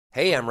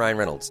Hey, I'm Ryan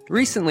Reynolds.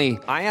 Recently,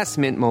 I asked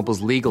Mint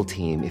Mobile's legal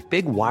team if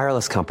big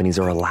wireless companies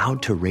are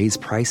allowed to raise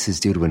prices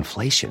due to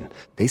inflation.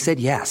 They said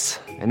yes.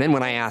 And then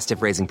when I asked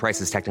if raising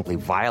prices technically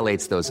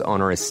violates those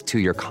onerous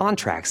two-year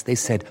contracts, they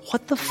said,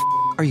 "What the f***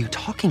 are you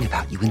talking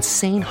about, you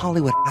insane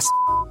Hollywood ass?"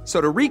 So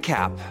to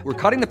recap, we're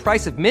cutting the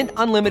price of Mint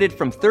Unlimited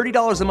from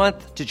 $30 a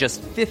month to just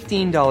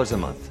 $15 a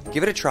month.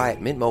 Give it a try at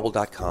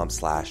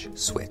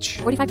mintmobile.com/switch.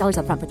 $45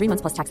 up front for 3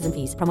 months plus taxes and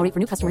fees. Promo rate for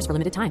new customers for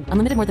limited time.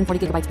 Unlimited more than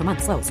 40 gigabytes per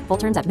month. Slows full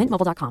terms at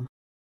mintmobile.com.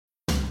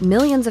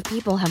 Millions of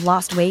people have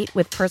lost weight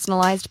with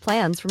personalized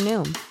plans from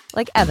Noom.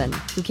 Like Evan,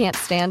 who can't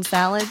stand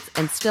salads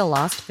and still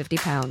lost 50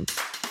 pounds.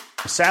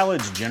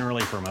 Salads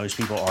generally for most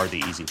people are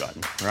the easy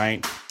button,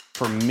 right?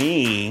 For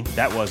me,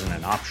 that wasn't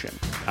an option.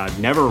 I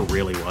never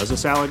really was a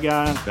salad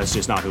guy. That's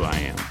just not who I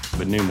am.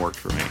 But Noom worked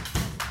for me.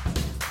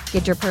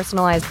 Get your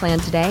personalized plan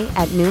today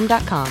at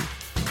Noom.com.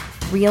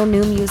 Real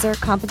Noom user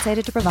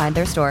compensated to provide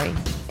their story.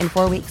 In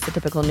 4 weeks, the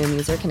typical Noom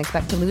user can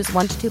expect to lose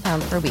 1 to 2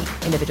 pounds per week.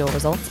 Individual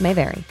results may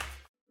vary.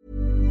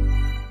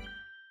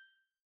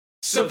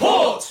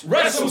 Support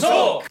Wrestle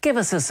Talk! Give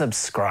us a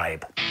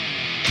subscribe.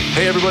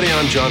 Hey everybody,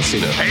 I'm John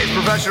Cena. Hey, it's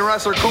professional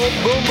wrestler Colt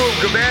Boom Boom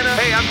Cabana.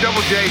 Hey, I'm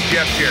Double J,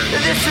 Jeff Jarrett.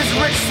 This is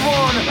Rich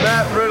Swann.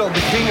 Matt Riddle,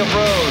 the King of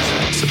Bros.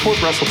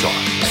 Support Wrestle Talk.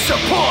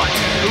 Support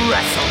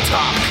Wrestle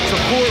Talk.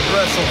 Support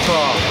Wrestle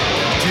Talk.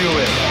 Do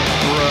it,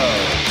 bro.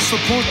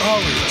 Support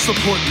Ollie.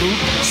 Support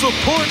Luke.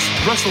 Support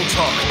Wrestle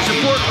Talk.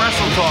 Support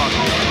Wrestle Talk.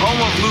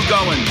 Home of Luke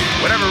Owen.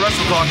 Whatever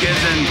Wrestle Talk is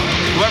and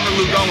whoever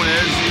Luke Owen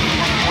is,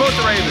 support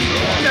the Ravens.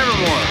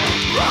 Nevermore.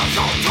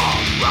 Wrestle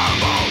Talk.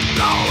 Rebel.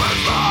 Now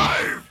is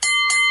live.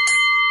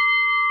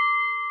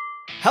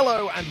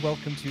 Hello and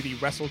welcome to the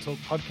Wrestle Talk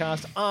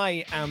podcast.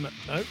 I am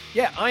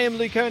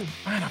Luke Owen.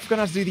 Man, I forgot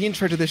how to do the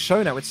intro to this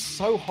show now. It's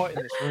so hot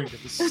in this room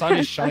because the sun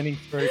is shining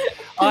through.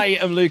 I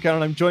am Luke Owen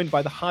and I'm joined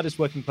by the hardest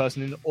working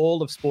person in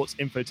all of sports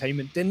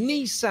infotainment,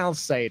 Denise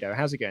Salcedo.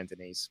 How's it going,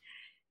 Denise?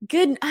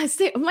 Good. Oh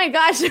my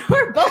gosh,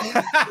 we're both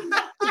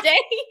today.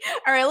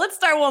 All right, let's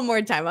start one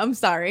more time. I'm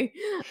sorry.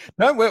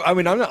 No,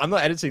 I'm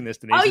not editing this,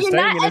 Denise. Oh, you're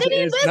not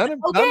editing this?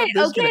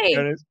 Okay.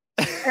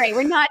 All right,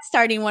 we're not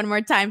starting one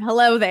more time.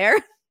 Hello there.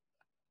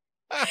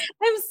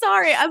 I'm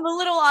sorry. I'm a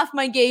little off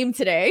my game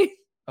today.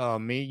 Oh,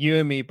 you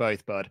and me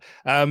both, bud.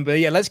 But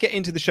yeah, let's get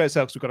into the show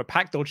itself because we've got a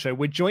packed old show.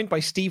 We're joined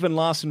by Stephen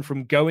Larson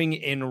from Going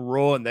in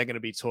Raw, and they're going to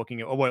be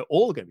talking, or we're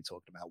all going to be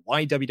talking about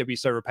why WWE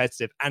is so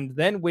repetitive. And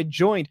then we're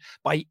joined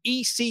by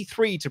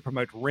EC3 to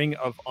promote Ring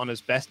of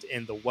Honor's Best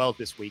in the World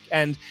this week.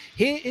 And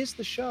here is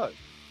the show.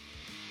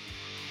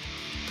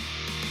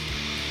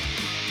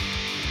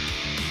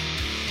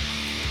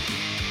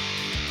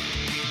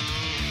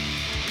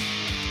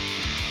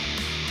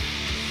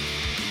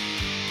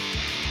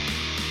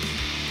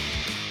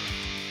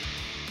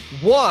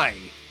 Why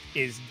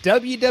is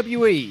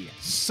WWE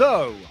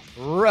so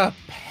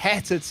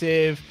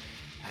repetitive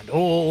and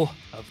all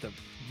of the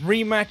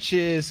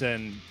rematches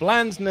and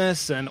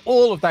blandness and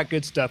all of that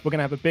good stuff? We're going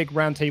to have a big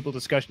roundtable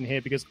discussion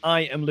here because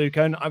I am Luke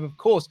Owen. I'm, of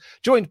course,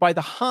 joined by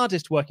the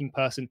hardest working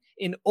person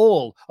in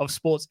all of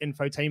sports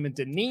infotainment,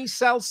 Denise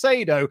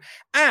Salcedo.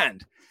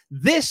 And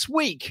this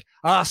week,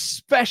 our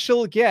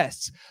special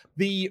guests,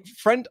 I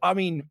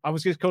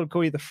was going to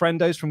call you the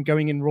Friendos from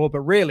Going in Raw,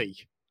 but really,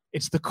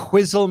 it's the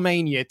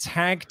Quizzlemania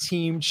Tag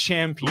Team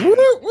Champions,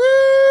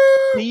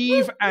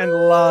 Steve and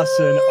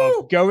Larson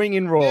of Going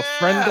in Raw.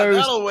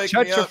 Friendos,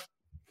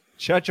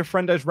 Church of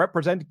Friendos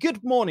represent.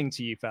 Good morning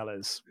to you,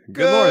 fellas.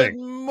 Good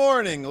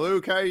morning,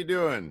 Luke. How you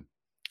doing?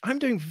 I'm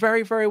doing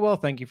very, very well.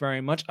 Thank you very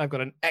much. I've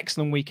got an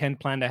excellent weekend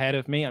planned ahead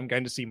of me. I'm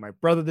going to see my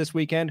brother this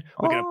weekend.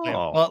 We're going to play a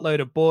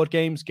buttload of board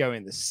games, go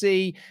in the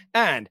sea,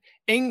 and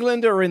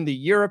England are in the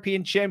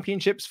European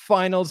Championships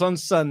finals on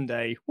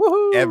Sunday.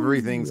 Woohoo!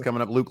 Everything's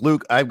coming up, Luke.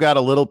 Luke, I've got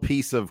a little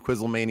piece of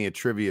Quizzlemania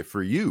trivia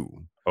for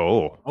you.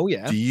 Oh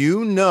yeah. Do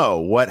you know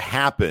what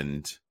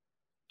happened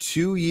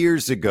 2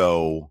 years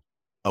ago,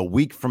 a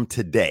week from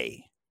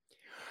today?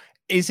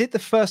 Is it the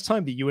first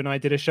time that you and I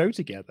did a show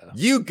together?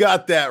 You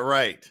got that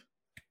right.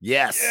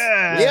 Yes.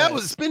 Yeah,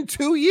 it's been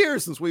 2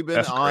 years since we've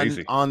been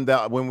on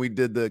that when we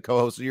did the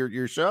co-host of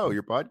your show,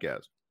 your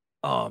podcast.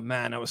 Oh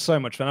man, that was so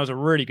much fun. That was a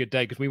really good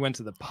day because we went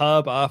to the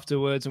pub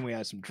afterwards and we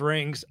had some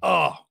drinks.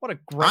 Oh, what a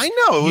great! I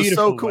know, it was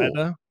so cool.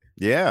 Weather.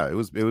 Yeah, it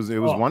was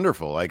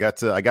wonderful. I got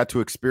to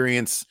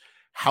experience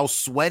how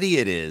sweaty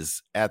it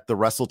is at the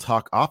Wrestle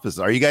Talk office.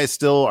 Are you guys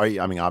still?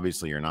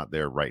 Obviously you're not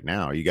there right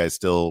now. Are you guys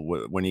still?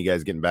 When are you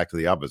guys getting back to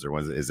the office, or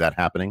is that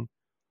happening?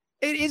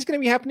 It is going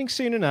to be happening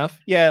soon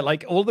enough. Yeah,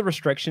 like all the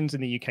restrictions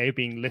in the UK are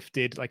being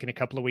lifted like in a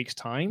couple of weeks'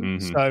 time.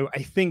 Mm-hmm. So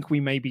I think we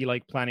may be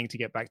like planning to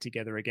get back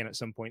together again at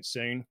some point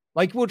soon.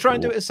 Like we'll try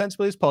and do it as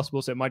sensibly as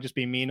possible. So it might just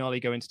be me and Ollie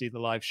going to do the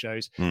live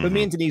shows. Mm-hmm. But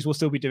me and Denise will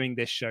still be doing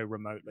this show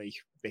remotely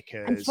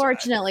because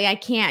unfortunately I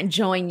can't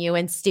join you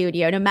in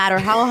studio no matter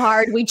how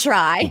hard we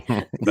try.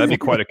 That'd be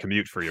quite a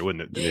commute for you,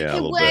 wouldn't it? Yeah,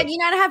 it would. You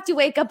know, I'd have to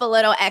wake up a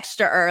little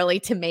extra early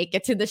to make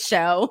it to the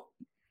show.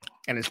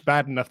 And it's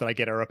bad enough that I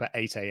get her up at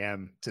 8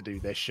 a.m. to do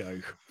this show.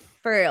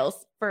 For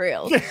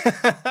reals.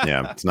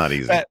 Yeah, it's not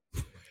easy.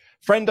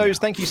 Friendos,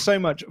 thank you so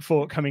much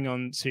for coming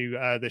on to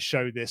the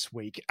show this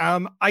week.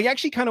 I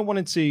actually kind of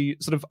wanted to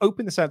sort of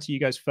open this out to you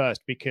guys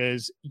first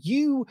because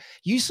you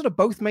sort of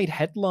both made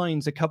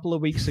headlines a couple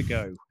of weeks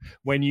ago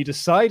when you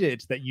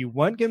decided that you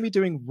weren't going to be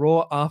doing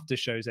Raw after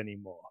shows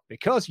anymore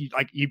because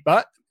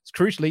but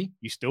crucially,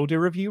 you still do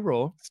review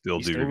Raw. Still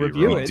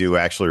review it. We do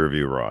actually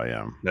review Raw,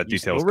 yeah. That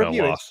detail's kind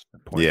of lost.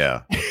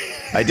 Yeah.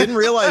 I didn't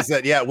realize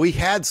that. Yeah, we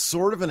had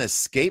sort of an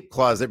escape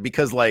closet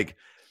because, like,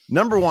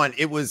 number one,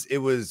 it was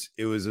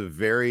a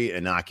very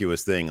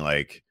innocuous thing.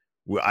 Like,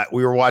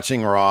 we were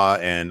watching Raw,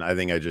 and I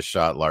think I just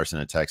shot Larson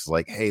a text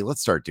like, "Hey,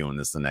 let's start doing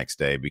this the next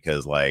day,"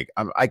 because like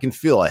I can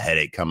feel a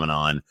headache coming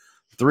on.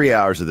 3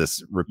 hours of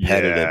this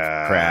repetitive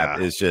crap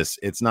is just,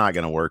 it's not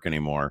going to work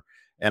anymore.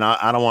 And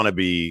I don't want to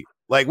be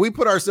like, we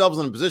put ourselves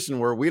in a position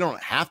where we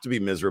don't have to be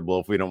miserable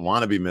if we don't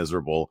want to be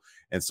miserable.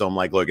 And so I'm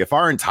like, look, if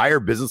our entire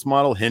business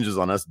model hinges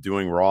on us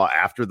doing Raw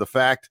after the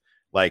fact,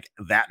 like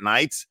that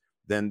night,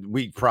 then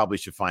we probably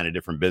should find a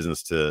different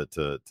business to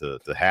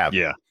have.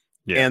 Yeah.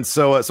 And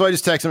so I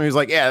just texted him. He was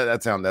like, yeah,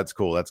 that's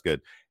cool. That's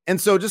good. And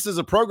so just as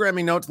a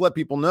programming note to let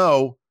people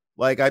know,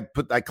 like I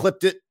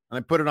clipped it and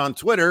I put it on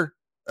Twitter.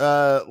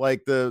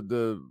 Like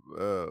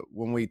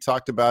when we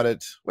talked about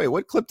it. Wait,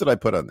 what clip did I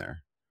put on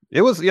there?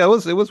 It was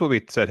when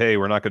we said, hey,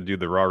 we're not going to do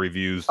the Raw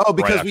reviews. Oh,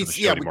 because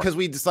because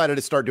we decided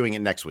to start doing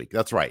it next week.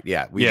 That's right.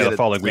 Yeah. We did the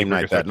following week,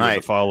 that night.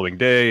 The following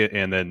day.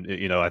 And then,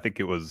 I think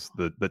it was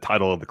the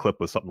title of the clip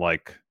was something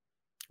like,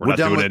 we're not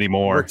doing it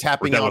anymore. We're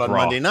tapping out on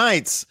Monday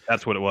nights.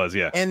 That's what it was.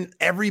 Yeah. And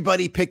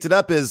everybody picked it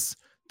up as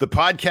the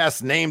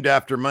podcast named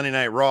after Monday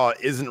Night Raw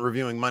isn't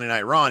reviewing Monday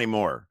Night Raw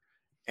anymore.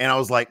 And I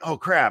was like, oh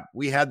crap,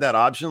 we had that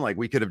option. Like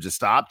we could have just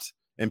stopped.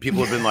 And people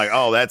have been like,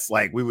 oh, that's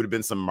like, we would have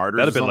been some martyrs.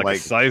 That'd have been like a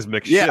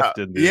seismic shift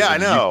in the I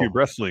know. YouTube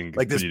wrestling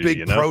like this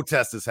big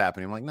protest is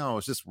happening. I'm like, no,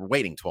 it's just we're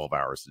waiting 12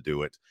 hours to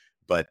do it.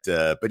 But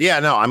yeah,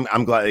 no,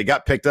 I'm glad it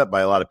got picked up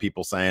by a lot of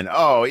people saying,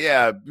 oh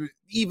yeah,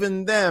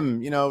 even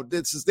them,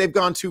 they've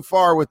gone too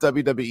far with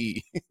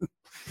WWE.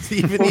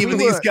 even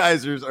these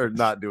guys are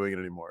not doing it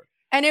anymore.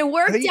 And it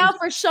worked out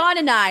for Sean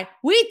and I.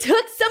 We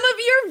took some of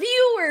your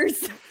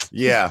viewers.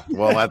 Yeah,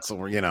 well, that's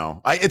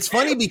it's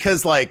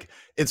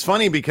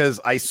funny because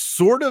I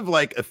sort of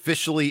like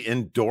officially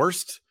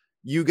endorsed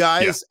you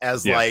guys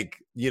as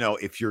like,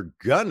 if you're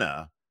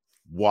gonna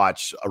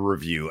watch a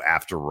review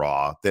after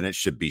Raw, then it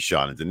should be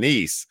Sean and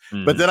Denise.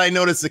 Mm-hmm. But then I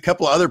noticed a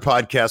couple of other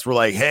podcasts were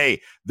like,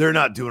 hey, they're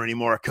not doing it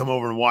anymore. Come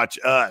over and watch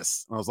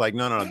us. And I was like,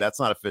 no, that's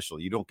not official.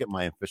 You don't get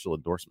my official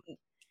endorsement.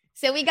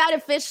 So we got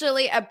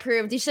officially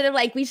approved. We should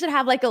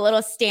have like a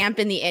little stamp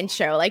in the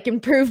intro, like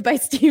approved by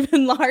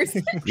Steven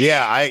Larson.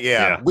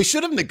 Yeah. We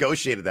should have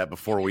negotiated that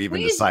before we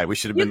even decide. We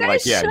should have been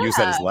like, use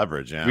that as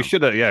leverage. Yeah. We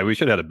should have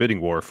had a bidding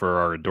war for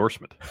our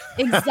endorsement.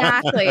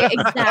 Exactly.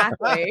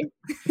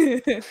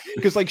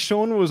 Because like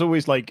Sean was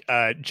always like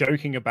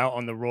joking about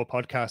on the Raw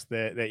podcast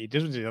that he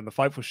did on the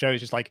Fightful show. He's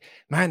just like,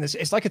 man,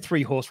 it's like a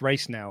 3-horse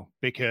race now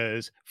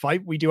because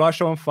we do our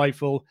show on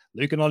Fightful,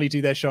 Luke and Ollie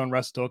do their show on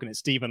Wrestle Talk, and it's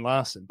Steven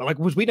Larson. But like,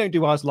 we don't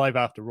do ours live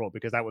after Raw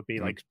because that would be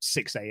like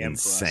 6 a.m.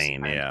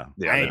 Insane, I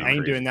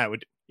ain't doing that.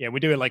 We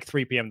do it like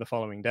 3 p.m. the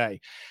following day.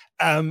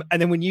 And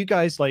then when you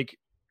guys like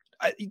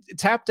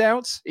tapped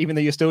out, even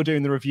though you're still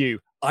doing the review,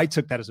 I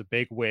took that as a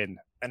big win.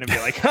 And then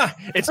be like,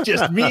 it's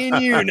just me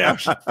and you now.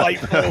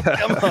 Fightful,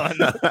 come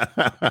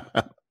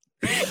on.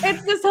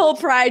 It's this whole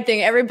pride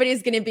thing.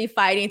 Everybody's going to be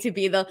fighting to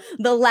be the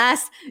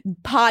last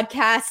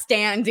podcast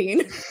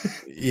standing.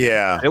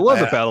 Yeah, it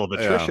was a battle of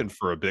attrition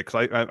for a bit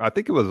because I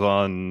think it was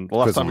on the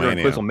last time we were in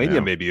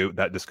Quizlemania. Maybe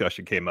that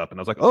discussion came up, and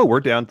I was like, oh,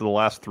 we're down to the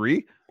last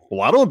 3.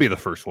 Well, I don't want to be the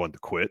first one to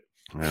quit.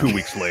 2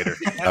 weeks later,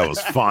 I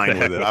was fine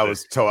with it. I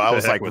was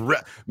like,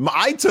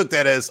 I took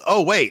that as,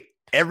 oh wait,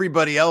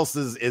 everybody else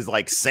is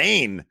like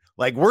sane.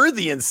 Like we're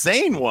the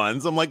insane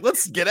ones. I'm like,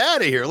 let's get out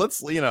of here.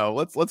 Let's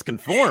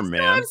conform,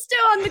 man. I'm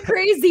still on the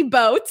crazy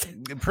boat.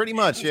 Pretty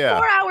much, yeah.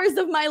 4 hours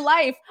of my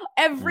life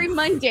every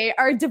Monday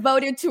are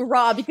devoted to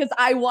Raw because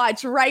I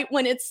watch right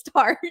when it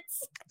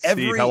starts.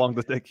 Steve, how long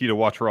does it take you to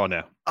watch Raw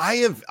now?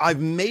 I've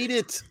made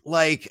it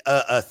like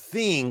a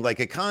thing, like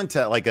a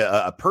content, like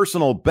a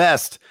personal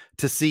best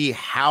to see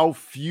how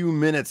few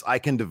minutes I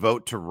can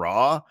devote to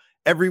Raw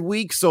every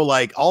week. So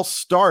like I'll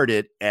start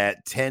it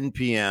at 10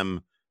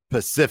 p.m.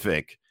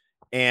 Pacific.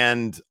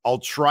 And I'll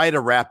try to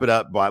wrap it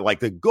up by like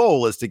the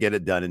goal is to get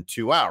it done in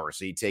 2 hours.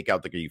 So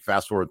you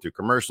fast forward through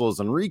commercials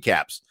and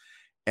recaps.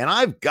 And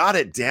I've got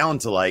it down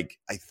to like,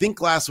 I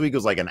think last week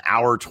was like an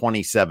hour,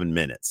 27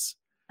 minutes.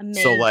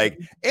 Amazing. So like,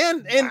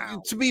 and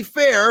to be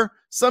fair,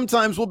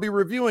 sometimes we'll be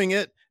reviewing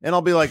it and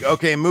I'll be like,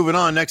 okay, moving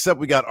on. Next up,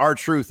 we got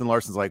R-Truth. And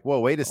Larson's like, whoa,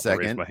 wait a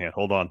second. Raise my hand.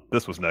 Hold on.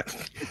 This was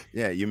next.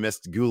 Yeah. You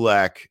missed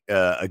Gulak,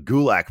 a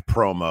Gulak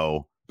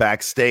promo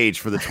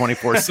backstage for the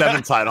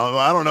 24/7 title.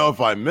 I don't know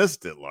if I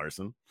missed it,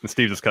 Larson. And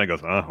Steve just kind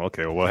of goes, oh,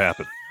 okay, well, what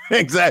happened?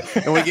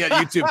 Exactly. And we get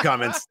YouTube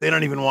comments. They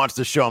don't even watch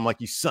the show. I'm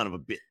like, you son of a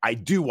bitch. I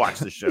do watch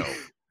the show.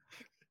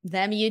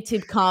 Them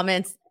YouTube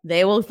comments,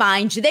 they will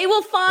find you. They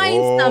will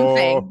find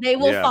something. They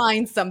will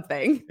find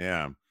something.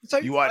 Yeah. So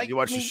you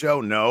watch the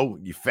show? No,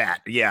 you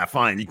fat. Yeah,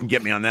 fine. You can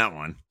get me on that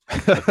one.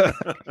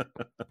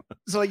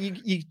 So like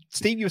you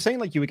Steve, you were saying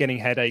like you were getting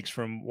headaches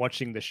from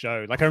watching the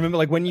show. Like I remember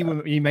like when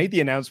you made the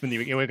announcement,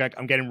 you were like,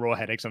 I'm getting raw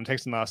headaches. I'm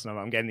texting last night,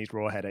 I'm getting these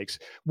raw headaches.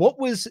 What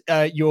was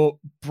your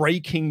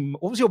breaking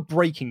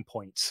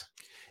point?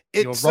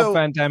 Your Rob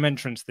Van Dam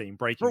entrance theme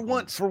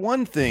breaking for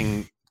one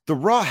thing, the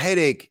raw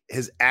headache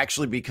has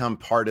actually become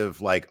part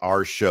of like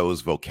our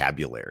show's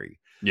vocabulary.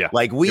 Yeah.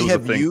 Like we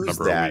have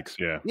used that.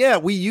 Weeks, yeah,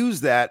 we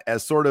use that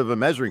as sort of a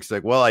measuring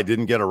stick. Well, I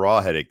didn't get a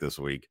raw headache this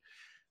week.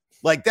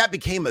 Like that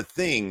became a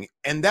thing.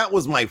 And that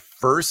was my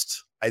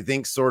first, I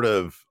think, sort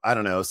of, I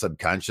don't know,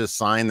 subconscious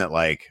sign that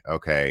like,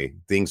 okay,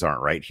 things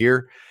aren't right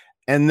here.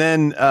 And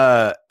then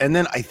I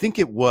think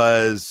it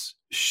was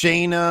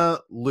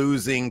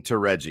losing to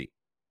Reggie.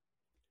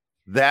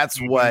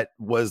 That's what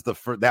was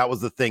that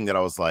was the thing that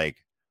I was like,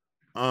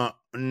 no,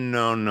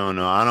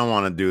 I don't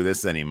want to do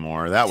this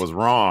anymore. That was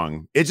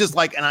wrong. It's just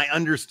like, and I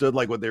understood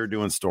like what they were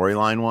doing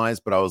storyline wise,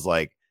 but I was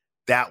like,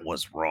 that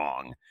was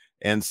wrong.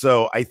 And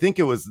so I think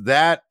it was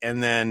that.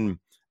 And then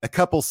a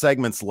couple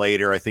segments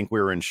later, I think we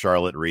were in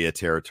Charlotte Rhea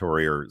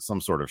territory or some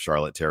sort of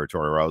Charlotte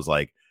territory where I was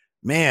like,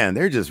 man,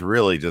 they're just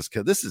really just,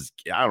 cause this is,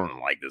 I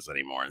don't like this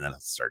anymore. And then I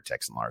started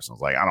texting Larson. I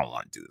was like, I don't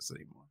want to do this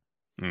anymore.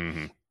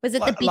 Mm-hmm. Was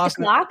it the beat the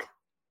clock?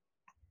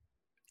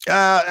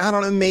 I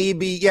don't know.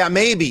 Maybe. Yeah,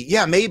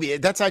 maybe.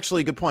 That's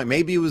actually a good point.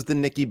 Maybe it was the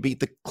Nikki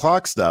beat the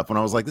clock stuff when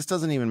I was like, this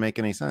doesn't even make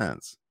any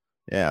sense.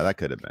 Yeah, that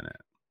could have been it.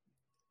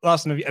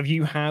 Larson, have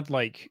you had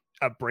like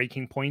a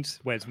breaking point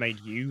where it's made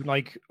you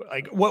like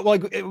what,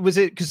 like was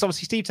it? Because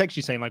obviously Steve texted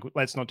you saying like,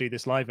 let's not do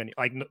this live and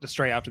like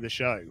straight after the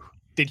show.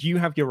 Did you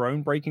have your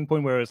own breaking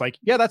point where it was like,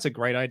 yeah, that's a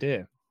great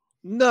idea?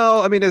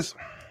 No, I mean, it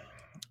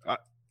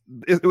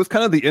was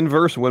kind of the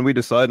inverse when we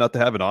decided not to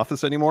have an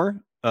office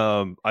anymore.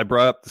 I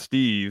brought up to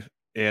Steve.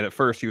 And at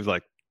first he was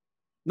like,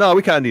 no,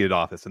 we kind of need an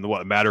office. And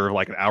a matter of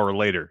like an hour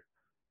later,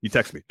 you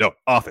text me, no,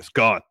 office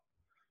gone.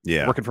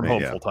 Yeah. Working from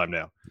home full time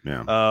now.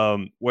 Yeah.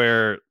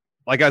 Where,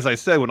 like, as I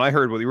said, when I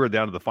heard we were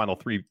down to the final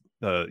three,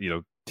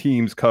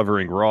 teams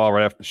covering Raw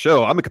right after the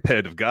show, I'm a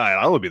competitive guy.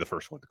 I want to be the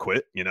first one to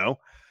quit, and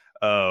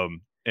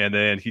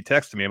then he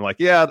texted me. I'm like,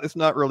 yeah, it's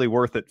not really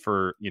worth it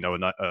for,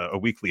 a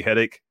weekly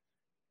headache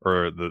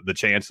or the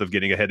chance of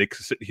getting a headache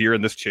to sit here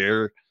in this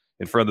chair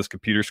in front of this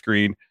computer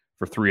screen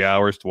for 3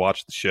 hours to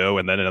watch the show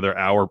and then another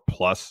hour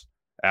plus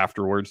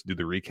afterwards do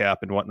the recap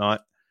and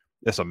whatnot.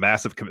 It's a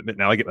massive commitment.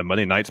 Now I get my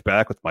Monday nights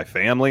back with my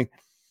family.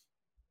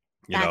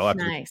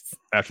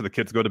 After the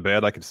kids go to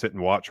bed, I can sit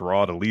and watch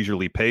Raw at a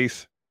leisurely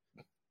pace.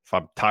 If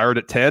I'm tired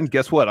at 10,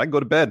 guess what? I can go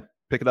to bed,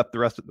 pick it up the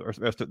rest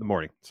of the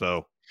morning.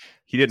 So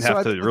he didn't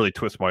have to really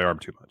twist my arm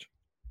too much.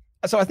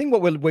 So I think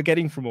what we're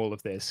getting from all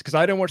of this, because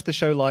I don't watch the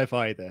show live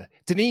either.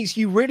 Denise,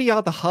 you really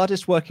are the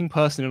hardest working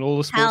person in all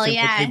the sports. Hell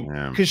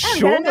yeah. Because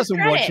Sean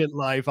doesn't watch it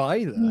live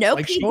either. Nope,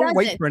 like,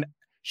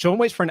 Sean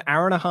waits for an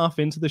hour and a half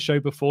into the show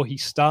before he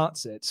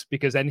starts it,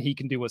 because then he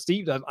can do what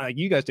Steve does,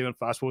 you guys do, and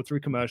fast forward through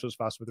commercials,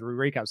 fast forward through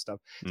recap stuff.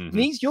 Mm-hmm.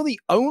 Denise, you're the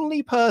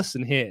only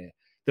person here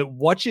that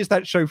watches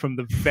that show from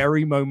the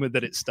very moment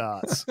that it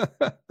starts.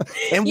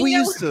 And we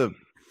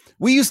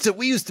used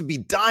to be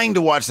dying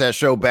to watch that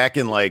show back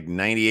in like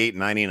 98,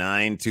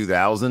 99,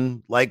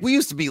 2000. Like we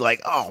used to be like,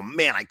 oh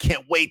man, I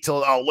can't wait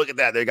till, oh, look at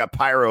that. They got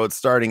pyro, it's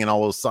starting and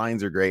all those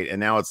signs are great. And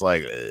now it's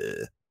like,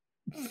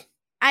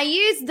 I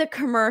use the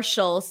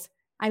commercials.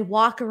 I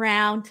walk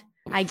around,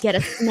 I get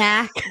a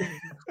snack.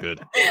 Good.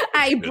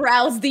 I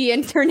browse the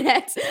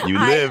internet.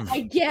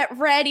 I get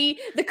ready.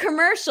 The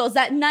commercials,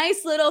 that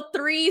nice little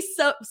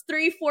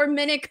 3-4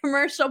 minute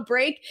commercial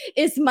break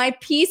is my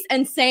peace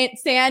and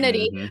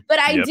sanity. Mm-hmm. But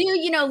I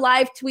do,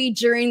 live tweet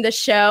during the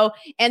show.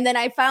 And then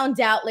I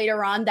found out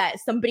later on that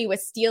somebody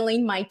was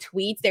stealing my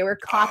tweets. They were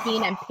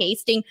copying and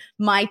pasting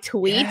my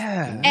tweets.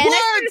 Yeah. And I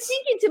started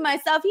thinking to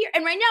myself here,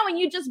 and right now when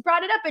you just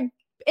brought it up,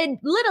 it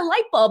lit a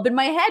light bulb in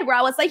my head where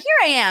I was like, here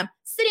I am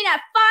sitting at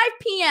 5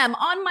 p.m.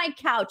 on my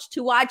couch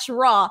to watch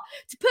Raw,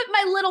 to put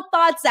my little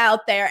thoughts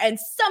out there, and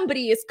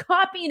somebody is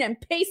copying and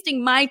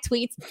pasting my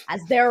tweets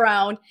as their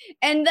own.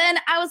 And then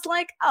I was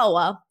like, oh,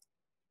 well,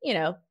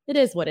 it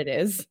is what it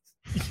is.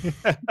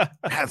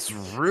 That's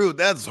rude.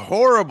 That's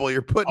horrible.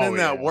 You're putting in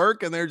that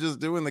work and they're just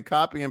doing the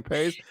copy and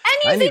paste.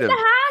 And using the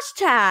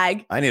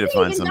hashtag. I need to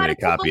find somebody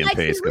to copy and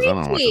paste because I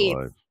don't want to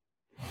live.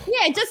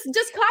 Yeah,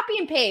 just copy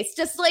and paste.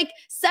 Just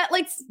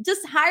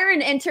just hire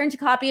an intern to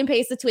copy and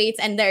paste the tweets,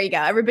 and there you go.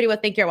 Everybody will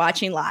think you're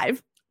watching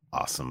live.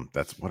 Awesome.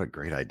 What a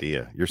great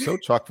idea. You're so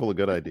chock full of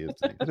good ideas.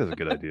 That is a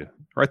good idea.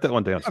 Write that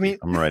one down.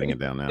 I'm writing it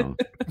down now.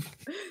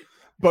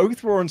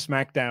 Both Raw and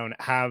SmackDown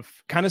have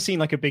kind of seen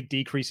like a big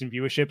decrease in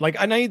viewership. Like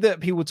I know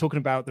that people were talking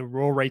about the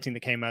Raw rating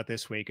that came out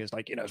this week is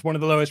like, it's one of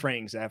the lowest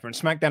ratings ever, and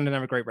SmackDown didn't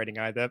have a great rating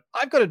either.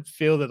 I've got to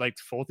feel that like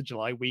 4th of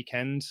July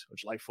weekend or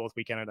July 4th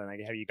weekend, I don't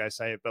know how you guys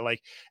say it, but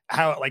like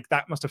how like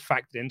that must have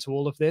factored into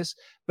all of this.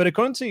 But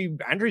according to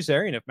Andrew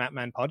Zarian of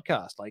Matman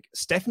Podcast, like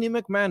Stephanie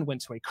McMahon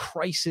went to a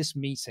crisis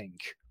meeting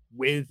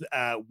with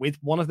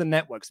one of the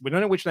networks. We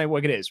don't know which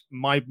network it is.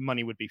 My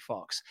money would be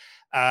Fox.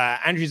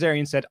 Andrew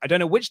Zarian said, I don't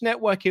know which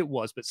network it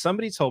was, but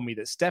somebody told me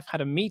that Steph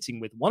had a meeting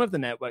with one of the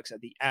networks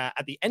at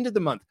the end of the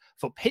month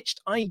for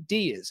pitched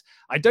ideas.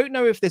 I don't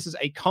know if this is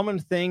a common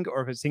thing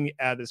or if it's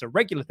there's a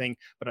regular thing,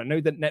 but I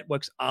know that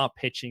networks are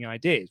pitching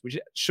ideas, which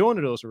Sean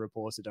had also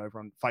reported over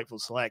on Fightful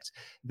Select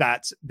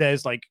that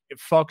there's like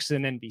Fox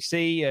and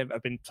NBC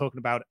have been talking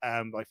about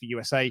like for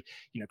USA,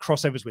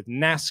 crossovers with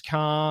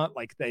NASCAR,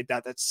 like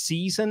that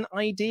season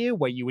idea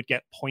where you would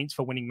get points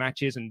for winning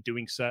matches and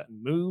doing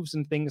certain moves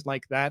and things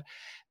like that.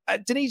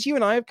 Denise, you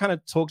and I have kind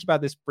of talked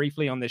about this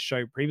briefly on this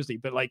show previously,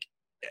 but like,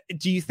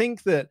 do you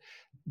think that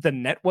the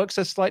networks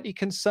are slightly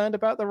concerned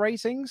about the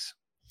ratings?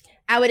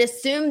 I would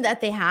assume that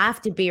they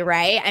have to be,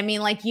 right? I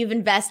mean, like, you've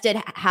invested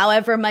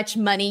however much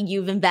money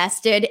you've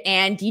invested,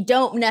 and you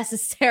don't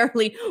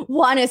necessarily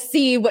want to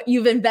see what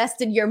you've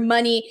invested your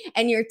money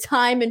and your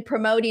time in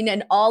promoting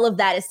and all of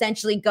that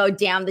essentially go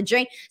down the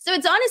drain. So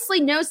it's honestly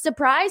no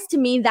surprise to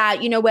me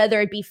that, whether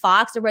it be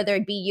Fox or whether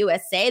it be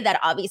USA, that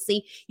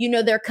obviously,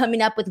 they're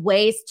coming up with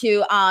ways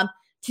to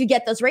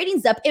get those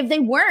ratings up. If they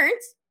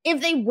weren't,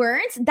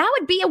 that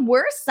would be a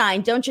worse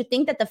sign. Don't you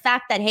think that the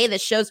fact that, hey, the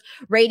show's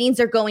ratings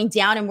are going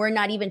down and we're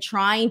not even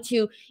trying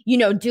to,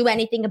 do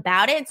anything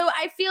about it? So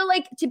I feel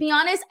like, to be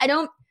honest, I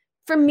don't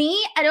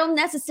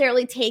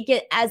necessarily take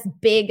it as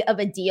big of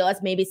a deal as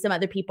maybe some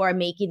other people are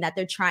making, that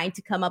they're trying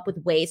to come up with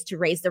ways to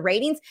raise the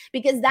ratings,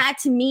 because that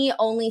to me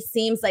only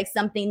seems like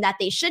something that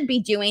they should be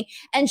doing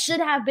and should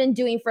have been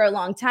doing for a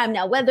long time.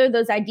 Now, whether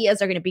those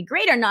ideas are going to be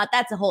great or not,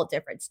 that's a whole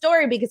different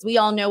story, because we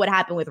all know what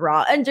happened with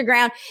Raw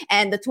Underground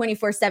and the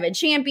 24/7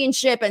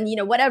 championship and,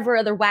 whatever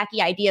other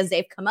wacky ideas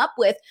they've come up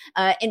with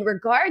in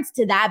regards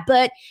to that.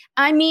 But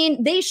I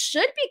mean, they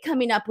should be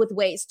coming up with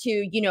ways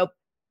to,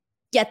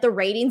 get the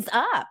ratings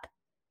up.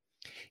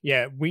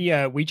 Yeah,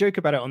 we joke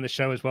about it on the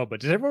show as well,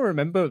 but does everyone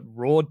remember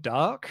Raw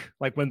Dark?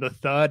 Like when the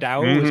third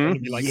hour was going to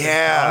be like,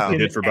 it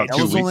did for about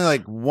 2 was weeks. only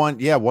like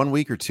 1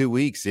 week or 2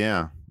 weeks.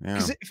 Yeah.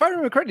 Because if I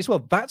remember correctly as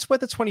well, that's where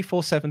the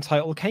 24/7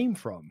 title came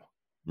from.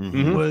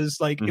 Mm-hmm.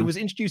 Was like it was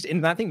introduced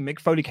in that thing.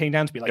 Mick Foley came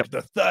down to be like,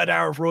 the third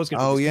hour of Raw is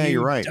going to be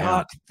you're right.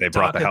 They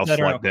brought the house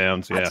light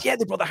down. Yeah,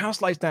 they brought the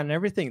house lights down and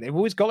everything. They've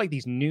always got like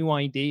these new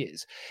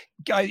ideas.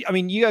 Guys, I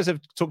mean, you guys have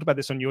talked about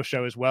this on your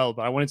show as well,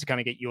 but I wanted to kind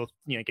of get your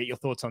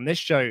thoughts on this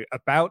show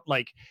about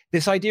like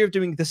this idea of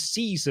doing the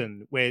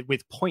season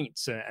with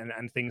points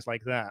and things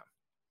like that.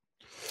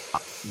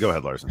 Go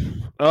ahead,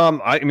 Larson.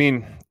 I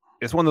mean,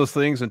 it's one of those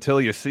things, until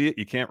you see it,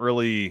 you can't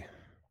really.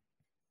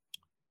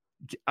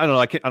 I don't know.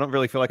 I don't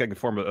really feel like I can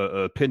form an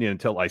opinion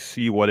until I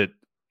see what it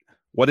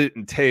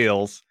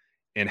entails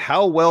and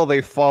how well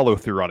they follow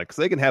through on it. Because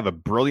they can have a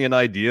brilliant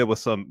idea with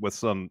some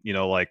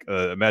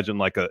imagine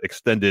like a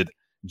extended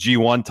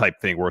G1 type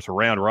thing where it's a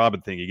round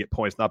robin thing. You get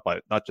points not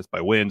just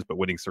by wins, but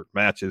winning certain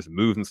matches, and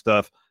moves and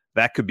stuff.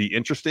 That could be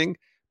interesting.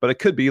 But it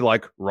could be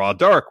like Raw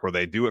Dark, where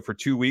they do it for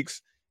 2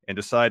 weeks and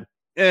decide,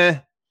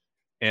 and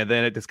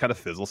then it just kind of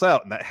fizzles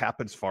out. And that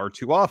happens far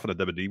too often at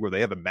WWE, where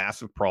they have a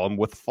massive problem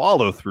with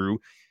follow through.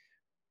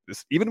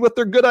 Even with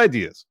their good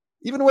ideas,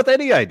 even with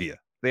any idea,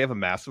 they have a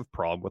massive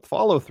problem with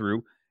follow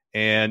through.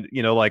 And,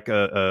 like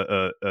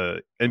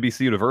NBC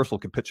Universal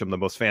could pitch them the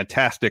most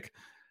fantastic,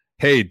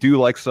 hey, do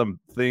like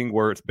something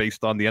where it's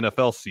based on the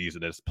NFL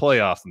season, it's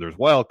playoffs and there's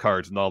wild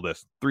cards and all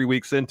this. 3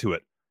 weeks into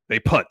it, they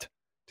punt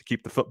to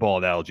keep the football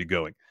analogy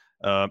going.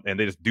 And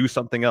they just do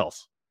something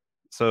else.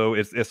 So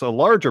it's a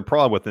larger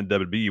problem within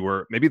WWE,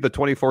 where maybe the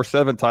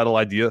 24/7 title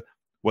idea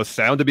was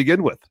sound to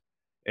begin with,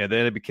 and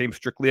then it became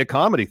strictly a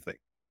comedy thing.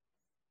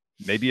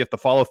 Maybe if the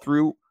follow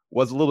through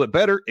was a little bit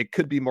better, it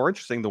could be more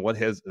interesting than what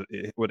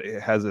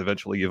it has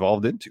eventually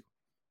evolved into.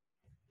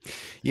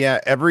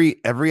 Yeah, every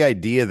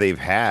idea they've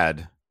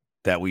had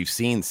that we've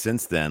seen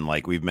since then,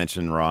 like we've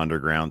mentioned Raw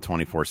Underground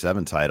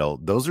 24/7 title,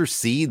 those are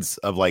seeds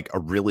of like a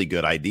really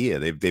good idea.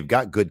 They've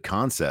got good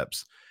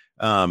concepts,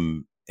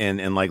 and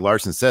like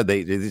Larson said,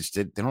 they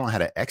don't know how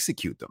to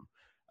execute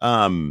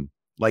them.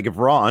 Like if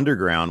Raw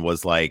Underground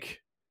was like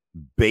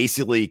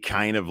basically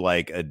kind of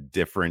like a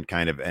different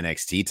kind of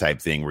NXT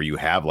type thing where you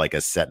have like a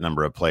set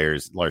number of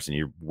players. Larson,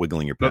 you're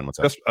wiggling your pen. What's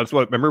up? That's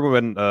what. Remember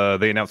when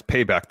they announced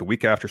Payback the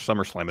week after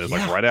SummerSlam? It was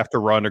like right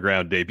after Raw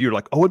Underground debut.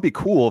 Like, oh, it'd be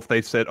cool if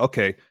they said,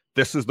 okay,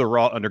 this is the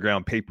Raw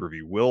Underground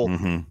pay-per-view. We'll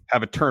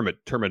have a tournament,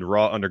 determine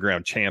Raw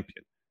Underground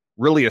champion.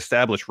 Really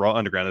establish Raw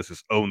Underground as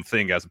its own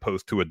thing, as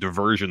opposed to a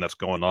diversion that's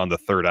going on the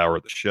third hour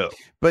of the show.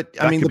 But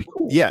I mean,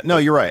 cool. Yeah, no,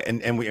 you're right.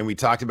 And we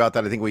talked about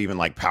that. I think we even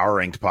like power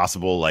ranked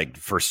possible like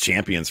first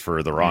champions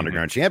for the Raw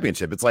Underground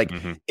Championship. It's like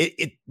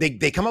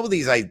they come up with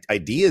these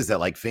ideas that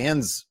like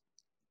fans,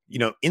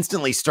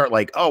 instantly start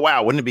like, oh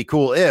wow, wouldn't it be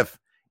cool if,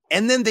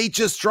 and then they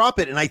just drop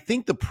it. And I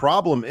think the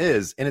problem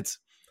is, and it's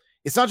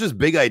not just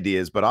big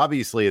ideas, but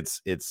obviously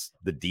it's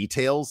the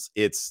details.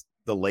 It's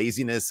the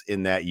laziness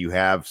in that you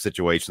have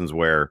situations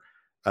where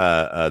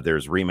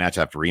there's rematch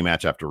after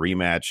rematch after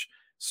rematch.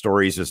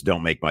 Stories just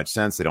don't make much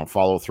sense. They don't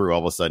follow through. All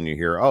of a sudden you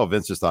hear, oh,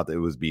 Vince just thought that it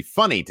would be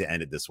funny to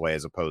end it this way,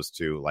 as opposed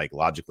to like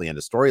logically end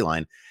a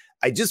storyline.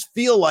 I just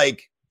feel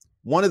like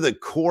one of the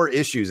core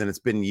issues, and it's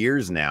been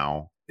years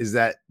now, is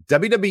that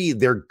WWE,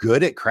 they're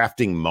good at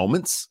crafting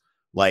moments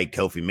like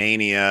Kofi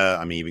Mania.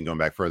 I mean, even going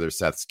back further,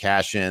 Seth's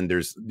cash in.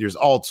 There's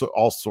all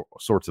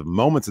sorts of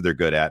moments that they're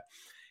good at.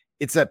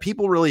 It's that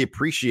people really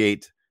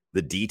appreciate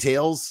the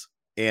details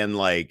and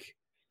like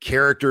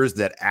characters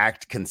that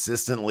act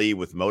consistently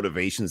with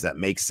motivations that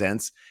make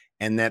sense.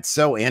 And that's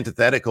so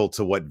antithetical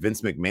to what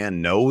Vince McMahon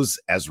knows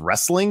as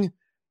wrestling.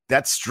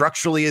 That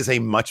structurally is a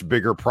much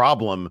bigger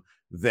problem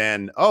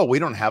than, oh, we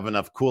don't have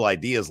enough cool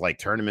ideas like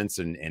tournaments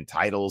and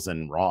titles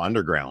and Raw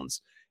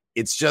Undergrounds.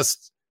 It's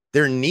just,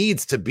 there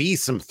needs to be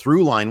some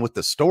through line with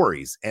the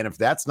stories. And if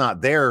that's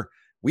not there,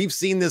 we've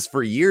seen this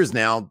for years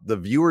now, the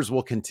viewers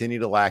will continue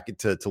to lack it,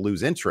 to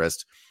lose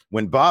interest.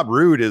 When Bob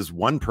Roode is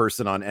one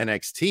person on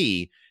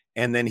NXT,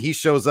 and then he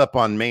shows up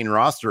on main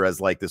roster as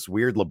like this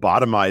weird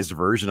lobotomized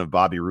version of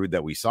Bobby Roode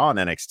that we saw in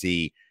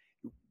NXT.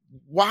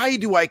 Why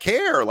do I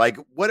care? Like,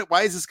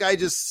 why is this guy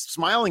just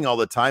smiling all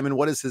the time? And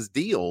what is his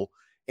deal?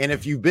 And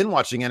if you've been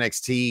watching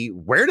NXT,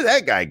 where did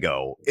that guy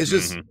go? It's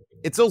just,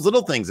 it's those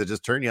little things that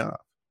just turn you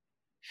off.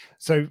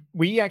 So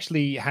we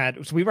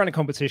ran a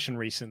competition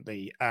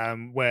recently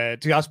where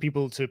to ask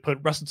people to put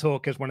Wrestle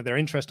Talk as one of their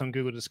interests on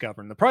Google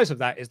Discover. And the prize of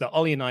that is that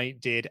Ollie and I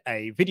did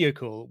a video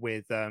call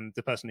with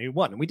the person who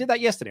won. And we did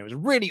that yesterday. It was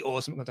really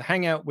awesome. We got to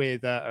hang out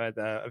with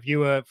a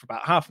viewer for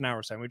about half an hour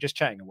or so. And we were just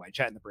chatting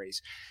the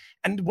breeze.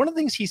 And one of the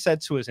things he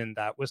said to us in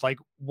that was like,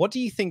 what do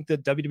you think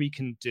that WWE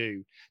can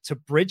do to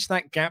bridge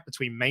that gap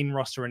between main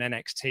roster and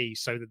NXT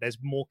so that there's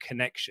more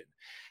connection?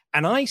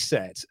 And I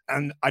said,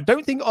 and I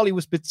don't think Ollie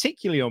was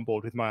particularly on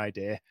board with my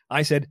idea.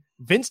 I said,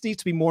 Vince needs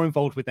to be more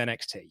involved with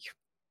NXT.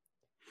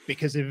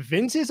 Because if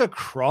Vince is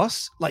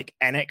across like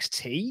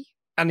NXT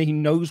and he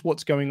knows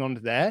what's going on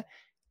there,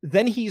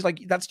 then he's like,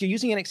 you're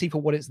using NXT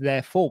for what it's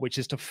there for, which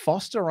is to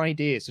foster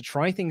ideas, to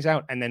try things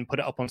out and then put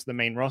it up onto the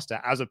main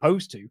roster, as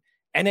opposed to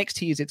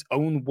NXT is its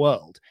own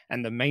world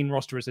and the main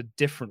roster is a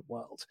different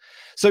world.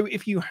 So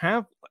if you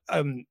have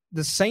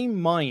the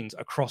same mind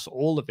across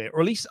all of it,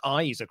 or at least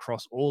eyes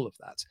across all of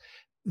that,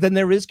 then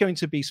there is going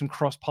to be some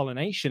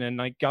cross-pollination, and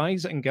like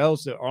guys and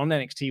girls that are on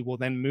NXT will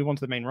then move on to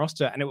the main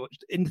roster. And it will,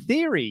 in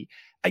theory,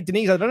 like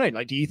Denise, I don't know,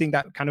 like, do you think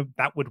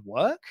that would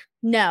work?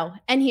 No.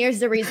 And here's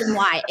the reason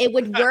why. It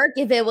would work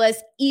if it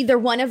was either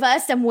one of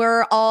us and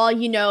we're all,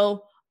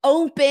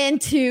 open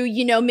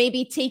to,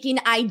 maybe taking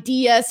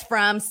ideas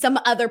from some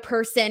other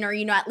person or,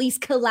 at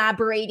least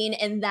collaborating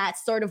in that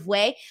sort of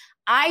way.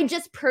 I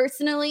just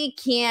personally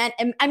can't.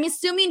 I'm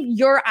assuming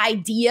your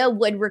idea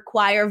would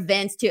require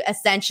Vince to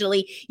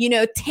essentially,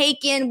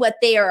 take in what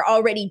they are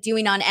already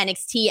doing on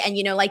NXT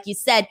and, like you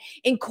said,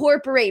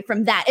 incorporate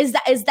from that. Is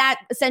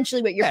that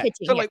essentially what you're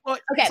pitching? So, okay.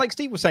 It's like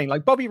Steve was saying,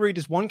 like Bobby Roode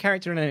is one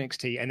character in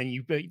NXT, and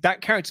then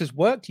that character's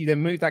worked. You then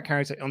move that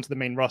character onto the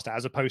main roster,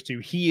 as opposed to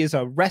he is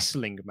a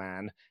wrestling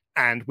man.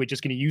 And we're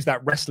just going to use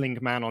that wrestling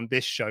man on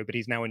this show, but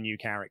he's now a new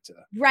character.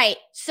 Right.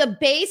 So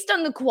based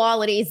on the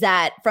qualities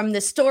that from the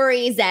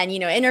stories and,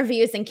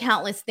 interviews and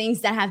countless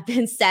things that have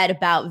been said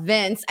about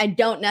Vince, I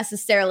don't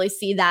necessarily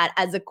see that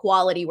as a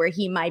quality where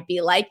he might be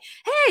like,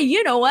 hey,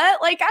 you know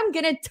what? Like, I'm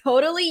going to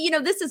totally,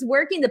 this is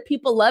working. The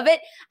people love it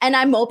and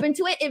I'm open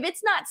to it. If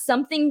it's not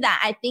something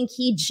that I think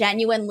he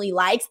genuinely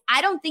likes,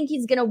 I don't think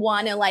he's going to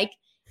want to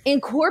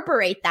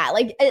incorporate that.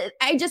 Like,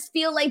 I just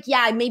feel like,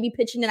 maybe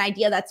pitching an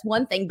idea, that's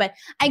one thing, but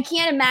I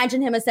can't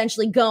imagine him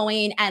essentially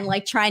going and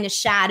trying to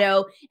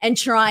shadow and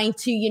trying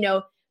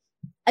to,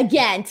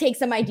 again, take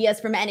some ideas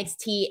from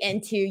NXT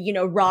into,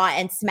 Raw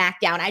and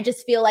SmackDown. I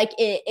just feel like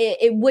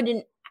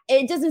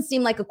it doesn't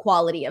seem like a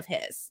quality of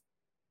his.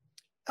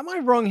 Am I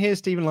wrong here,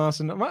 Stephen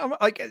Larson?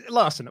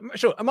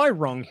 Am I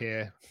wrong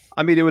here?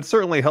 I mean, it would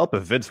certainly help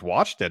if Vince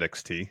watched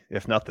NXT,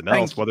 if nothing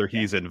else, whether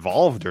he's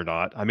involved or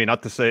not. I mean,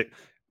 not to say,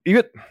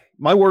 even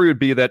my worry would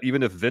be that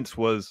even if Vince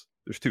was,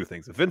 there's two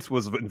things. If Vince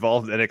was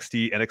involved in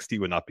NXT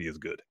would not be as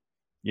good.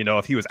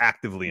 If he was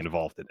actively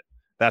involved in it,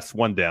 that's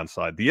one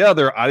downside. The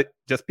other,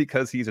 just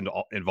because he's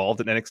involved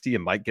in NXT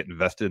and might get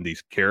invested in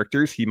these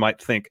characters, he might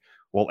think,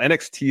 well,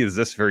 NXT is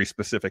this very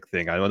specific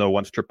thing. I don't know,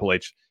 once Triple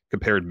H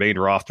compared main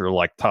roster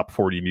like top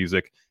 40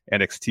 music,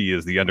 NXT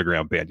is the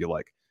underground band you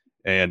like.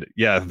 And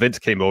if Vince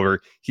came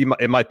over,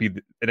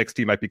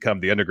 NXT might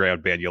become the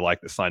underground band you like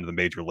that signed to the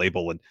major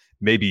label and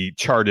maybe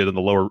charted in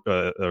the lower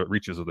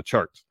reaches of the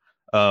charts.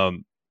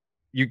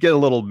 You get a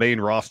little main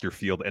roster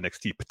feel to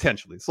NXT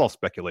potentially. It's all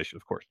speculation,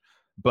 of course.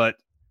 But,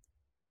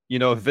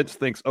 if Vince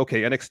thinks,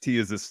 okay, NXT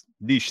is this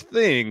niche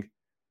thing,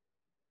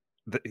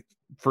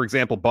 for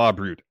example, Bob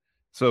Roode.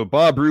 So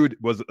Bob Roode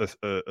was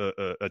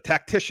a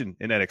tactician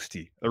in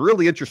NXT, a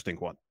really interesting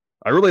one.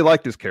 I really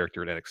liked his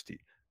character in NXT.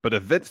 But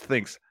if Vince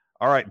thinks,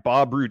 all right,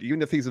 Bob Roode,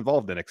 even if he's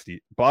involved in NXT,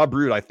 Bob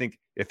Roode, I think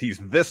if he's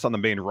this on the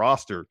main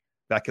roster,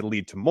 that could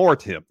lead to more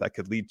to him. That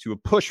could lead to a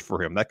push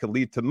for him. That could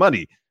lead to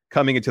money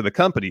coming into the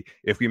company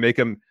if we make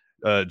him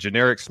a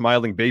generic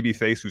smiling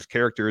babyface whose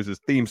character is his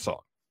theme song.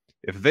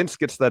 If Vince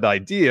gets that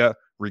idea,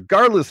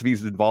 regardless if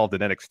he's involved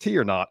in NXT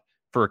or not,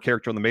 for a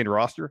character on the main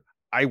roster,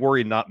 I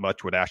worry not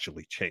much would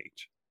actually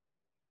change.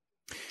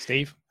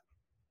 Steve?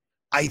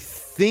 I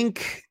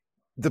think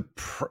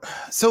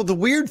So the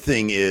weird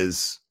thing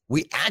is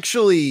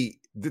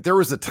there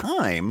was a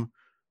time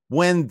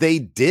when they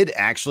did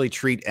actually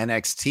treat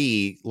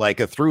NXT like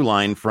a through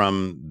line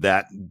from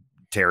that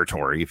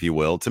territory, if you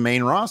will, to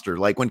main roster.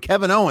 Like when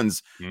Kevin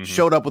Owens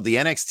showed up with the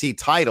NXT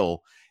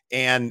title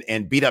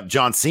and beat up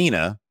John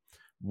Cena.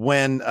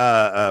 When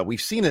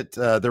we've seen it,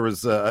 there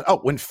was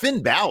when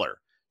Finn Balor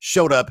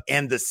showed up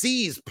and the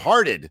seas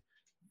parted.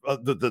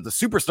 The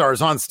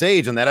superstars on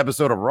stage in that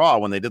episode of Raw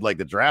when they did like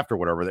the draft or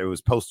whatever, it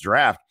was post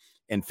draft,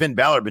 and Finn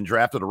Balor had been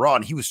drafted to Raw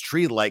and he was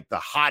treated like the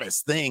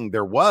hottest thing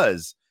there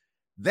was.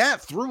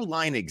 That through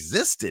line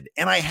existed,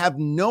 and I have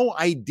no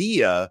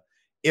idea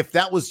if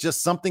that was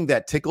just something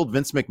that tickled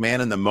Vince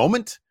McMahon in the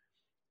moment,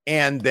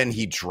 and then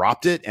he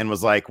dropped it and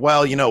was like,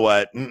 well, you know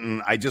what?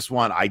 I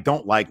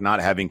don't like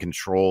not having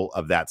control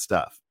of that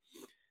stuff.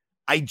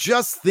 I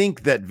just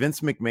think that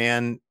Vince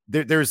McMahon,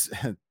 there's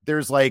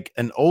like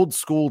an old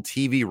school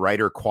TV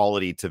writer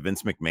quality to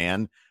Vince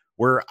McMahon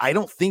where I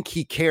don't think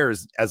he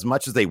cares as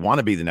much as they want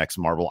to be the next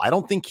Marvel. I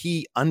don't think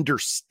he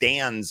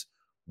understands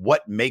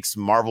what makes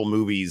Marvel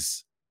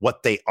movies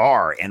what they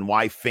are and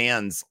why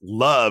fans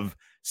love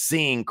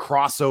seeing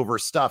crossover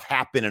stuff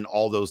happen in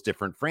all those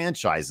different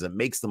franchises. It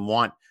makes them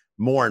want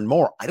more and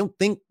more. I don't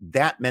think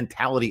that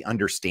mentality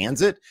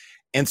understands it.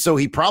 And so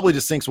he probably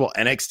just thinks, well,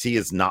 NXT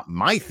is not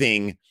my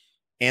thing.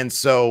 And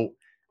so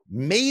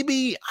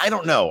maybe, I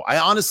don't know. I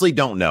honestly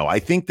don't know. I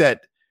think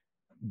that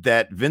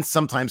Vince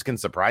sometimes can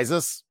surprise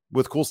us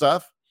with cool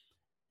stuff.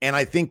 And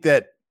I think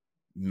that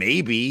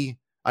maybe,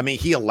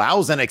 he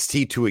allows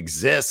NXT to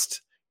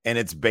exist and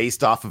it's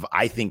based off of,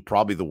 I think,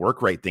 probably the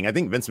work rate thing. I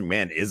think Vince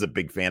McMahon is a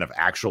big fan of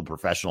actual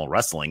professional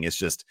wrestling. It's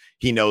just,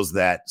 he knows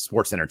that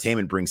sports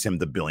entertainment brings him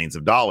the billions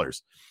of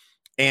dollars.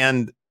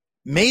 And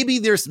maybe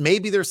there's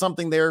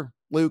something there,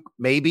 Luke,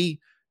 maybe.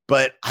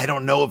 But I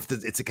don't know if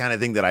it's the kind of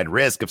thing that I'd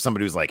risk if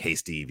somebody was like, hey,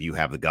 Steve, you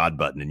have the God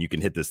button and you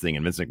can hit this thing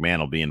and Vince McMahon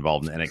will be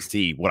involved in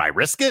NXT. Would I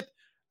risk it?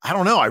 I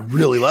don't know. I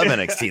really love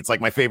NXT. It's like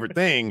my favorite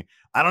thing.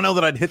 I don't know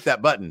that I'd hit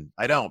that button.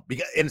 I don't.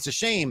 And it's a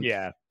shame.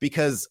 Yeah.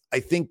 Because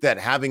I think that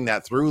having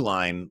that through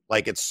line,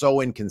 like it's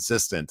so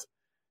inconsistent,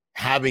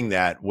 having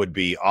that would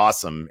be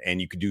awesome.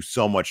 And you could do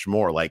so much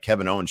more, like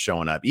Kevin Owens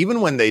showing up.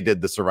 Even when they did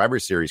the Survivor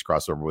Series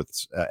crossover with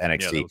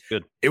NXT,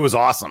 it was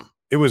awesome.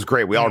 It was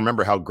great. We all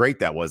remember how great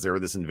that was. They were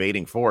this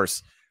invading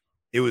force.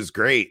 It was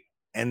great.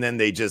 And then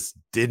they just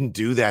didn't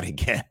do that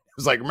again. It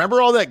was like,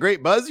 remember all that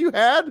great buzz you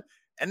had?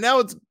 And now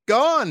it's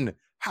gone.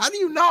 How do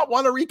you not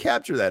want to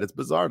recapture that? It's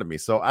bizarre to me.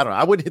 So I don't know.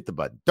 I would hit the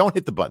button. Don't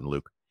hit the button,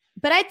 Luke.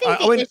 But I think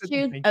the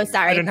issue. Oh,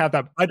 sorry. I don't have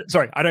that.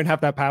 I don't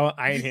have that power.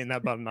 I ain't hitting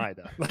that button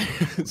either.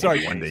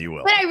 Sorry. One day you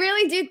will. But I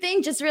really do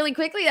think, just really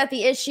quickly, that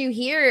the issue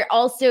here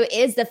also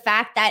is the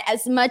fact that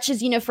as much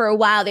as, for a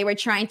while they were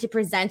trying to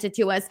present it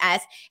to us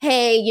as,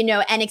 hey,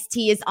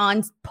 NXT is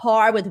on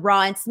par with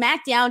Raw and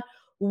SmackDown.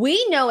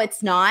 We know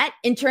it's not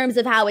in terms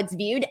of how it's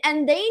viewed,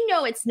 and they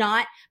know it's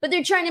not, but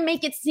they're trying to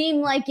make it seem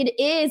like it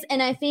is.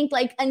 And I think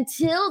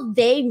until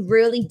they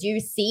really do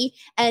see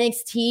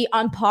NXT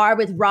on par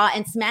with Raw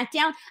and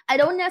SmackDown, I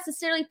don't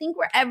necessarily think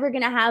we're ever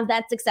going to have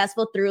that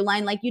successful through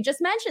line like you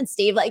just mentioned,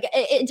 Steve.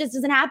 It just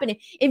isn't happening.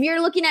 If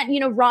you're looking at,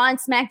 Raw and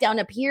SmackDown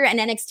up here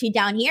and NXT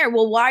down here,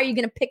 well, why are you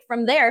going to pick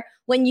from there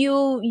when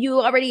you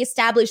already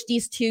established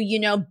these two,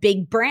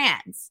 big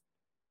brands?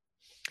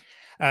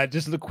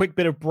 Just a quick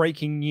bit of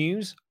breaking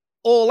news.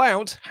 All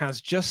Out has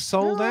just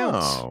sold out.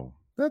 Oh,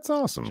 that's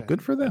awesome. Good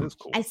for them.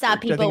 Cool. I saw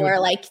people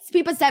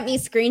people sent me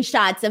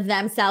screenshots of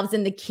themselves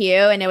in the queue,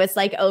 and it was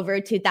like over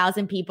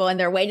 2,000 people, and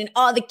they're waiting.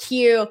 Oh,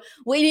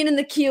 waiting in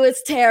the queue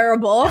is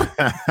terrible.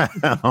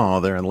 Oh,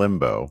 they're in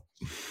limbo.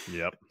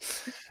 Yep.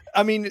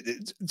 Talking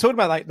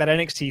about that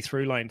NXT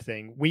through line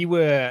thing,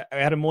 I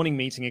had a morning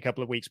meeting a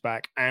couple of weeks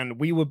back, and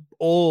we were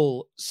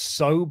all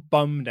so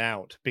bummed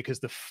out because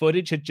the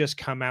footage had just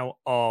come out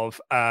of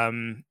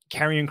Karrion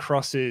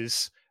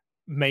Kross's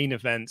main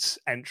event's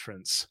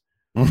entrance,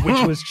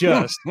 which was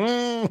just,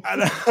 and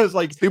I was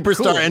like,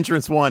 Superstar cool.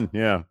 Entrance 1.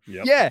 Yeah.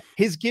 Yep. Yeah.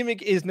 His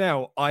gimmick is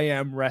now, I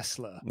am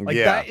wrestler.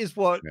 That is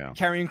what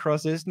Karrion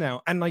Kross is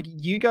now. And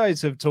you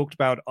guys have talked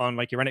about on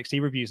your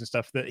NXT reviews and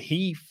stuff that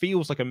he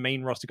feels like a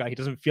main roster guy. He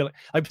doesn't feel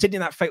particularly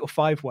in that Fatal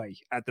 5-Way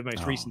at the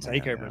most recent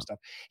takeover and stuff.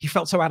 He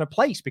felt so out of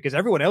place because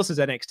everyone else is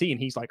NXT and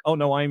he's like, oh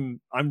no, I'm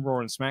Raw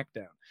and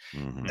SmackDown.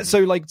 Mm-hmm.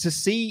 So to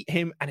see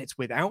him, and it's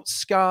without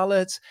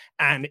Scarlett,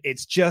 and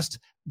it's just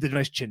the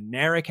most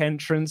generic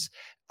entrance.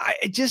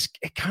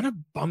 It kind of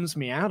bums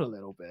me out a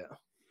little bit.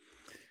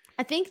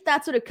 I think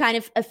that's what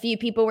a few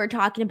people were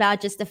talking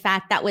about, just the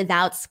fact that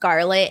without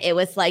Scarlett, it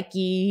was like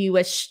he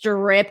was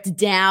stripped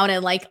down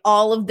and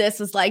all of this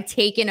was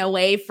taken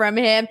away from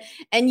him.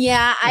 And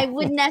yeah, I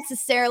wouldn't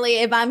necessarily,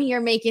 if I'm here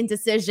making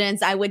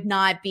decisions, I would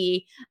not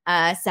be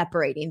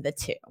separating the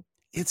two.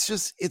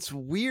 It's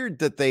weird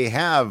that they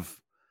have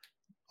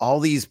all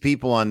these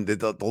people on,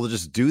 they'll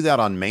just do that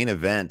on main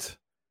event.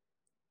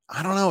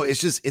 I don't know.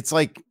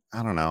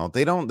 I don't know.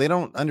 They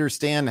don't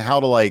understand how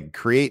to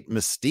create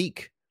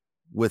mystique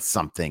with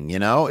something, you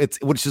know,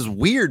 which is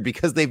weird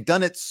because they've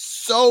done it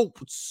so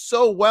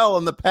well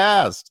in the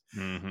past.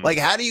 Mm-hmm. Like,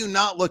 how do you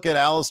not look at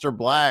Aleister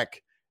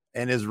Black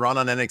and his run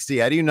on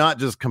NXT? How do you not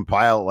just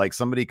compile, like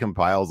somebody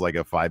compiles like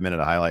a 5-minute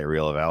highlight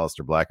reel of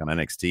Aleister Black on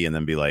NXT and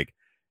then be like,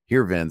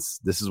 here, Vince,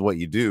 this is what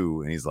you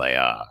do. And he's like,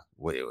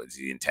 is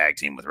he in tag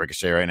team with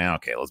Ricochet right now?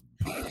 Okay, let's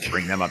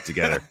bring them up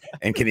together.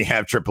 And can you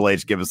have Triple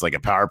H give us like a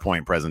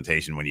PowerPoint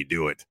presentation when you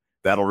do it?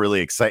 That'll really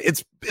excite.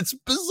 It's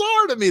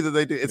bizarre to me that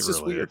they do. It's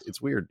just really weird. is.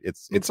 It's weird.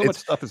 It's so much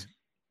stuff is.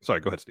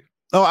 Sorry, go ahead, Steve.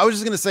 Oh, I was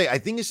just gonna say, I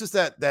think it's just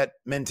that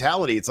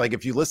mentality. It's like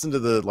if you listen to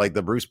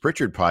the Bruce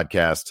Pritchard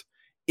podcast,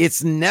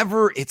 it's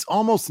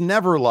almost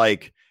never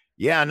like,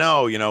 yeah,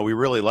 no, you know, we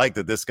really like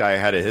that this guy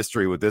had a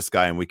history with this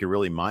guy and we could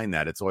really mine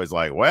that. It's always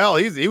like, well,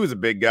 he was a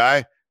big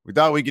guy. We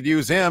thought we could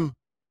use him.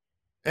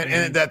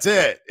 And that's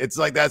it. It's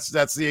like that's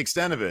the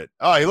extent of it.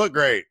 Oh, he looked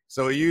great,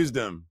 so we used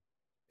him.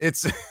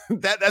 It's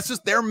that's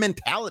just their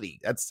mentality.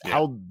 That's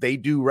how they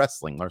do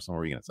wrestling. Larson, what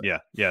were you gonna say?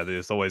 Yeah.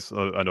 There's always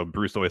I know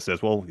Bruce always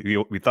says, well,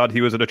 we thought he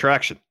was an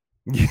attraction.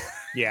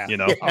 Yeah, you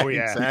know.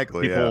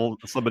 Exactly.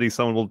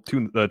 Someone will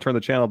turn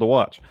the channel to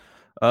watch.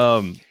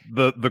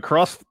 The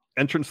cross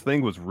entrance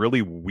thing was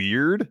really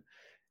weird,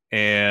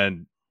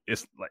 and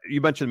it's like you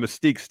mentioned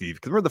Mystique, Steve,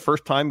 because remember the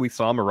first time we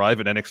saw him arrive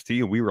at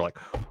NXT and we were like,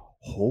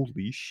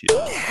 holy shit,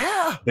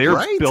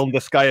 they're building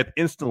this guy up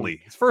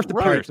instantly. His first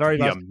appearance to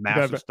be a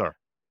massive star.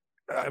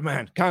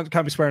 Man,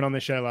 can't be swearing on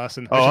this show,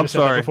 Larson. I'm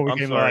sorry.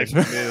 Finally,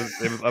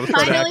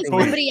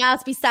 somebody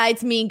else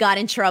besides me got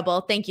in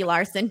trouble. Thank you,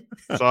 Larson.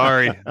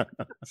 Sorry.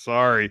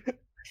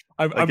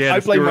 I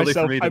blame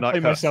myself. I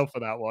blame myself for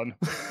that one.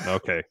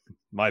 Okay,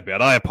 my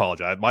bad. I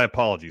apologize. My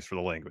apologies for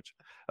the language.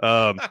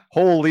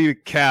 Holy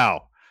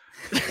cow!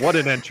 What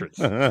an entrance!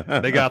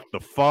 They got the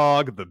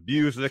fog, the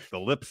music, the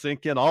lip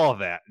syncing, all of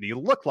that, and he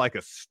looked like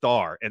a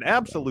star, an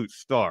absolute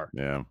star.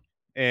 Yeah.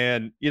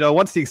 And you know,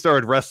 once he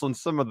started wrestling,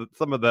 some of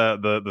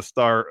the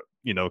star,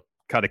 you know,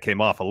 kind of came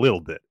off a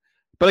little bit.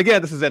 But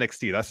again, this is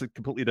NXT. That's a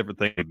completely different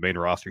thing than main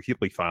roster. He'll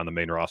be fine on the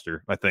main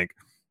roster, I think,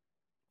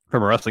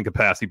 from a wrestling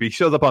capacity. But he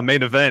shows up on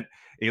main event,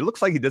 and he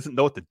looks like he doesn't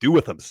know what to do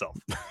with himself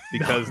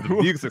because the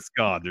music's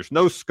gone. There's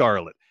no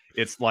Scarlet.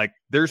 It's like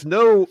there's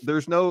no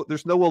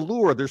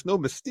allure. There's no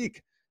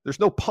mystique. There's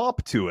no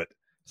pomp to it.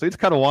 So he just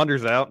kind of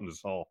wanders out and is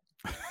all.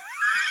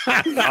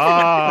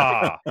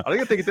 I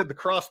think he did the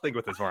cross thing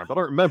with his arms. I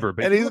don't remember,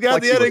 but and he's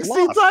got the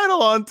NXT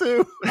title on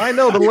too. I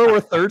know the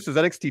lower third says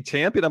NXT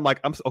champion. I'm like,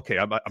 I'm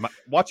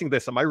watching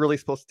this. Am I really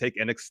supposed to take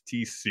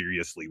NXT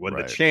seriously when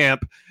the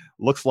champ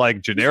looks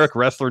like generic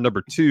wrestler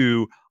number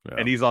 2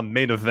 and he's on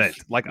main event?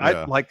 Like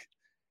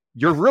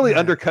you're really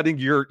undercutting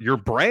your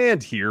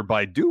brand here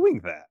by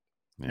doing that.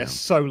 Yeah. They're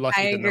so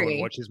lucky that no one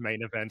watches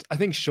main events. I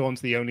think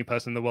Sean's the only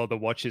person in the world that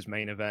watches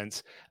main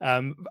events.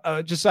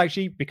 Just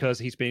actually because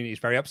he's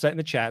very upset in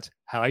the chat.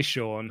 Hi,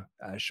 Sean.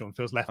 Sean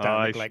feels left out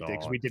and neglected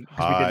because we didn't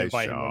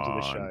invite him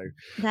onto the show.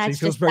 That's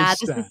just sad.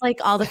 This is like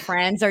all the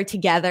friends are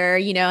together,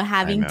 you know,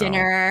 having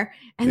dinner,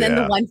 and then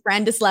the one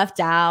friend is left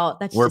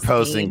out. We're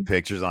posting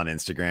pictures on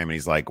Instagram, and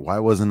he's like, "Why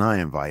wasn't I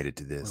invited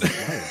to this?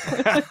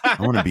 I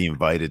want to be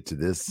invited to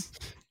this."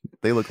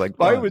 They look like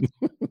fun.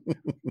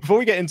 Before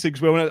we get into,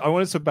 because I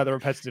want to talk about the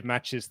repetitive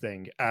matches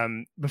thing.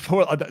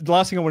 The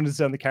last thing I wanted to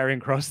say on the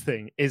Karrion Kross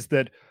thing is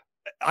that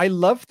I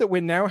love that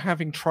we're now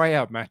having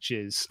tryout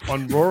matches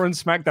on Raw and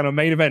SmackDown on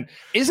main event.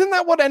 Isn't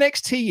that what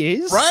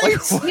NXT is? Right.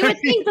 Like, you would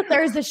think that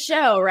there's a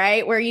show,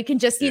 right, where you can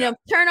just, you know,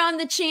 turn on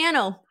the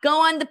channel,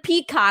 go on the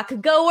Peacock,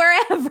 go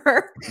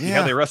wherever.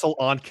 Yeah, they wrestle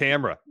on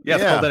camera. Yeah,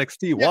 it's called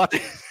NXT. Watch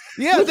it.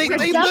 Yeah, they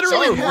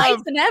literally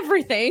have and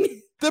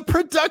everything. The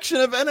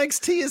production of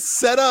NXT is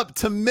set up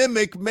to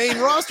mimic main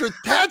roster.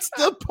 That's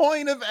the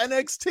point of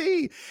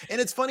NXT.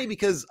 And it's funny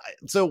because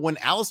when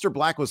Aleister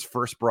Black was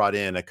first brought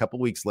in, a couple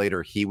weeks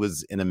later, he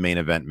was in a main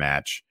event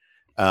match.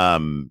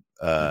 And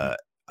there's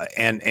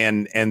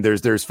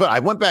I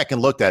went back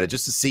and looked at it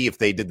just to see if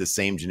they did the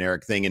same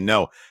generic thing. And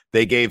no,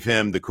 they gave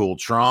him the cool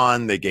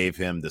Tron, they gave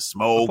him the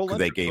smoke,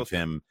 they gave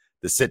him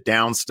the sit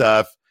down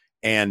stuff.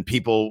 And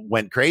people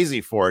went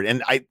crazy for it.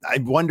 And I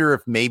wonder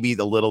if maybe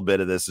the little bit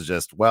of this is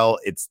just, well,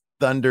 it's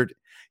thundered.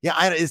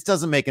 Yeah, it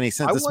doesn't make any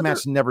sense.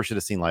 Match never should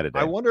have seen light of day.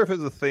 I wonder if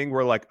it's a thing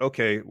where, like,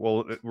 okay,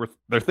 well,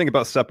 they're thinking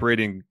about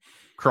separating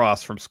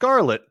Kross from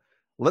Scarlet.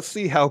 Let's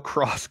see how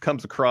Kross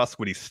comes across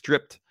when he's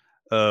stripped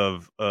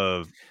of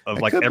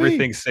like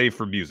everything save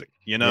for music,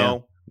 you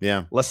know?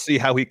 Yeah. Let's see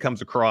how he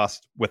comes across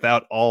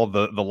without all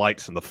the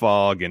lights and the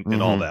fog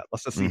and all that.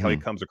 Let's just see how he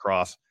comes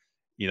across,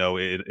 you know,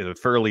 in a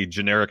fairly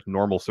generic,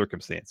 normal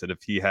circumstance. And if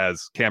he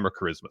has camera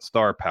charisma,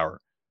 star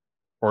power,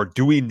 or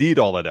do we need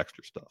all that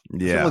extra stuff?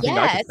 Yeah.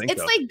 Yes.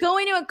 It's like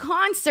going to a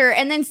concert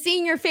and then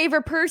seeing your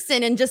favorite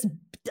person and just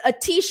a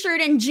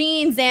t-shirt and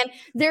jeans, and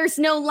there's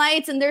no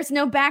lights and there's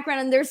no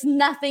background and there's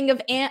nothing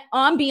of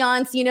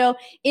ambiance, you know,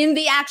 in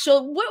the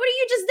actual, what are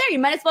you just there? You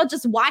might as well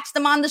just watch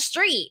them on the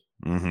street.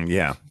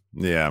 Yeah.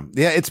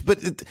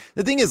 The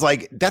thing is,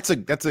 like,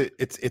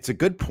 it's a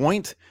good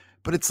point,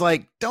 but it's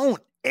like,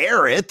 don't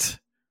air it.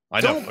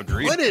 I know. Don't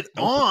Agreed. put it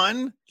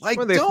on. Like,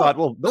 when they thought,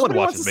 well, no one nobody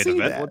wants watches to main see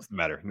event. that. What's the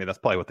matter? I mean, that's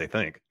probably what they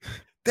think.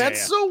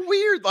 That's so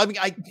weird. I mean,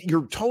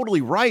 you're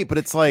totally right, but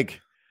it's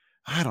like,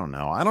 I don't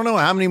know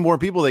how many more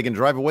people they can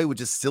drive away with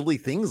just silly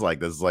things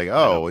like this. It's like,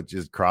 oh, it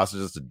just Cross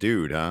is just a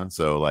dude, huh?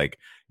 So like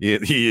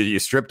you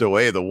stripped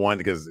away the one,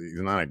 because he's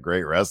not a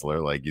great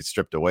wrestler. Like, you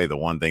stripped away the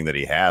one thing that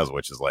he has,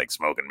 which is like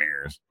smoke and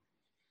mirrors.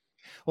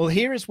 Well,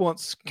 here is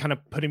what's kind of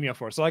putting me off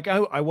for it. So like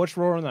I watch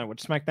Raw and I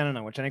watch SmackDown and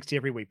I watch NXT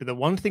every week. But the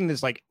one thing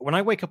that's like, when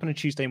I wake up on a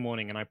Tuesday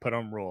morning and I put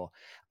on Raw,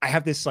 I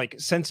have this like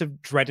sense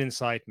of dread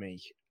inside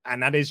me.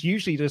 And that is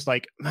usually just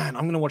like, man,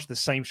 I'm going to watch the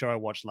same show I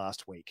watched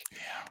last week.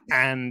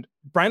 Yeah. And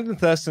Brandon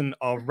Thurston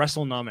of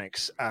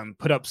WrestleNomics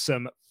put up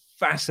some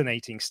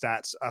fascinating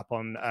stats up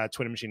on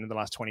Twitter machine in the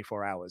last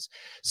 24 hours.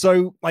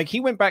 So like, he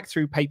went back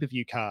through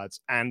pay-per-view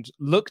cards and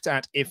looked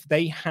at if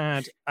they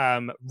had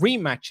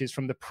rematches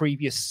from the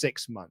previous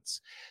 6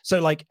 months.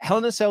 So like Hell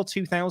in a Cell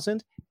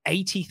 2000,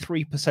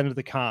 83% of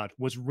the card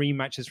was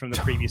rematches from the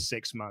previous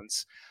 6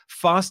 months.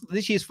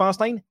 This year's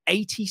Fastlane,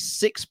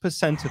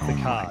 86% of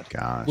the card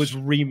was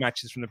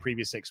rematches from the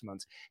previous 6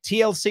 months.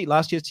 TLC,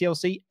 last year's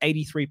TLC,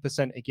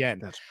 83% again.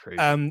 That's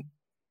crazy.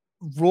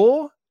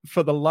 Raw,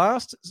 for the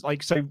last,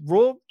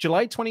 Raw,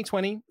 July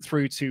 2020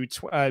 through to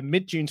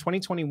mid-June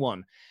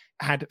 2021,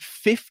 had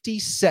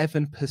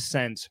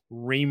 57%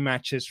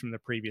 rematches from the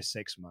previous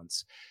 6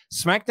 months.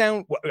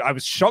 SmackDown, I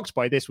was shocked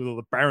by this with all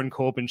the Baron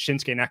Corbin,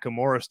 Shinsuke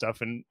Nakamura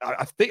stuff, and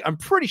I'm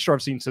pretty sure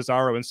I've seen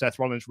Cesaro and Seth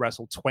Rollins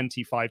wrestle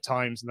 25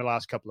 times in the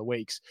last couple of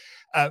weeks.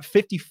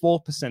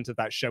 54% of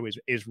that show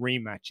is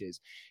rematches.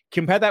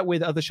 Compare that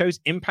with other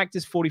shows. Impact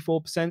is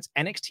 44%,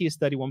 NXT is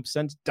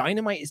 31%,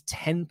 Dynamite is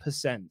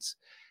 10%.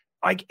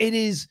 Like, it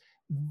is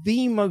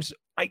the most,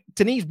 like,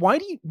 Denise, why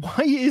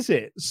is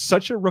it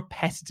such a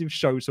repetitive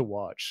show to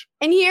watch?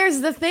 And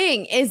here's the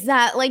thing is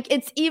that, like,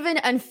 it's even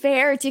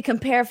unfair to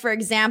compare, for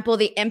example,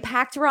 the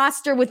Impact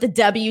roster with the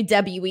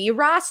WWE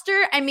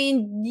roster. I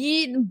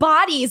mean,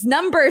 bodies,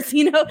 numbers,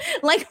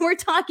 like, we're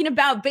talking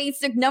about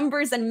basic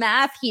numbers and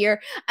math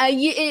here.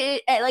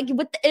 If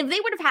they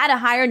would have had a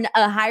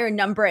higher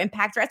number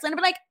Impact Wrestling, I'd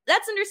be like,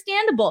 that's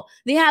understandable.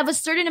 They have a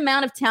certain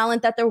amount of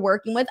talent that they're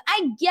working with.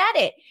 I get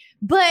it.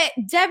 But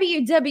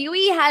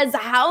WWE has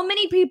how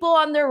many people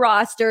on their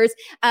rosters?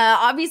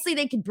 Obviously,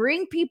 they could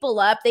bring people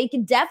up. They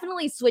could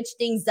definitely switch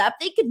things up.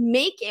 They could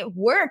make it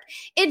work.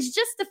 It's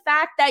just the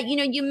fact that,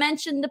 you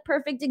mentioned the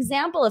perfect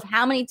example of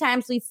how many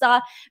times we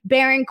saw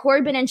Baron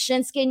Corbin and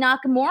Shinsuke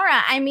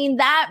Nakamura. I mean,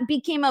 that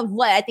became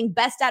I think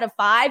best out of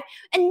 5.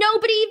 And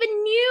nobody even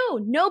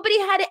knew. Nobody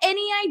had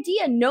any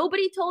idea.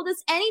 Nobody told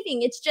us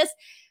anything. It's just,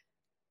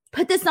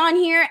 put this on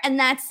here and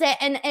that's it.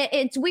 And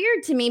it's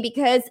weird to me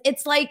because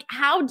it's like,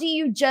 how do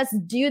you just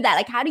do that?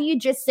 Like, how do you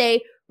just say,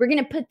 we're going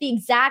to put the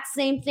exact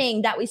same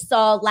thing that we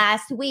saw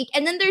last week?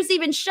 And then there's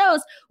even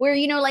shows where,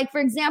 like, for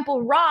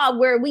example, Raw,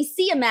 where we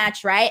see a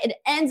match, right? It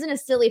ends in a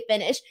silly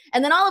finish.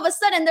 And then all of a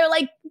sudden they're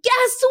like,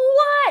 guess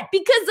what?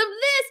 Because of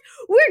this,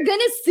 we're going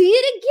to see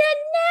it again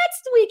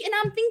next week. And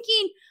I'm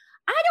thinking,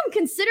 I don't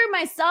consider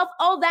myself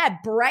all that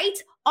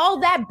bright, all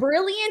that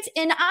brilliant,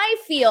 and I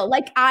feel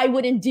like I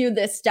wouldn't do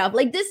this stuff.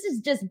 Like, this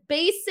is just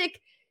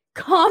basic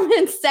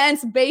common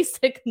sense,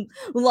 basic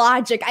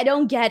logic. I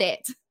don't get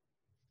it.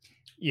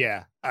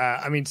 Yeah.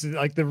 I mean,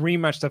 like, the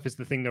rematch stuff is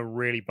the thing that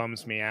really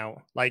bums me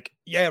out. Like,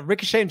 yeah,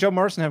 Ricochet and John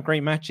Morrison have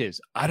great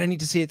matches. I don't need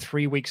to see it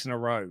 3 weeks in a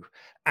row.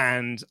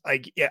 And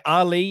like, yeah,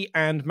 Ali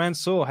and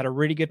Mansoor had a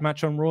really good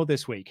match on Raw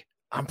this week.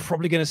 I'm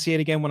probably going to see it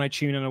again when I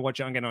tune in and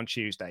watch it again on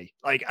Tuesday.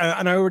 Like,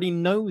 and I already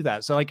know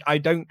that. So like, I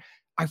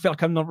feel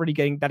like I'm not really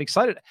getting that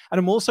excited. And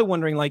I'm also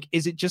wondering, like,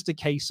 is it just a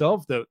case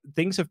of that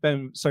things have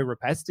been so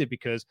repetitive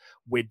because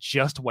we're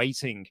just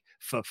waiting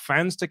for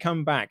fans to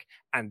come back,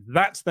 and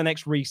that's the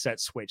next reset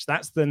switch.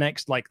 That's the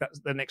next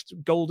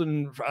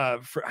golden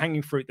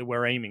hanging fruit that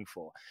we're aiming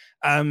for.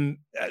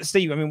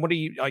 Steve, I mean, what are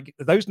you like?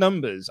 Those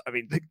numbers, I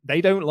mean, they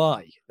don't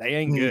lie. They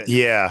ain't good.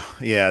 Yeah.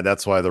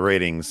 That's why the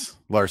ratings.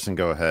 Larson,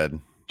 go ahead.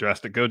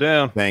 Drastic go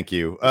down. Thank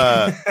you.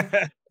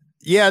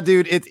 Yeah,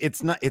 dude,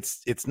 it's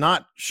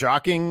not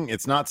shocking,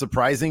 it's not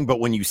surprising,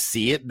 but when you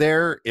see it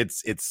there,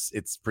 it's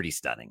pretty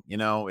stunning.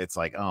 It's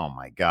like, oh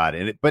my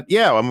god. But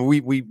yeah, I mean,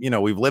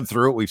 we've lived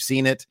through it, we've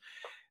seen it.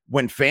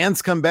 When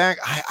fans come back,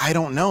 I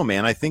don't know,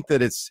 man. I think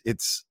that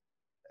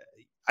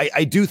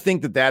I do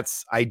think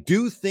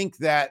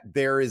that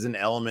there is an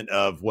element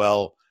of,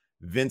 well,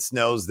 Vince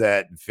knows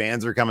that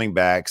fans are coming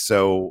back,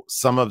 so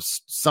some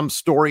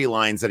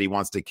storylines that he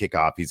wants to kick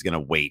off, he's going to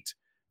wait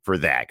for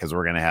that, because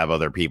we're going to have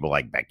other people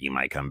like Becky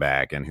might come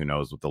back, and who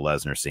knows what the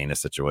Lesnar Cena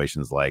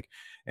situation's like.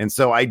 And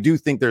so I do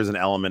think there's an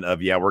element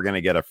of, yeah, we're going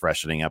to get a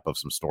freshening up of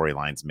some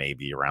storylines,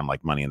 maybe around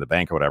like Money in the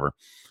Bank or whatever,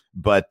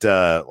 but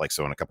like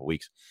so in a couple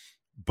weeks.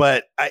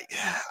 But I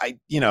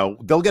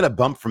they'll get a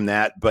bump from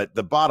that. But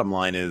the bottom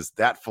line is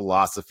that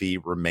philosophy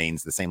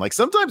remains the same. Like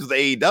sometimes with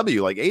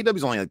AEW, like AEW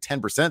is only like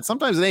 10%.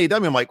 Sometimes in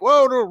AEW, I'm like,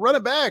 whoa, no, run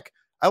it back.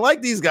 I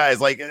like these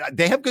guys. Like,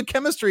 they have good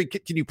chemistry.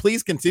 Can you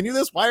please continue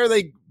this? Why are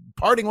they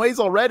parting ways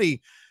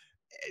already?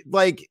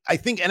 like I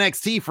think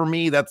NXT for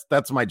me,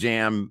 that's my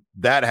jam.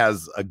 That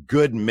has a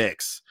good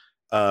mix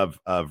of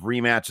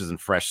rematches and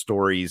fresh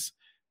stories.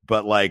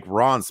 But like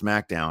Raw and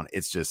SmackDown,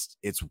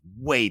 it's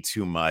way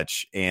too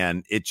much,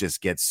 and it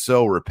just gets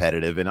so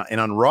repetitive. And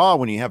on Raw,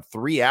 when you have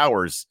 3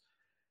 hours,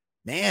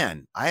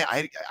 man,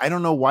 I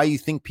don't know why you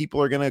think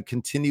people are going to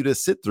continue to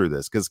sit through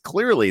this, because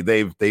clearly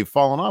they've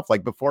fallen off.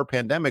 Like before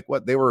pandemic,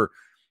 what they were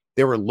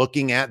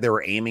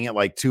aiming at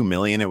like 2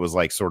 million. It was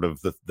like sort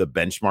of the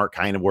benchmark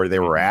kind of where they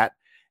were at,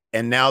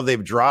 and now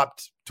they've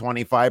dropped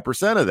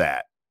 25% of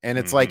that. And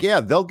it's like,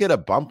 yeah, they'll get a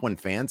bump when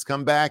fans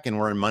come back and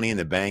we're in Money in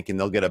the Bank, and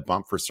they'll get a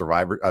bump for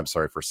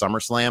for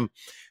SummerSlam.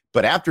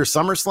 But after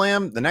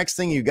SummerSlam, the next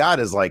thing you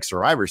got is like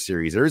Survivor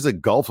Series. There's a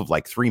gulf of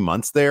like 3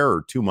 months there,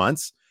 or 2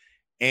 months.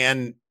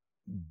 And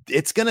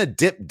it's going to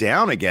dip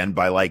down again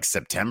by like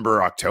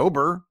September,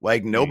 October.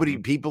 Like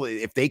people,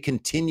 if they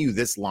continue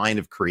this line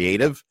of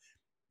creative,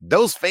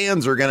 those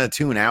fans are going to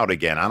tune out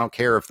again. I don't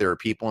care if there are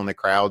people in the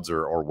crowds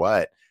or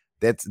what.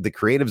 That's the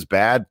creative's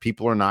bad.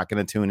 People are not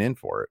going to tune in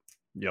for it.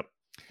 Yep.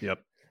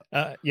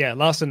 Yeah,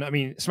 Larson, I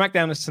mean,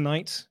 SmackDown is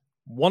tonight.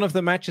 One of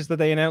the matches that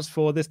they announced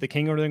for this, the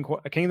King of the Ring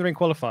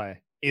qualifier,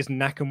 is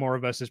Nakamura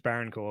versus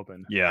Baron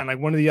Corbin. Yeah. And like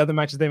one of the other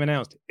matches they've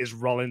announced is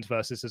Rollins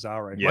versus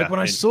Cesaro. Yeah, like when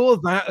I saw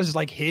that, I was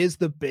like, here's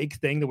the big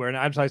thing that we're going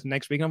to advertise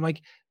next week. And I'm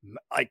like,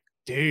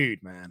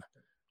 dude, man.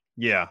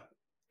 Yeah.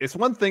 It's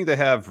one thing to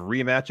have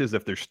rematches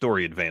if there's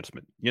story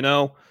advancement, you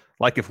know,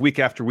 like if week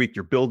after week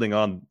you're building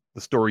on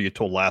the story you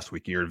told last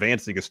week, you're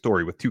advancing a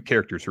story with two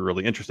characters who are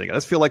really interesting. I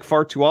just feel like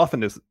far too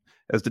often, as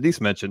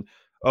Denise mentioned,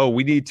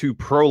 we need to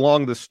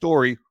prolong the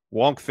story,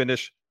 wonk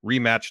finish,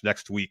 rematch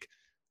next week.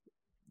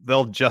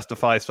 They'll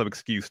justify some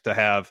excuse to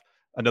have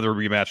another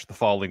rematch the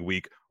following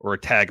week, or a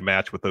tag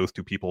match with those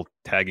two people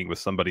tagging with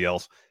somebody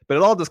else. But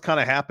it all just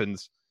kind of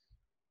happens.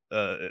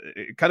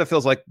 It kind of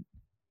feels like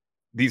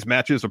these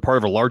matches are part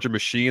of a larger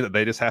machine that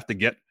they just have to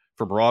get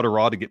from Raw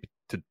to get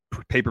to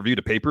pay-per-view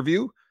to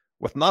pay-per-view,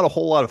 with not a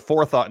whole lot of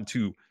forethought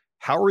into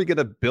how are we going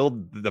to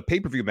build the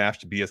pay-per-view match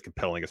to be as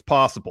compelling as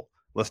possible.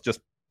 Let's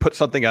just put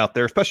something out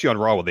there, especially on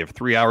Raw, where they have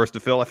 3 hours to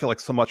fill. I feel like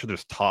so much of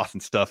there's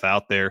tossing stuff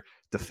out there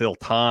to fill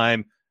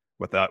time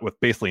with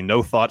basically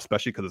no thought,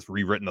 especially because it's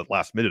rewritten at the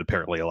last minute,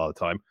 apparently, a lot of the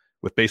time,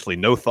 with basically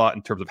no thought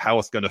in terms of how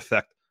it's going to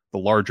affect the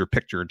larger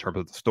picture in terms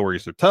of the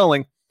stories they're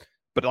telling.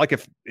 But like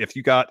if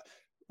you got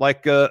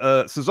like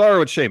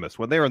Cesaro and Sheamus,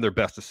 when they were in their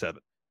best of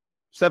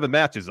seven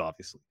matches,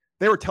 obviously,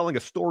 they were telling a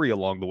story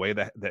along the way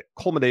that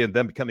culminated in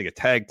them becoming a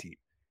tag team.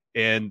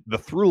 And the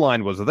through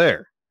line was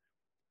there.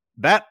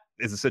 That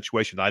is a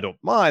situation I don't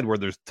mind, where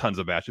there's tons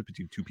of matches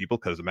between two people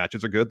because the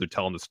matches are good. They're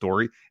telling the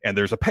story and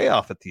there's a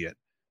payoff at the end.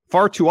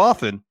 Far too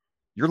often,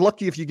 you're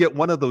lucky if you get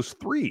one of those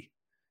three,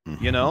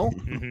 you know?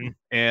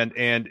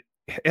 And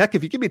heck,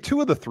 if you give me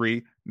two of the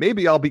three,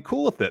 maybe I'll be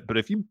cool with it. But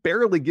if you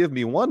barely give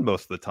me one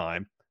most of the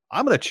time,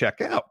 I'm going to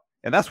check out.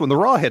 And that's when the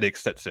Raw headache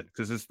sets in,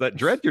 because it's that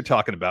dread you're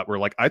talking about where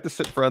like I have to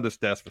sit in front of this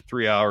desk for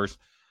 3 hours.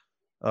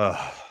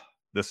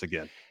 This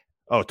again.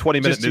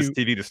 20-minute Miz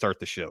TV to start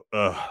the show.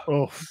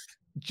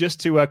 Just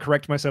to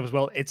correct myself as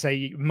well, it's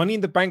a Money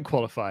in the Bank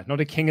qualifier, not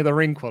a King of the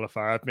Ring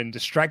qualifier. I've been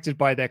distracted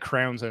by their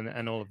crowns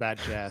and all of that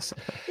jazz.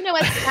 You know,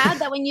 it's sad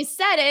that when you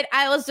said it,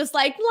 I was just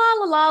like,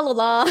 la, la, la, la,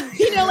 la.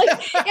 You know, like,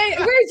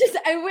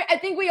 I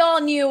think we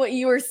all knew what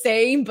you were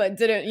saying, but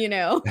didn't, you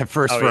know. At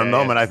first, for a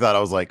moment, I thought, I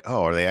was like,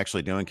 are they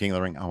actually doing King of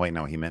the Ring? Oh, wait,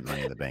 no, he meant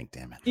Money in the Bank,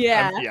 damn it.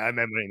 Yeah. I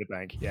meant Money in the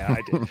Bank. Yeah,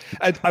 I did.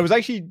 I was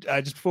actually,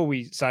 just before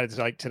we started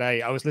like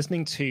today, I was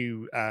listening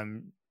to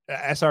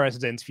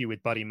SRS's interview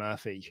with Buddy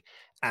Murphy.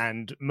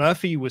 And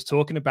Murphy was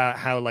talking about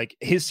how like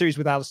his series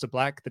with Aleister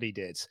Black that he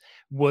did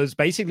was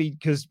basically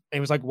because it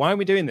was like, why are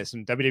we doing this?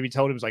 And WWE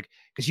told him, was like,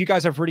 because you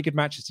guys have really good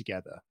matches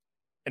together.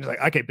 And it's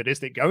like, okay, but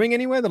is it going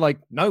anywhere? They're like,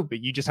 no,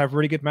 but you just have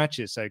really good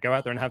matches. So go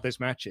out there and have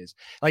those matches.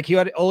 Like he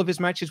had all of his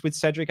matches with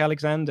Cedric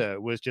Alexander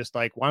was just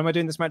like, why am I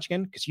doing this match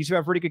again? Because you two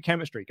have really good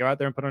chemistry. Go out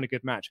there and put on a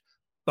good match.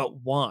 But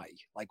why?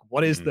 Like,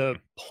 what is the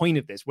point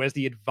of this? Where's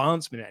the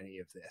advancement in any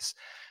of this?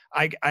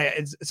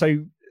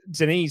 So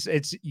Denise,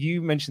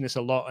 you mentioned this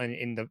a lot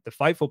in the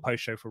Fightful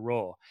post show for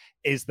Raw,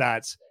 is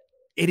that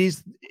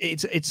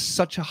it's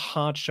such a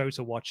hard show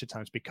to watch at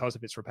times because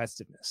of its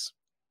repetitiveness.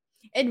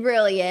 It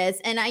really is.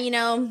 And I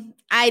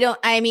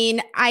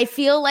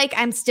feel like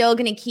I'm still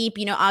going to keep,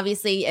 you know,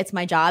 obviously it's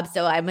my job,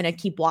 so I'm going to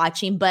keep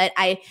watching, but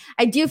I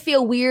do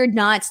feel weird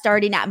not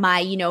starting at my,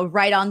 you know,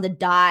 right on the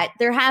dot.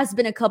 There has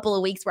been a couple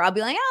of weeks where I'll be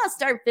like, I'll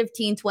start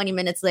 15, 20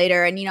 minutes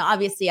later. And, you know,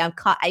 obviously I'm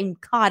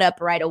caught up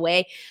right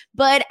away,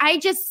 but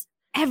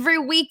every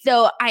week,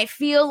 though, I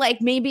feel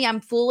like maybe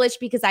I'm foolish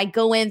because I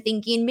go in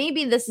thinking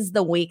maybe this is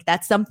the week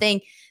that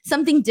something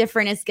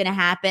different is going to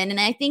happen.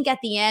 And I think at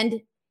the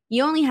end,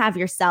 you only have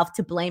yourself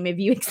to blame if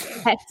you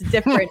expect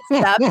different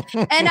stuff.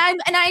 And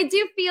I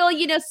do feel,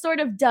 you know, sort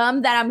of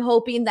dumb that I'm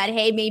hoping that,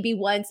 hey, maybe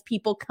once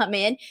people come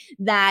in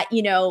that,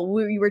 you know,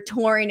 we were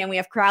touring and we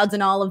have crowds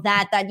and all of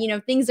that, you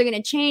know, things are going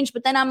to change.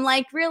 But then I'm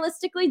like,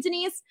 realistically,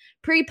 Denise,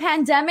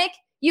 pre-pandemic,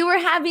 You were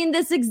having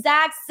this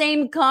exact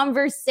same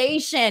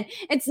conversation.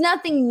 It's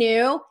nothing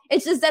new.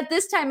 It's just that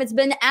this time it's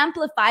been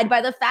amplified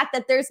by the fact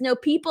that there's no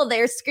people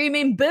there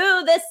screaming,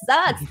 boo, this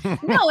sucks.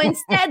 No,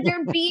 instead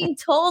they're being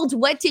told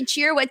what to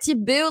cheer, what to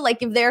boo. Like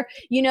if they're,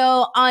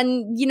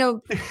 on,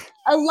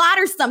 a lot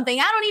or something.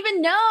 I don't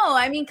even know.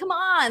 I mean, come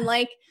on.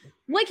 Like,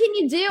 what can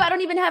you do? I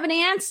don't even have an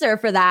answer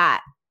for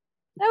that.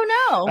 I don't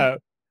know.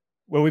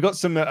 Well, we got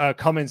some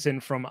comments in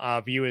from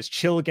our viewers.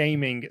 Chill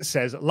Gaming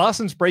says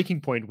Larsson's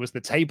breaking point was the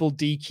table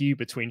DQ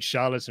between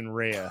Charlotte and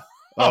Rhea.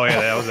 Oh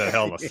yeah, that was a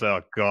hell of a sell.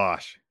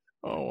 Gosh,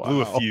 wow.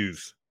 Blew a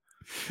fuse.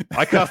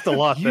 I cussed a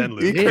lot then,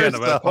 Luke.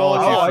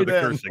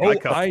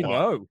 I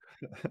know.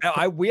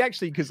 We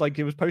actually, because like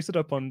it was posted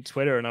up on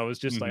Twitter, and I was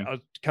just like, I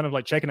was kind of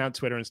like checking out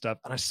Twitter and stuff,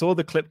 and I saw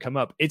the clip come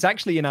up. It's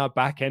actually in our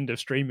back end of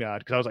StreamYard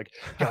because I was like,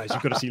 guys,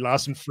 you've got to see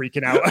Larsson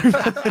freaking out.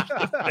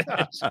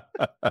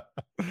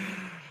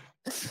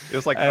 It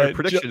was like my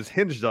predictions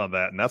hinged on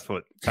that, and that's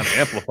what kind of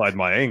amplified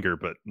my anger.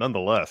 But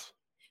nonetheless,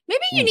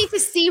 maybe you need to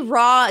see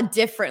Raw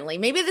differently.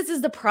 Maybe this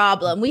is the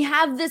problem. We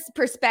have this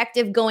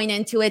perspective going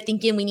into it,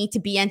 thinking we need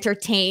to be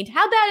entertained.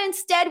 How about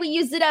instead we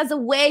use it as a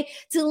way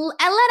to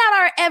let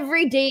out our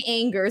everyday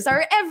angers,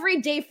 our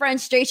everyday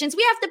frustrations?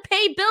 We have to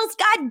pay bills.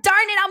 God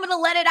darn it, I'm going to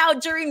let it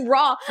out during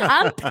Raw.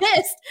 I'm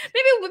pissed.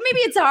 Maybe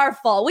it's our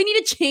fault. We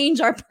need to change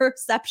our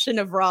perception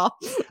of Raw.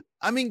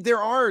 I mean,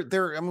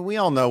 we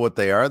all know what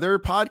they are. There are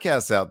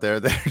podcasts out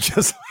there that are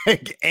just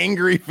like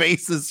angry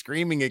faces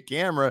screaming at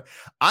camera.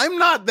 I'm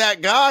not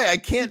that guy. I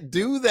can't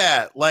do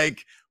that.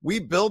 Like, we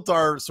built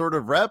our sort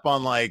of rep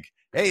on like,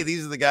 hey,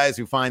 these are the guys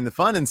who find the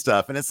fun and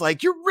stuff. And it's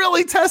like, you're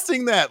really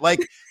testing that. Like,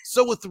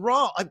 so with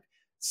Raw,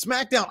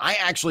 SmackDown, I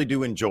actually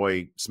do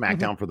enjoy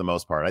SmackDown for the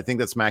most part. I think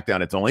that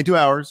SmackDown, it's only 2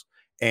 hours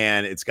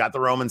and it's got the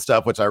Roman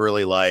stuff, which I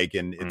really like.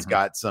 And it's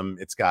got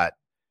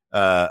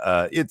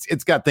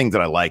things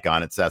that I like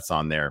on it, sets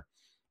on there.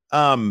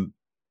 And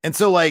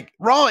so like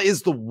Raw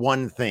is the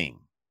one thing,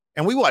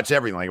 and we watch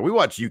everything. Like we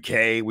watch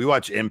UK, we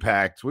watch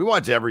Impact, we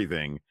watch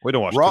everything. We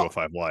don't watch Raw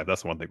 205 Live.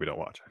 That's the one thing we don't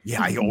watch.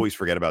 Yeah, I always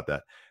forget about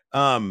that.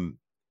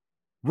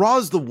 Raw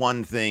is the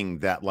one thing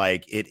that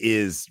like it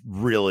is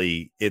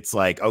really, it's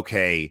like,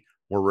 okay,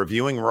 we're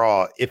reviewing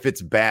Raw. If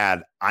it's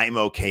bad, I'm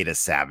okay to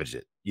savage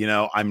it.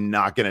 I'm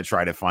not going to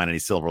try to find any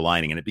silver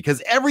lining in it,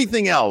 because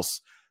everything else,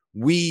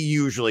 we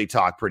usually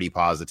talk pretty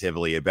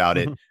positively about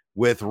it.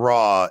 With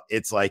Raw,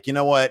 it's like, you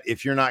know what?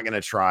 If you're not going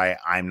to try,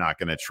 I'm not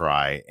going to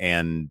try.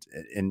 And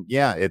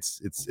yeah, it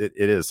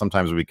is.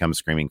 Sometimes we become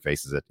screaming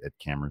faces at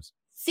cameras.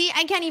 See,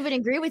 I can't even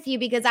agree with you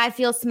because I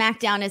feel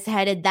SmackDown is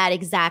headed that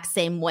exact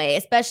same way,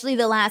 especially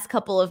the last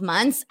couple of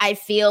months. I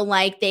feel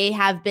like they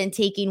have been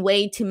taking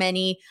way too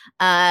many,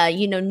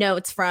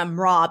 notes from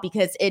Raw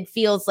because it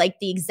feels like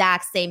the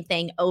exact same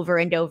thing over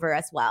and over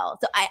as well.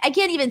 So I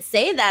can't even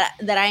say that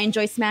I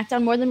enjoy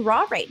SmackDown more than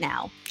Raw right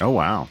now. Oh,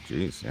 wow.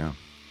 Jeez. Yeah.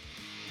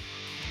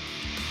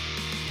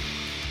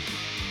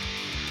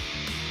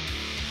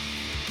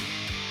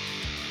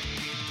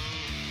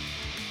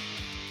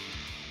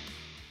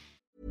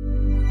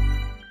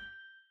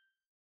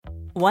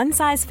 One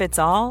size fits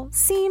all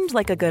seemed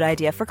like a good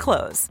idea for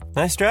clothes.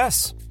 Nice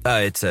dress.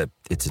 It's a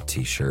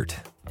t-shirt.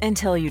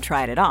 Until you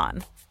tried it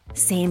on.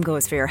 Same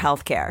goes for your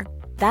healthcare.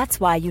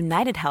 That's why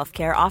United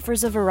Healthcare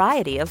offers a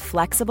variety of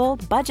flexible,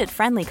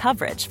 budget-friendly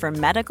coverage for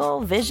medical,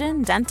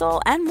 vision,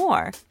 dental, and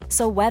more.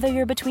 So whether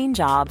you're between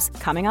jobs,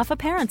 coming off a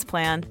parent's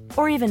plan,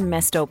 or even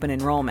missed open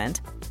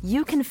enrollment,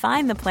 you can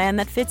find the plan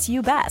that fits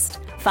you best.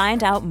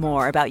 Find out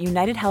more about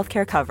United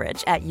Healthcare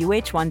coverage at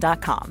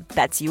UH1.com.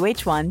 That's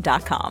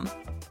UH1.com.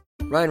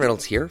 Ryan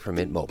Reynolds here from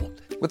Mint Mobile.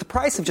 With the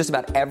price of just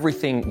about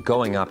everything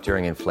going up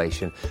during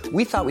inflation,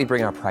 we thought we'd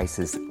bring our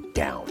prices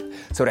down.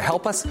 So to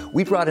help us,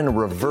 we brought in a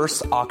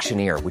reverse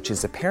auctioneer, which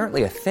is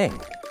apparently a thing.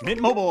 Mint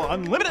Mobile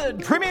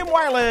Unlimited Premium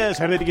Wireless.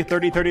 How to get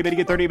 30, 30, bit to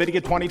get 30, bit to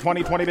get 20,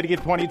 20, 20, bit to get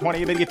 20,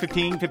 20, bit to get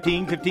 15,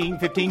 15, 15,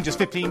 15, just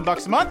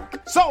 $15 a month?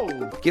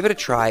 Sold! Give it a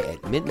try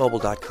at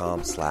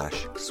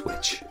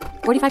mintmobile.com/switch.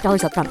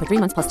 $45 up front for 3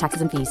 months plus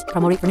taxes and fees.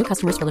 Promo rate for new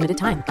customers for limited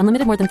time.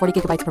 Unlimited more than 40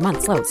 gigabytes per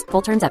month. Slows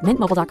full terms at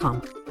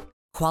mintmobile.com.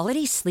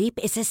 Quality sleep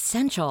is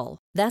essential.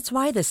 That's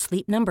why the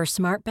Sleep Number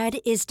Smart Bed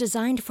is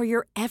designed for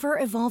your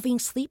ever-evolving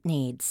sleep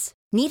needs.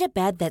 Need a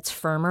bed that's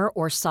firmer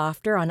or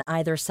softer on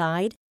either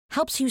side?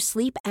 Helps you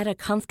sleep at a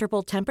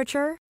comfortable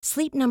temperature?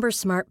 Sleep Number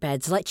Smart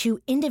Beds let you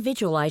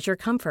individualize your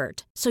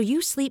comfort, so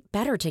you sleep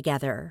better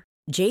together.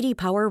 J.D.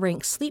 Power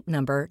ranks Sleep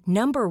Number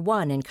number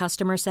 1 in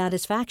customer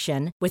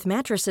satisfaction with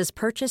mattresses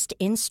purchased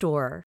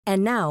in-store.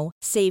 And now,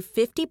 save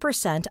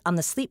 50% on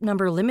the Sleep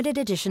Number Limited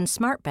Edition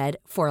Smart Bed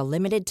for a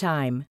limited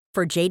time.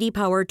 For J.D.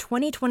 Power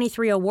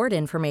 2023 award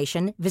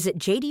information, visit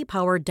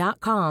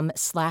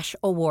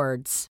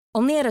jdpower.com/awards.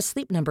 Only at a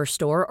Sleep Number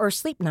store or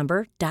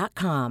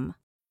sleepnumber.com.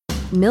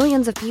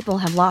 Millions of people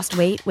have lost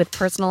weight with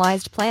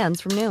personalized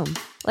plans from Noom.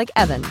 Like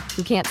Evan,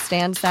 who can't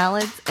stand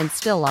salads and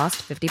still lost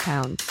 50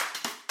 pounds.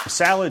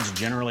 Salads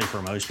generally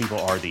for most people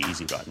are the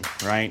easy button,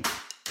 right?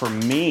 For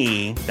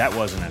me, that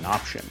wasn't an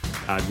option.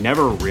 I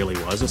never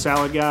really was a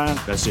salad guy.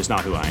 That's just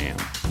not who I am.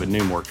 But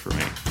Noom worked for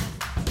me.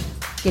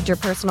 Get your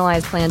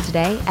personalized plan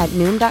today at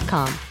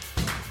Noom.com.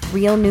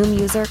 Real Noom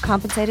user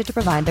compensated to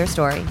provide their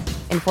story.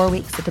 In 4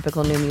 weeks, the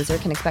typical Noom user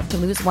can expect to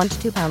lose 1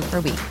 to 2 pounds per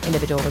week.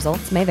 Individual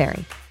results may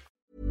vary.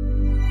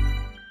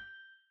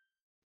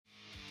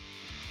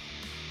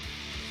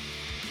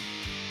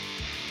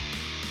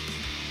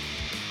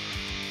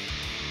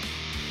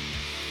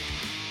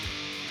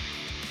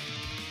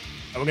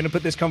 We're going to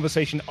put this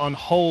conversation on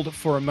hold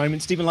for a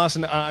moment. Stephen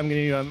Larson, I'm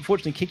going to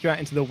unfortunately kick you out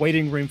into the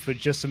waiting room for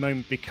just a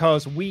moment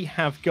because we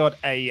have got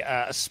a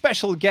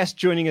special guest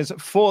joining us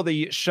for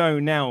the show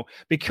now,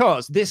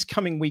 because this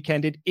coming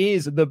weekend, it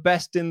is the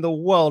best in the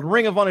world.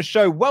 Ring of Honor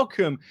show.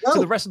 Welcome to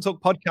the Wrestle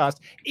Talk podcast.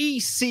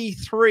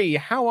 EC3,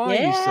 how are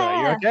you, sir?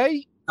 You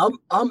okay?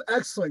 I'm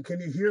excellent. Can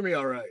you hear me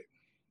all right?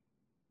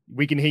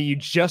 We can hear you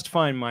just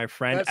fine, my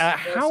friend. That's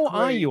how great.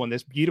 are you on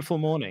this beautiful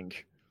morning?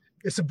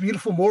 It's a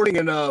beautiful morning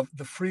in the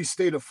free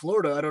state of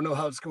Florida. I don't know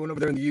how it's going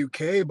over there in the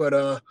UK,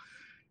 but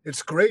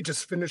it's great.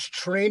 Just finished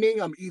training.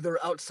 I'm either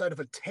outside of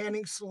a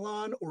tanning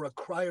salon or a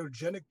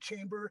cryogenic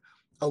chamber.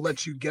 I'll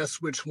let you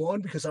guess which one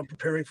because I'm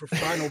preparing for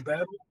Final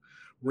Battle,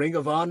 Ring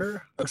of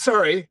Honor. I'm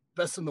sorry,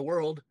 Best in the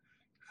World.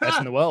 Best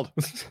in the world.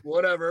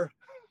 Whatever.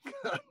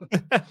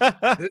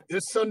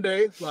 This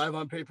Sunday, live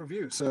on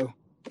pay-per-view. So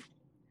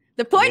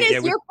the point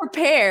is you're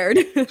prepared.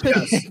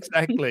 Yes,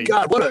 exactly.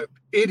 God, what an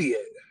idiot.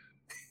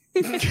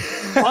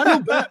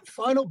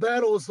 Final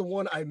Battle is the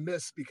one I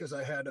missed because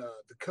I had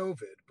the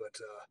COVID,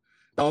 but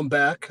now I'm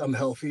back. I'm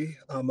healthy.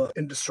 I'm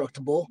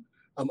indestructible.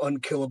 I'm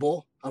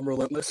unkillable. I'm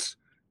relentless.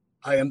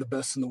 I am the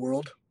best in the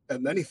world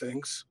at many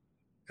things,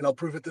 and I'll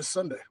prove it this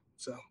Sunday.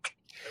 So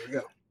there we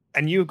go.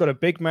 And you've got a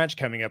big match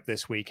coming up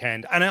this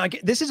weekend. And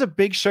this is a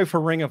big show for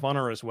Ring of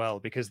Honor as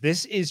well, because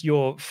this is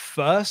your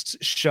first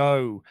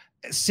show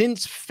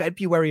since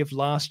February of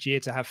last year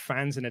to have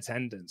fans in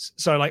attendance.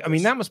 So,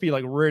 that must be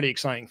really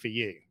exciting for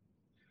you.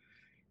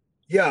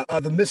 Yeah,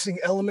 the missing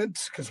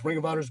element, because Ring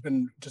of Honor has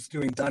been just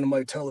doing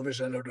Dynamite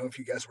television. I don't know if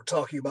you guys were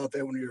talking about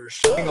that when you were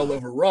shitting all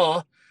over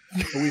Raw,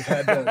 but we've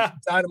had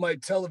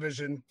Dynamite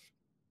television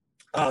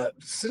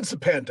since the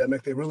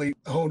pandemic. They really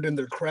honed in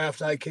their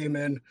craft. I came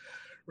in,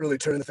 really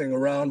turned the thing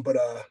around, but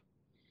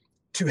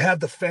to have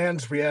the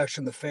fans'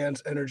 reaction, the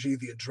fans' energy,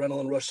 the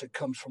adrenaline rush that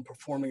comes from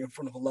performing in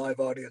front of a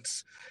live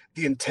audience,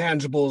 the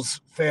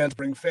intangibles fans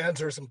bring.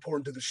 Fans are as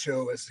important to the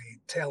show as the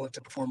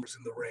talented performers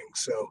in the ring.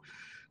 So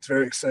it's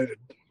very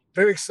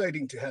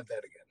exciting to have that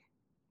again.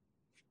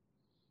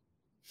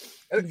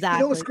 Exactly.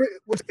 You know what's great?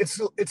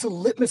 It's a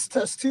litmus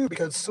test too,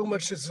 because so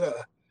much has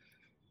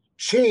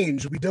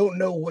changed. We don't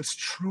know what's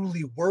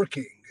truly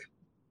working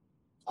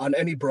on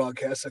any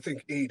broadcast. I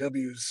think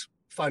AEW is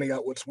finding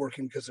out what's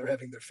working because they're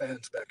having their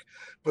fans back.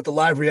 But the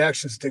live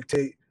reactions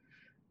dictate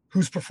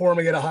who's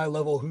performing at a high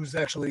level, who's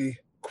actually,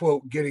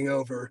 quote, getting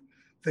over,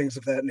 things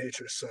of that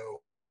nature.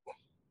 So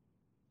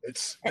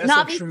that's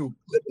a true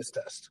litmus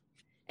test.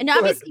 And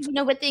obviously,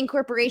 with the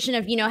incorporation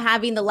of,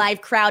 having the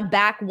live crowd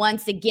back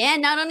once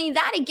again, not only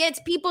that, it gets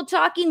people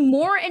talking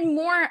more and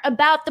more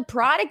about the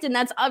product. And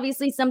that's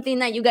obviously something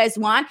that you guys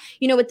want,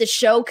 with the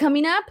show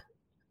coming up.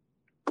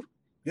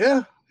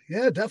 Yeah,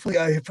 definitely.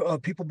 I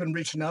have people been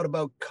reaching out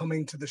about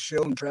coming to the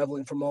show and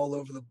traveling from all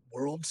over the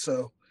world.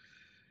 So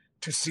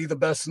to see the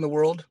best in the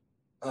world,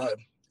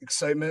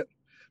 excitement.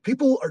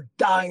 People are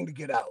dying to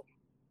get out.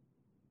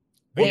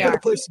 What better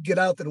place to get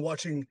out than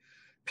watching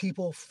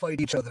people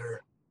fight each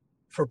other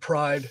for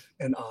pride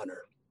and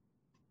honor?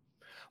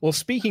 Well,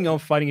 speaking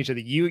of fighting each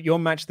other, your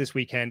match this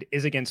weekend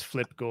is against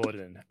Flip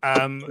Gordon.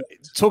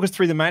 Talk us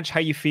through the match. How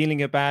you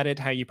feeling about it?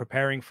 How you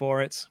preparing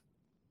for it?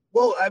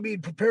 Well,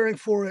 preparing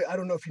for it, I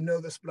don't know if you know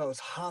this, but I was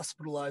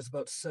hospitalized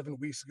about 7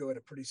 weeks ago. I had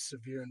a pretty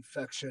severe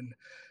infection,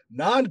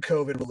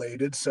 non-COVID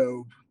related,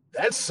 so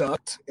that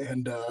sucked.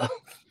 And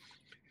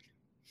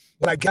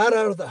when I got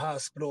out of the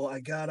hospital, I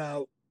got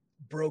out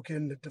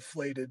broken,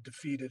 deflated,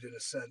 defeated in a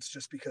sense,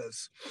 just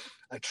because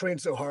I train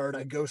so hard,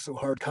 I go so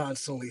hard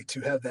constantly.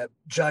 To have that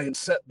giant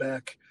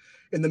setback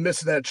in the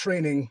midst of that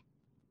training,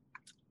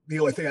 the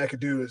only thing I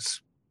could do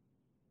is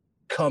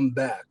come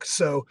back.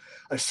 So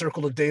I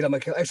circled a date on my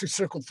calendar. I actually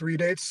circled 3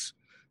 dates,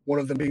 one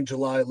of them being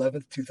July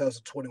 11th,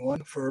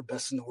 2021 for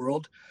Best in the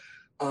World.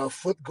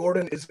 Flip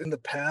Gordon is in the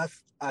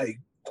path. I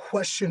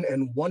question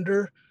and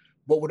wonder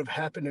what would have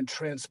happened and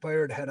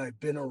transpired had I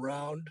been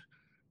around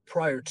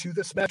prior to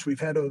this match.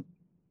 We've had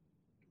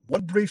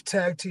one brief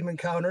tag team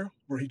encounter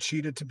where he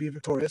cheated to be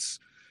victorious.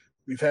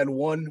 We've had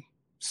one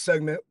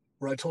segment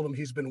where I told him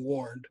he's been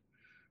warned.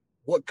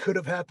 What could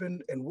have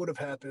happened and would have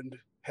happened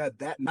had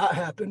that not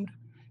happened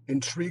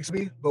intrigues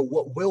me. But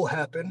what will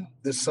happen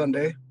this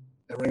Sunday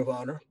at Ring of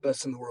Honor,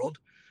 Best in the World,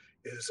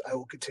 is I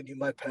will continue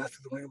my path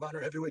to the Ring of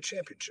Honor Heavyweight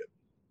Championship,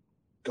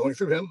 going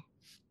through him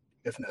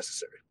if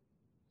necessary.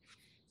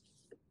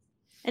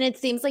 And it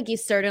seems like you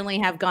certainly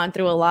have gone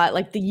through a lot.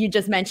 Like you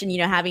just mentioned,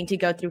 having to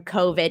go through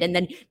COVID and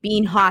then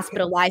being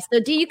hospitalized.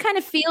 So do you kind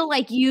of feel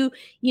like you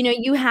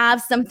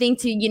have something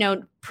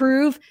to,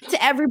 prove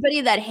to everybody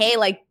that, hey,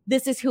 like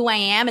this is who I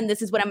am and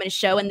this is what I'm going to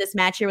show in this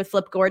match here with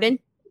Flip Gordon?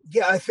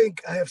 Yeah, I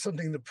think I have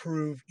something to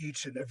prove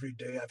each and every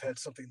day. I've had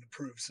something to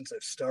prove since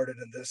I've started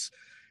in this.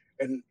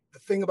 And the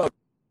thing about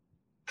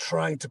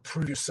trying to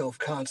prove yourself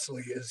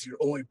constantly is you're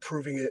only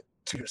proving it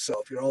to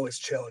yourself. You're always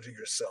challenging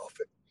yourself.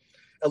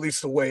 At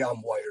least the way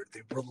I'm wired,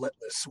 the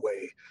relentless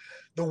way,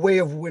 the way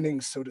of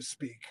winning, so to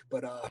speak.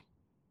 But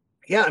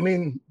yeah, I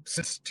mean,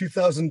 since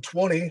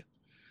 2020,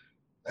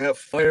 I got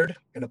fired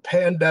in a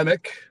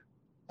pandemic.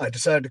 I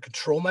decided to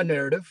control my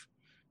narrative,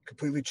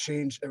 completely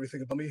change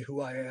everything about me,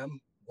 who I am,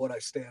 what I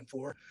stand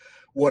for,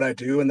 what I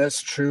do, and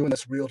that's true and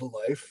that's real to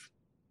life.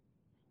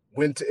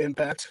 Went to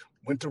Impact,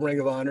 went to Ring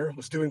of Honor,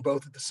 was doing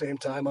both at the same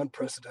time,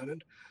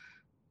 unprecedented.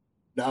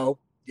 Now,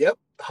 yep,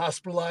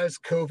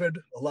 hospitalized, COVID,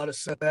 a lot of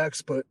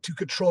setbacks, but to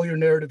control your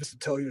narrative is to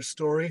tell your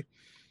story.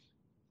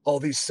 All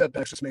these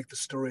setbacks just make the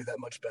story that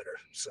much better.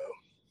 So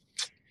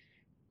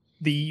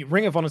the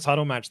Ring of Honor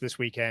title match this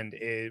weekend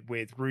is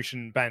with Rush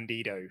and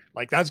Bandito.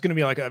 Like, that's going to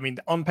be like, I mean,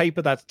 on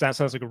paper, that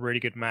sounds like a really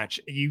good match.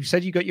 You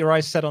said you got your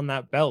eyes set on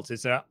that belt.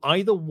 Is there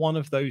either one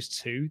of those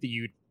two that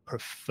you'd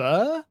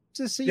prefer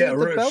to see with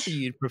the belt? That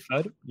you'd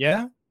prefer to,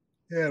 yeah?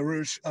 Yeah,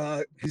 Rush.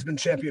 He's been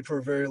champion for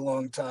a very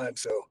long time.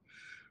 So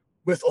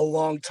with a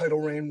long title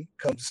reign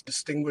comes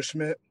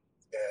distinguishment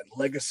and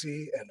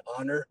legacy and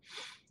honor.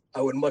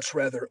 I would much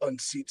rather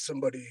unseat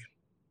somebody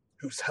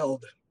who's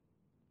held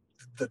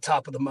the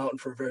top of the mountain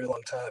for a very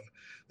long time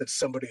than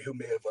somebody who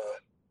may have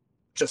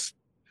just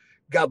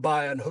got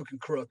by on hook and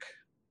crook,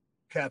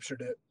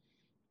 captured it,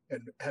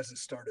 and hasn't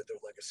started their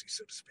legacy,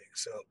 so to speak.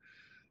 So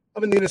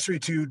I'm in the industry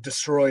to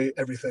destroy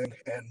everything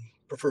and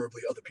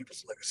preferably other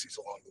people's legacies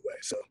along the way.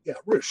 So yeah,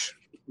 Rush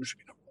should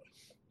be number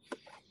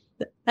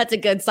one. That's a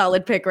good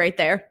solid pick right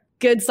there.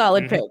 Good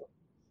solid pick.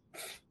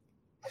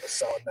 I'm a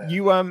solid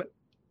man.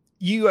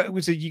 You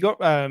got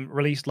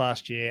released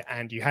last year,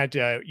 and you had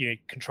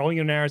controlling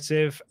your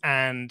narrative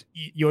and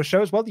your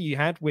show as well that you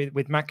had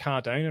with Matt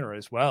Cardona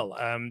as well.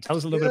 Tell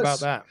us a little bit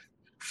about that.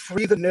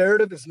 Free the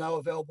Narrative is now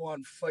available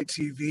on Fight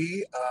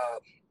TV.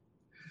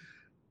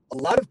 A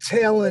lot of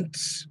talent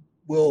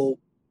will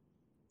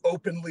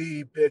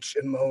openly bitch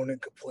and moan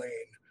and complain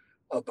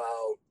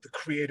about the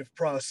creative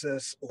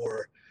process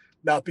or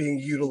not being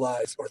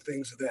utilized or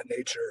things of that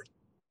nature.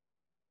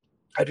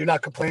 I do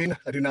not complain.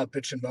 I do not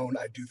bitch and moan.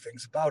 I do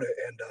things about it.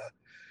 And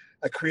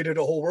I created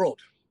a whole world.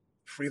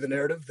 Free the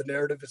Narrative. The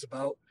narrative is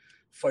about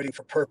fighting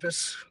for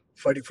purpose,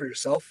 fighting for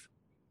yourself.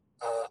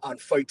 On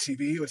Fight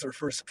TV, it was our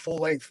first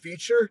full-length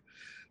feature.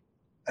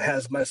 It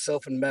has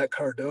myself and Matt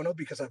Cardona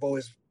because I've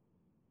always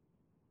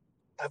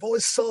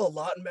saw a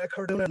lot in Matt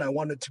Cardona, and I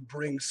wanted to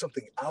bring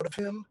something out of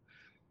him.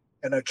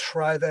 And I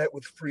try that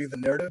with Free the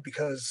Narrative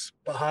because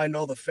behind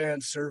all the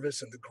fan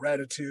service and the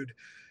gratitude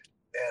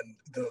and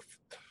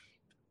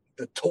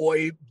the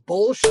toy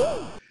bullshit,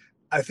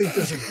 I think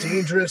there's a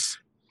dangerous,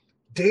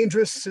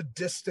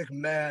 sadistic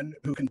man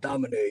who can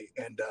dominate,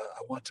 and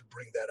I want to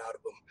bring that out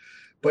of him.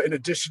 But in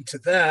addition to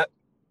that,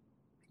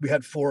 we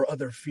had 4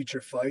 other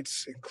feature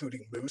fights,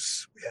 including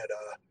Moose. We had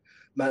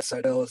Matt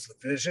Sydal as the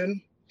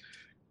Vision.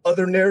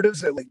 Other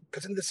narratives that,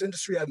 because in this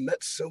industry, I've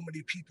met so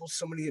many people,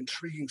 so many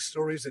intriguing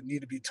stories that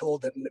need to be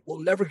told that will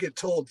never get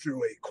told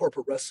through a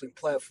corporate wrestling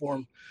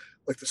platform,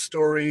 like the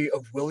story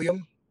of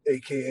William,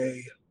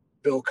 aka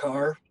Bill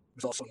Carr,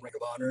 who's also in Ring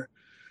of Honor.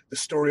 The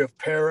story of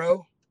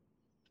Pero.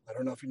 I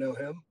don't know if you know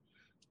him,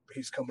 but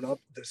he's coming up.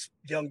 This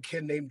young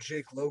kid named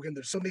Jake Logan.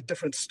 There's so many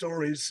different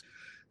stories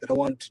that I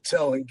wanted to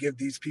tell and give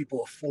these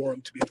people a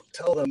forum to be able to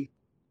tell them.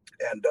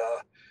 And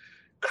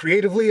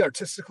creatively,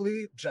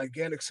 artistically,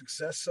 gigantic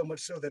success, so much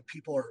so that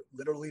people are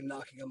literally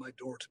knocking on my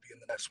door to be in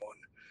the next one.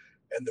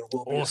 And there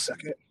will be a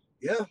second.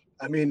 Yeah.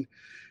 I mean,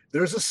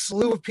 there's a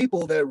slew of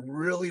people that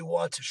really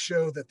want to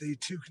show that they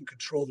too can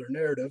control their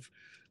narrative,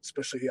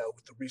 especially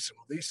with the recent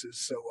releases.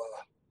 So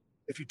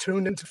if you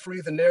tuned into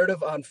Free the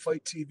Narrative on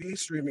Fight TV,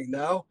 streaming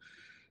now,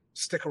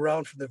 stick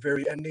around for the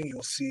very ending.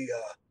 You'll see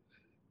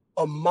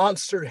a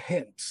monster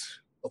hint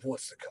of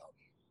what's to come.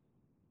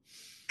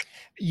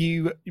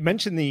 You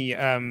mentioned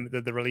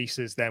the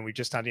releases. Then we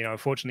just had,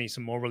 unfortunately,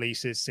 some more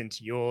releases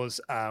since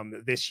yours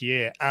this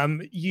year.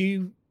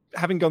 You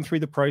having gone through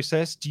the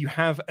process, do you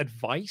have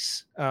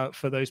advice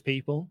for those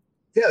people?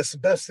 Yeah, it's the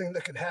best thing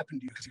that can happen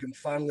to you because you can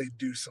finally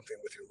do something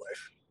with your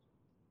life.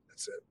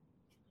 That's it.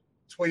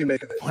 That's what you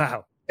make of it.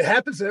 Wow. It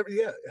happens to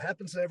it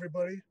happens to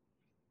everybody.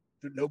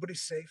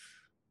 Nobody's safe.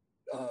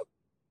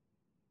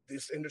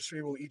 This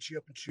industry will eat you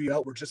up and chew you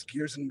out. We're just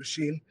gears in the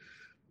machine.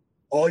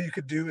 All you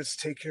could do is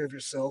take care of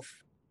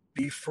yourself,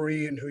 be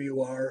free in who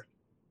you are,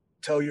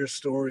 tell your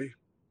story,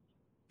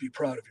 be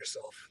proud of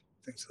yourself,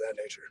 things of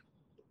that nature.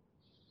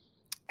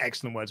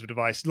 Excellent words of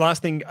advice.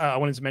 Last thing I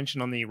wanted to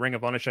mention on the Ring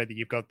of Honor show that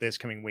you've got this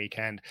coming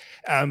weekend,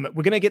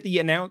 we're going to get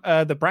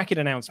the bracket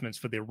announcements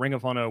for the Ring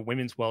of Honor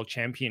Women's World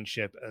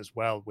Championship as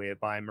well,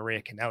 by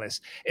Maria Kanellis.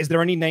 Is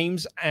there any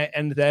names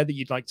and there that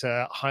you'd like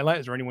to highlight?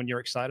 Is there anyone you're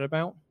excited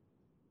about?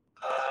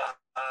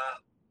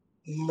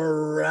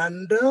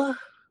 Miranda.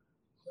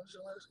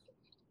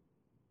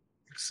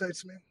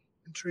 Excites me,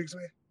 intrigues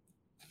me.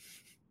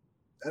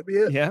 That'd be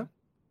it. Yeah.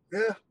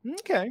 Yeah.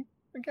 Okay.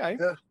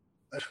 Yeah.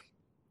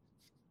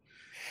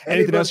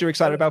 Anything else you're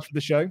excited about for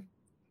the show?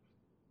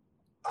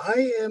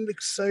 I am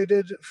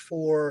excited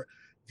for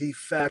the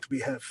fact we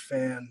have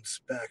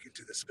fans back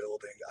into this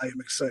building. I am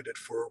excited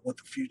for what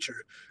the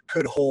future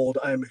could hold.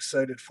 I am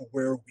excited for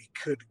where we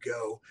could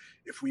go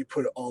if we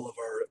put all of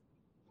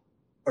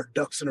our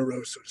ducks in a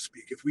row, so to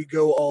speak. If we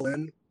go all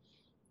in,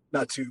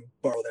 not to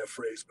borrow that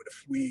phrase, but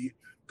if we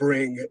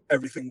bring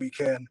everything we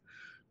can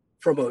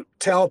from a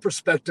talent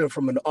perspective,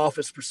 from an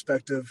office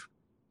perspective,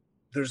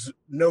 there's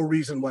no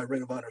reason why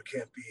Ring of Honor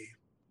can't be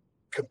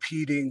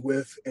competing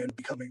with and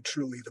becoming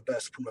truly the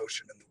best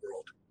promotion in the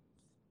world.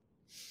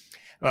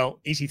 Well,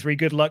 EC3,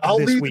 good luck I'll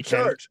this lead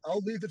weekend. the charge.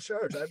 I'll lead the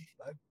charge.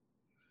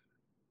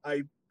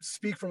 I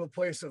speak from a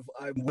place of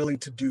I'm willing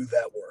to do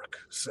that work.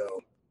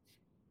 So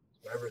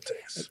whatever it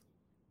takes.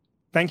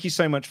 Thank you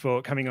so much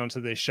for coming on to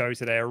this show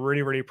today. I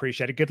really, really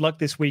appreciate it. Good luck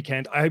this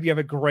weekend. I hope you have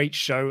a great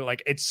show.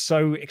 Like, it's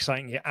so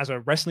exciting here as a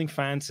wrestling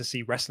fan to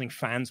see wrestling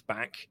fans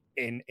back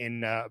in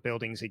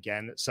buildings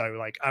again. So,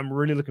 like, I'm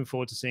really looking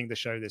forward to seeing the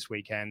show this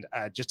weekend,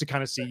 just to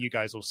kind of see you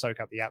guys all soak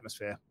up the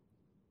atmosphere.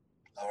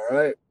 All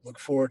right. Look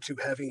forward to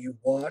having you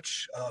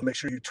watch. Make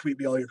sure you tweet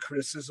me all your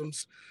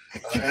criticisms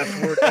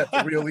afterward at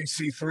The Real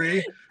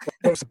EC3.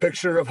 Post a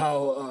picture of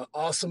how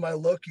awesome I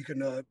look. You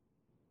can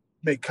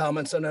make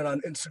comments on that on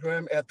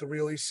Instagram at The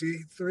Real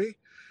EC3.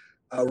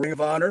 Ring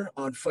of Honor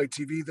on Fight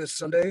TV this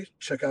Sunday.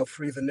 Check out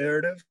Free the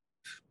Narrative,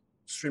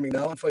 streaming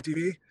now on Fight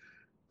TV.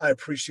 I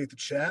appreciate the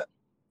chat.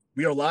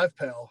 We are live,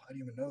 pal. I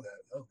didn't even know that.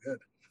 Oh, good.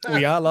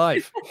 We are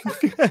live.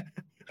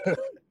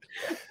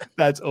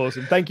 That's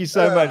awesome. Thank you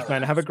so much,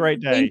 man. Have a great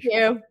day. Thank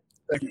you.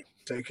 Thank you.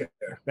 Take care.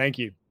 Thank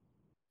you.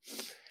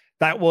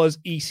 That was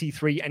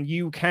EC3, and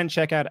you can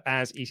check out,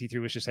 as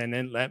EC3 was just saying,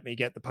 then let me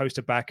get the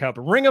poster back up.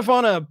 Ring of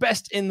Honor,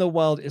 Best in the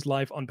World, is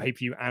live on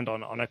pay-per-view and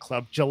on Honor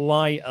Club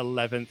July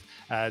 11th,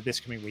 this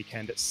coming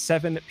weekend at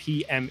 7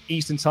 p.m.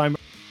 Eastern Time.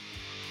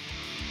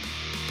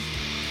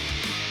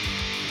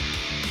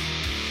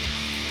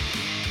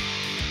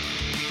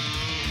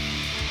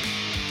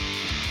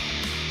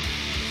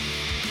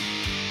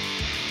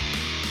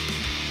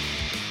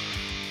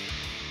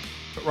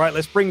 Right,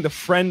 let's bring the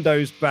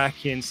friendos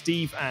back in.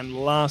 Steve and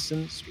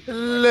Larson.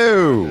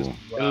 Hello.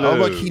 Oh,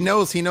 look, he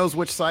knows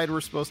which side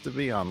we're supposed to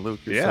be on. Luke,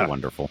 you're so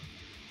wonderful.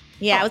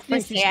 Yeah, I was going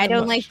to say, I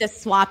don't like the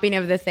swapping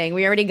of the thing.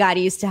 We already got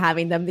used to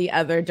having them the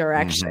other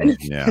direction.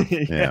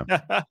 Mm-hmm.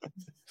 Yeah.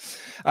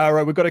 All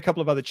right, we've got a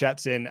couple of other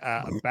chats in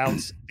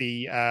about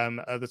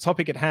the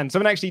topic at hand.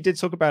 Someone actually did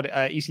talk about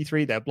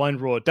EC3 there,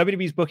 Blind Raw.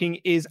 WWE's booking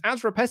is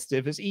as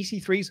repetitive as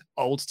EC3's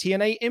old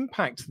TNA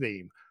Impact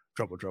theme.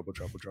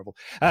 Trouble.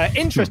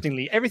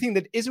 Interestingly, everything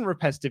that isn't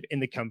repetitive in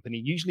the company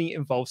usually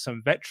involves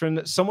some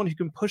veteran, someone who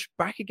can push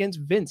back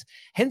against Vince.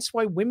 Hence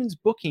why women's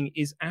booking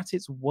is at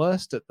its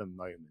worst at the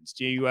moment.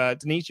 Do you,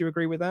 Denise, do you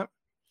agree with that?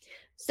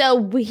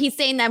 So he's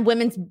saying that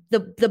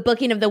the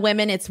booking of the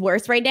women, it's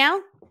worse right now?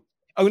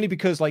 Only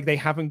because, like, they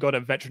haven't got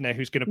a veteran there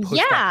who's going to push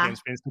back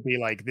against Vince to be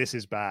like, this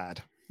is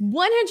bad.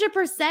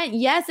 100%.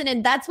 Yes.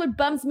 And that's what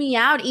bums me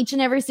out each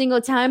and every single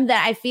time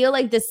that I feel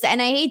like this.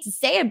 And I hate to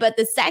say it, but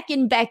the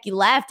second Becky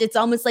left, it's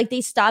almost like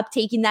they stopped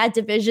taking that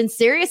division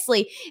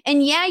seriously.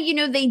 And yeah,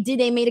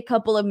 they made a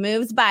couple of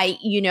moves by,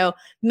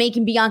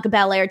 making Bianca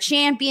Belair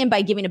champion,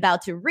 by giving a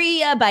belt to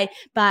Rhea,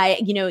 by,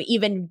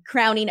 even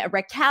crowning a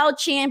Raquel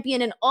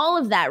champion and all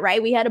of that,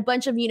 right? We had a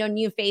bunch of,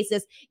 new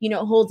faces,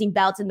 holding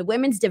belts in the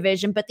women's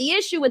division. But the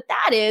issue with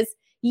that is,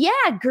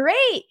 yeah,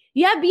 great.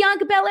 You have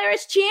Bianca Belair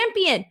as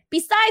champion.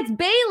 Besides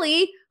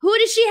Bayley, who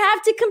does she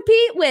have to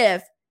compete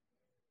with?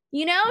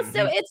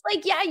 So it's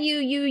like, yeah,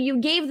 you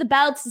gave the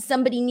belts to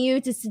somebody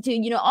new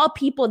to all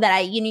people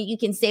that you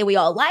can say we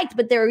all liked,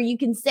 but you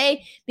can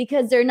say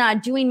because they're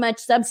not doing much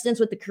substance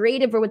with the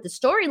creative or with the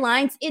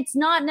storylines, it's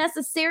not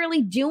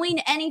necessarily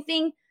doing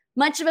anything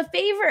much of a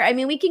favor. I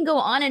mean, we can go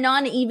on and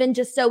on, even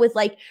just so with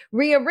like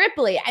Rhea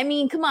Ripley. I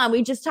mean, come on,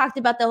 we just talked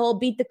about the whole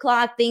beat the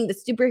clock thing, the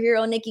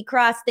superhero Nikki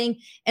Cross thing,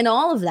 and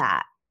all of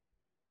that.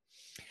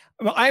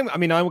 Well, I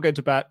will go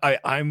to bat.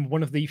 I'm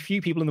one of the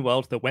few people in the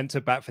world that went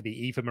to bat for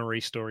the Eva Marie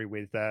story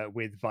with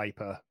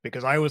Viper,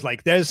 because I was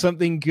like, there's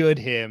something good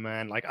here,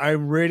 man. Like, I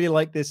really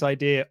like this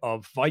idea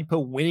of Viper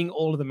winning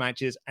all of the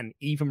matches and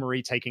Eva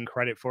Marie taking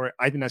credit for it.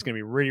 I think that's going to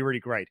be really, really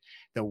great.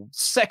 The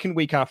second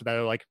week after that,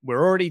 they're like,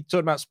 we're already talking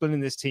about splitting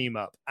this team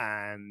up.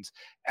 And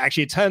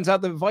actually, it turns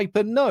out that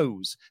Viper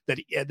knows that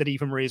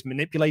Eva Marie is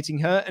manipulating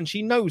her, and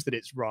she knows that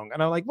it's wrong.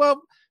 And I'm like,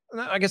 well,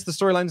 I guess the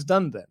storyline's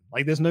done then.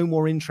 Like, there's no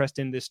more interest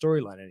in this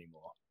storyline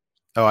anymore.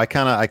 Oh, I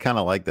kind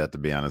of like that, to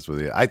be honest with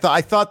you. I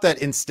thought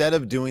that instead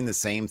of doing the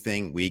same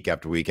thing week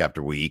after week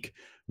after week,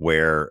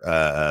 where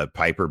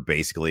Piper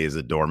basically is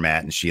a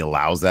doormat and she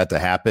allows that to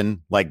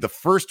happen, like the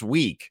first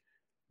week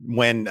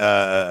when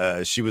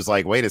she was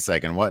like, wait a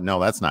second, what? No,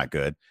 that's not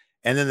good.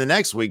 And then the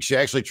next week she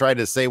actually tried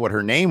to say what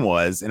her name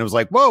was, and it was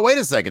like, whoa, wait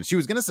a second, she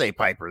was going to say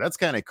Piper. That's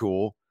kind of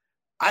cool.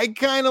 I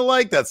kind of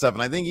like that stuff,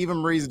 and I think Eva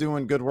Marie's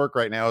doing good work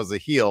right now as a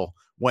heel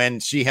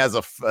when she has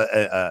the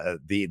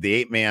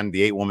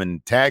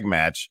 8-woman tag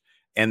match,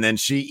 and then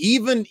she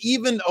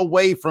even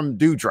away from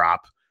Doudrop,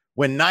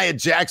 when Nia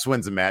Jax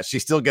wins a match, she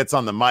still gets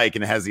on the mic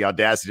and has the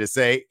audacity to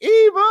say,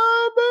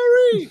 Eva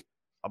Marie.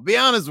 I'll be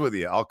honest with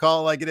you. I'll call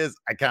it like it is.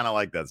 I kind of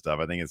like that stuff.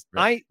 I think it's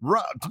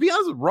Raw. To be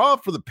honest, Raw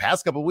for the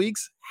past couple of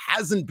weeks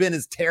hasn't been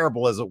as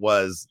terrible as it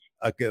was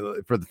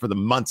for the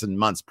months and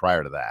months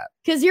prior to that.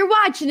 Because you're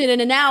watching it in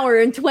an hour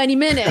and 20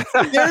 minutes.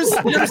 there's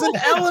an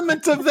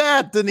element of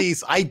that,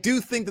 Denise. I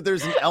do think that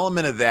there's an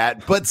element of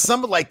that, but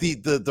some of like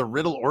the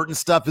Riddle Orton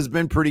stuff has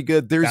been pretty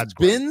good. There's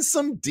been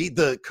some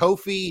the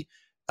Kofi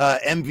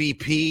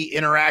MVP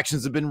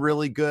interactions have been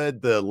really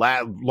good. The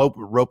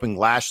roping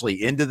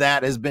Lashley into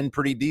that has been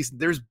pretty decent.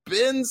 There's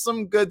been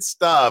some good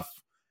stuff,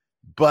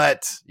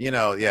 but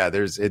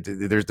there's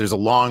a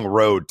long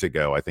road to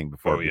go, I think,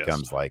 before it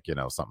becomes like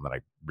something that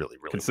I really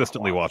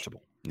consistently watchable.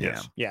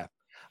 Yeah.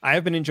 I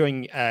have been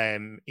enjoying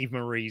Eva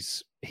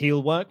Marie's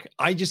heel work.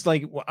 I've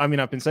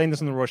been saying this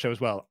on the Raw show as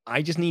well.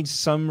 I just need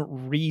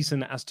some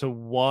reason as to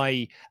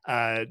why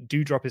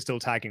Doudrop is still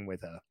tagging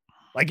with her.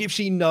 Like, if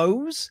she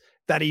knows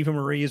that Eva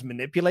Marie is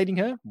manipulating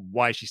her,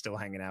 why is she still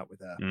hanging out with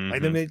her?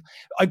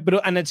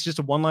 And it's just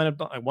a one line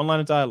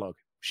of dialogue.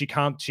 She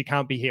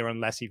can't be here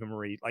unless Eva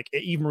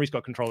Marie's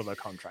got control of her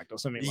contract or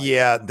something like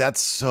that.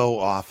 That's so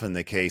often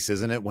the case,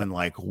 isn't it? When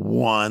like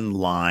one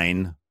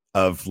line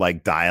of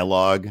like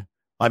dialogue,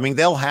 I mean,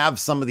 they'll have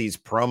some of these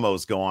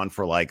promos go on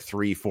for like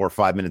 3, 4,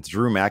 5 minutes.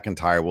 Drew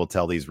McIntyre will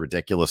tell these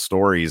ridiculous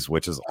stories,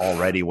 which is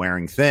already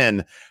wearing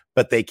thin,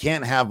 but they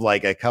can't have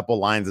like a couple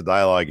lines of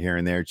dialogue here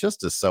and there just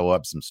to sew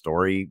up some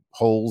story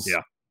holes.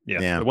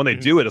 Yeah. But when they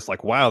do it, it's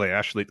like, wow, they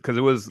actually, because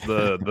it was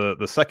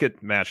the second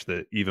match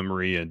that Eva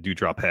Marie and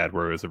Doudrop had,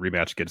 where it was a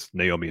rematch against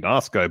Naomi and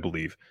Asuka, I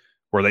believe,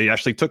 where they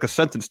actually took a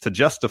sentence to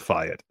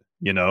justify it,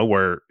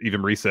 where Eva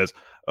Marie says,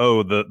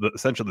 oh,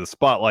 essentially the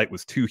spotlight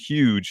was too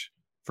huge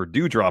for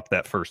Doudrop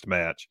that first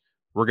match.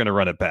 We're going to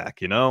run it back,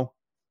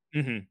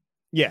 Mm-hmm.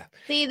 Yeah.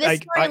 See, this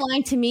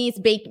storyline to me is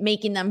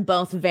making them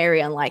both very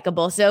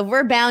unlikable. So if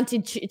we're bound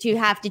to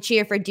have to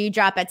cheer for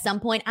Doudrop at some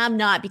point, I'm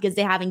not, because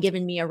they haven't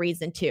given me a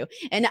reason to.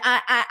 And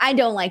I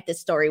don't like this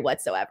story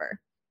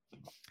whatsoever.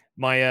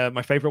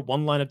 My favorite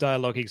one line of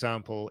dialogue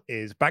example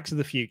is Back to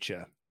the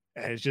Future.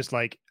 And it's just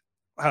like,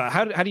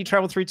 how do you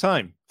travel through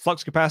time?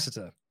 Flux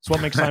capacitor. It's what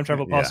makes time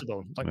travel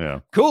possible.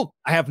 Cool.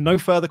 I have no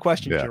further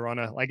questions, Your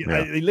Honor.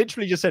 They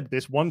literally just said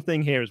this one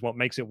thing here is what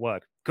makes it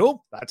work.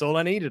 Cool. That's all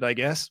I needed, I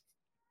guess.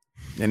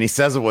 And he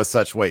says it with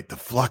such weight, the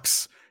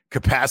flux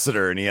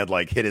capacitor, and he had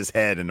like hit his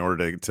head in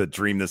order to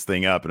dream this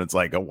thing up. And it's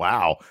like, oh,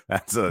 wow,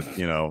 that's a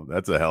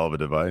hell of a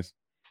device.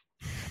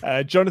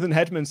 Jonathan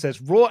Hedman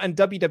says Raw and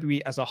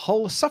WWE as a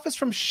whole suffers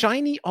from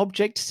shiny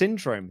object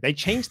syndrome. They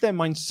change their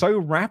minds so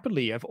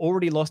rapidly. I've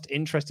already lost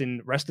interest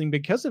in wrestling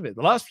because of it.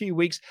 The last few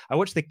weeks, I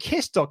watched the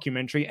Kiss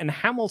documentary and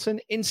Hamilton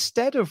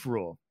instead of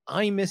Raw.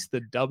 I miss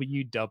the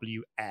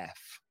WWF.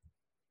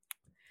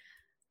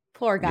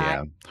 Poor guy.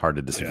 Yeah, hard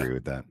to disagree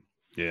with that.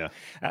 Yeah.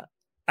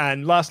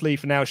 And lastly,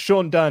 for now,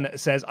 Sean Dunn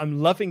says, I'm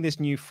loving this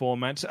new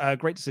format.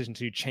 Great decision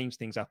to change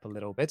things up a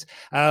little bit.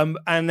 And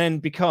then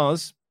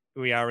because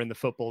we are in the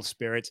football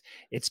spirit,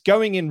 it's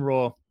going in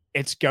Raw.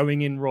 It's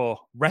going in Raw.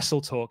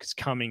 Wrestle Talk is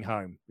coming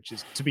home, which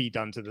is to be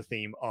done to the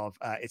theme of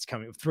It's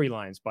Coming with 3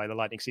 Lions by the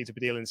Lightning Seeds of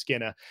Badil and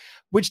Skinner,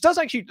 which does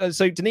actually.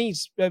 So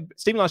Denise,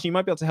 Stephen Larson, you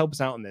might be able to help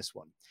us out on this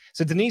one.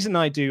 So Denise and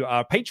I do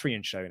our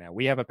Patreon show now.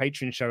 We have a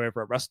Patreon show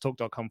over at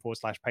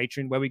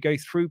wrestletalk.com/Patreon where we go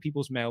through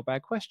people's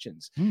mailbag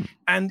questions.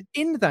 And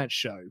in that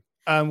show,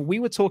 we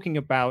were talking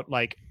about,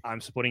 like, I'm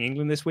supporting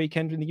England this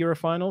weekend in the Euro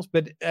finals,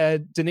 but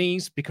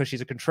Denise, because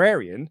she's a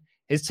contrarian,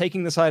 is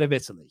taking the side of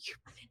Italy.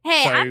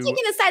 Hey, I'm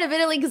taking the side of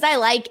Italy because I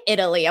like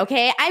Italy,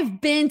 okay? I've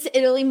been to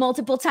Italy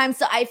multiple times,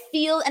 so I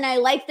feel and I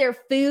like their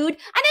food.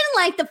 I didn't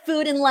like the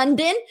food in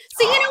London.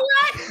 So you know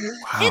what?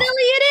 Wow.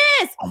 Italy it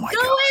is. Oh my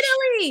gosh.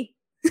 Italy.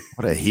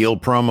 What a heel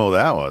promo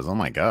that was. Oh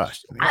my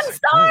gosh. I'm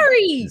sorry.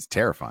 It's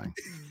terrifying.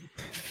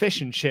 Fish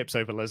and chips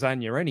over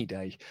lasagna any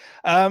day.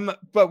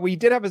 But we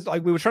did have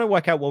we were trying to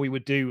work out what we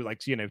would do,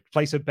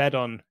 place a bet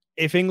on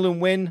if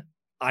England win,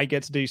 I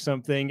get to do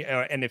something,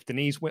 and if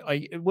Denise win,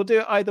 we'll do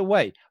it either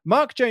way.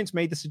 Mark Jones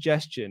made the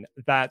suggestion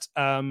that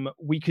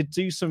we could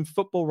do some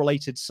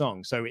football-related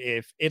songs. So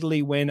if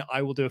Italy win,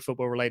 I will do a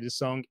football-related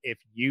song. If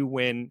you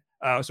win,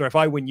 if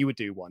I win, you would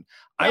do one.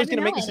 I was going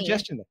to make a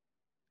suggestion.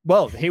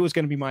 Well, here was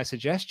going to be my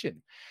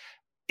suggestion.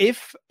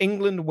 If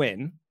England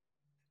win,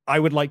 I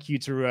would like you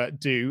to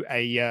do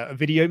a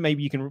video.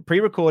 Maybe you can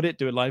pre-record it,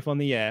 do it live on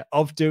the air,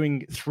 of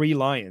doing 3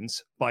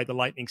 Lions by the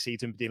Lightning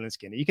Seeds and Badil and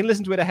Skinner. You can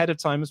listen to it ahead of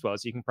time as well,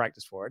 so you can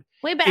practice for it.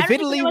 Wait, but I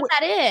don't know what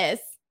that is.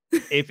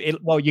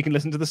 You can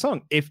listen to the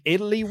song. If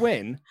Italy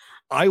win,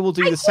 I will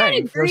do the same. I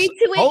can't agree to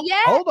it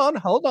yet. Hold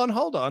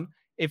on.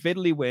 If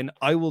Italy win,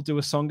 I will do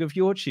a song of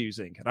your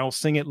choosing, and I will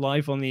sing it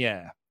live on the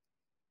air.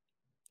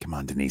 Come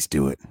on, Denise,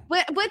 do it.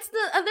 What's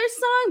the other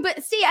song?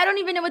 But see, I don't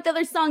even know what the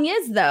other song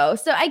is, though,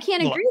 so I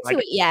can't agree to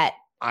it yet.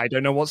 I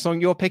don't know what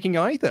song you're picking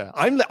either.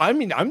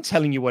 I'm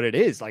telling you what it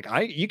is.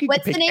 You could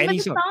What's pick the name any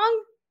of the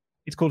song?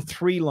 It's called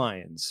 3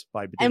 Lions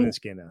by Badil and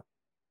Skinner.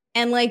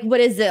 And what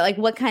is it?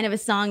 What kind of a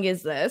song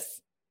is this?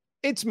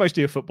 It's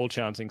mostly a football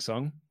chanting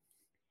song.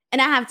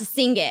 and I have to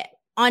sing it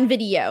on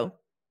video.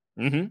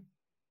 Mm-hmm.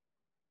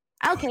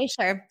 Okay,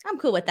 sure. I'm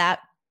cool with that.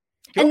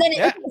 Cool. And then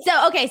Yeah.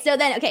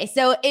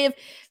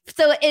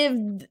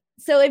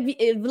 So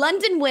if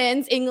London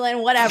wins,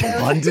 England, whatever.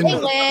 London they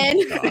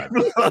win.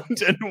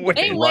 London wins.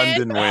 They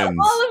London wins.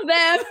 All of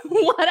them,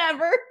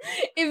 whatever.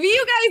 If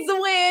you guys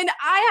win,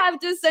 I have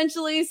to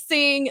essentially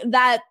sing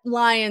that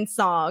Lion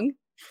song.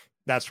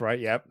 That's right.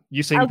 Yep.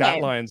 You sing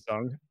that Lion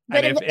song.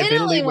 But And if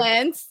Italy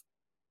wins,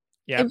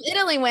 yep. if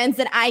Italy wins,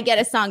 then I get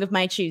a song of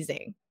my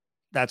choosing.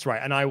 That's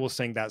right. And I will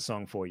sing that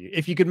song for you.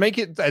 If you could make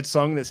it a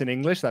song that's in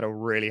English, that'll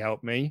really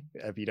help me.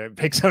 If you don't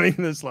pick something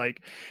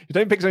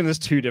that's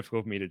too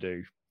difficult for me to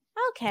do.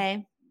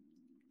 Okay.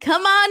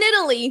 Come on,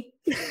 Italy.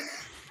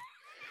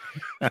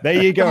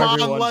 There you go, Come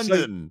everyone. on,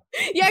 London.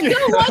 Yeah,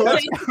 go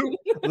London.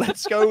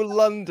 Let's go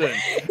London.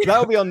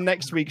 That'll be on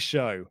next week's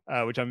show,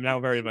 which I'm now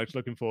very much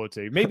looking forward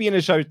to. Maybe in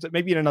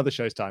another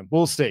show's time.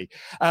 We'll see.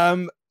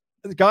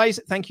 Guys,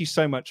 thank you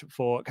so much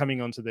for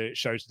coming onto the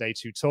show today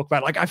to talk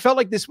about. Like, I felt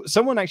like this.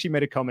 Someone actually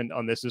made a comment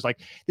on this. It was like,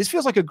 this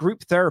feels like a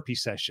group therapy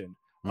session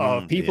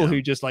of people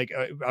who just like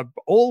are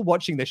all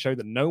watching this show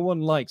that no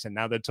one likes, and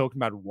now they're talking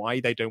about why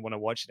they don't want to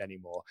watch it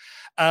anymore.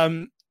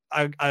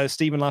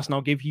 Stephen Larson,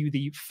 I'll give you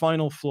the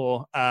final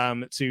floor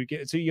to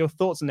get to your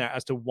thoughts on that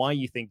as to why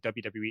you think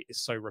WWE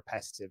is so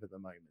repetitive at the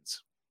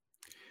moment.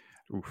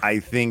 I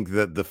think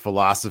that the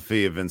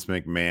philosophy of Vince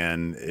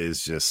McMahon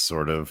is just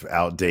sort of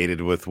outdated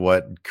with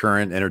what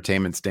current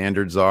entertainment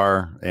standards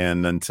are.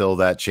 And until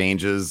that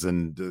changes,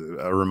 and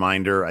a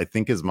reminder, I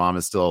think his mom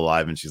is still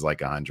alive and she's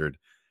like 100.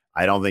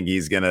 I don't think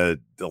he's going to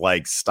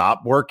like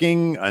stop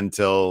working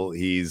until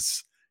he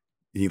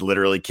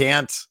literally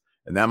can't.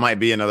 And that might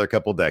be another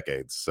couple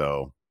decades.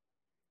 So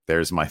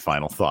there's my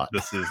final thought.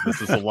 This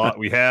is a lot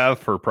we have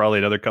for probably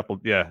another couple,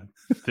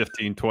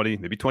 15, 20,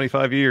 maybe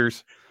 25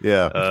 years.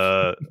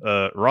 Yeah.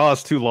 Raw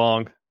is too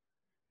long.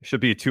 It should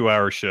be a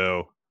 2-hour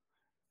show.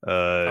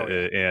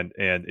 And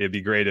it'd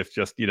be great if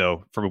just,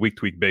 from a week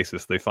to week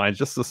basis, they find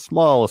just the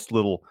smallest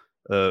little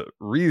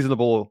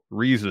reasonable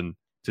reason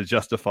to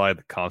justify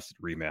the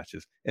constant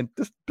rematches and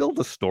just build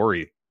a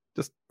story.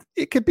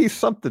 It could be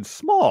something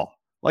small.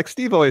 Like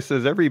Steve always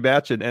says, every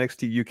match in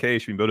NXT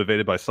UK should be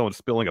motivated by someone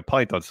spilling a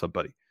pint on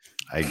somebody.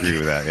 I agree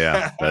with that.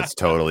 Yeah, that's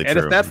totally true. And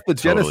if that's the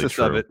genesis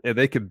true. of it, and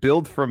they can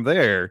build from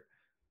there,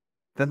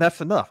 then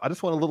that's enough. I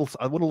just want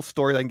a little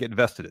story that I can get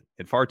invested in.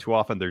 And far too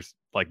often, there's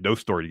like no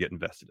story to get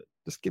invested in.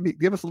 Just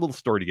give us a little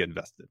story to get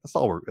invested in. That's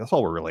all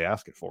we're really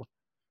asking for.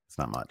 It's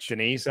not much.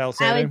 Denise, I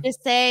would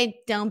just say,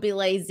 don't be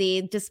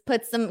lazy. Just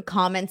put some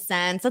common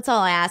sense. That's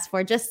all I ask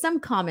for. Just some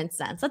common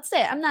sense. That's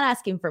it. I'm not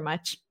asking for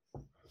much.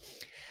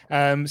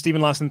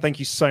 Stephen Larson, thank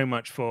you so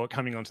much for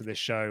coming onto this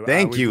show.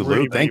 Thank you,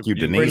 really, Luke. Thank you,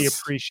 Denise. Really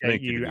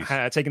appreciate you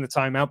taking the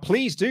time out.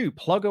 Please do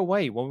plug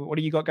away. What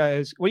do you got,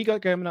 guys? What do you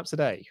got coming up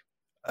today?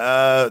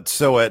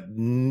 So at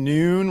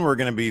noon, we're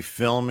going to be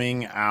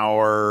filming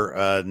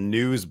our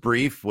news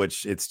brief,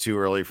 which it's too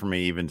early for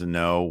me even to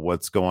know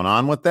what's going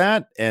on with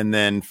that. And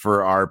then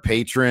for our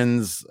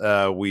patrons,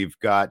 we've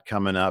got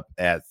coming up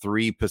at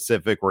 3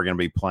 Pacific, we're going to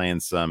be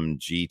playing some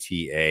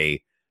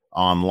GTA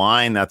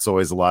Online. That's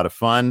always a lot of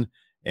fun.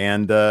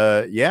 And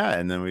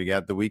and then we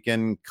got the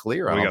weekend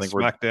clear. We got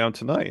SmackDown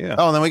tonight. Yeah.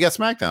 Oh, and then we got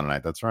SmackDown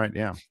tonight. That's right.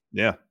 Yeah.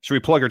 Yeah. Should we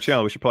plug our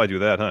channel? We should probably do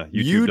that, huh?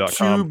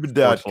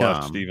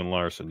 YouTube.com Stephen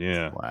Larson.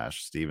 Yeah.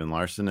 /Stephen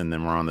Larson. And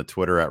then we're on the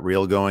Twitter at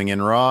Real Going In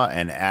Raw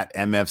and at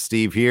MF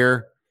Steve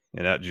here.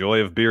 And at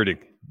Joy of Bearding.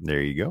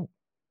 There you go.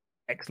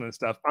 Excellent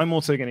stuff. I'm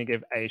also going to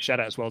give a shout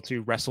out as well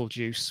to Wrestle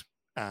Juice.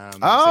 It's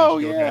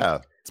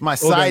my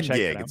side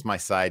gig. It's my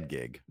side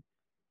gig.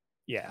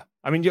 Yeah.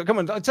 I mean, come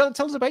on, tell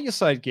us about your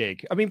side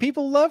gig. I mean,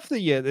 people love the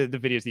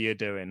videos that you're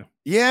doing.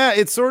 Yeah,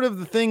 it's sort of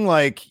the thing,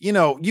 like, you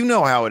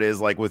know how it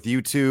is, like with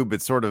YouTube,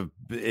 it's sort of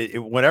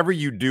whatever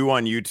you do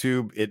on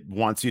YouTube, it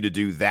wants you to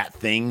do that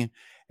thing.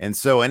 And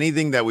so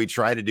anything that we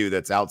try to do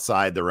that's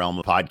outside the realm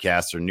of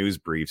podcasts or news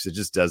briefs, it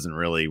just doesn't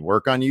really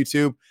work on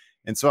YouTube.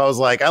 And so I was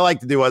like, I like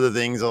to do other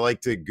things. I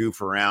like to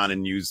goof around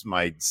and use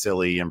my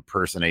silly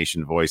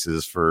impersonation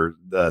voices for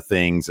the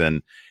things.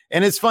 And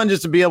it's fun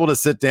just to be able to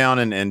sit down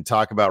and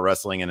talk about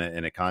wrestling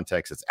in a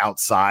context that's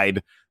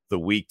outside the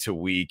week to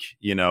week,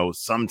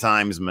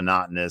 sometimes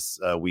monotonous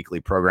weekly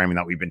programming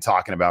that we've been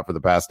talking about for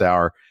the past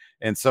hour.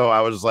 And so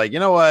I was like, you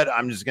know what?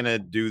 I'm just going to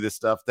do this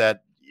stuff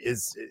that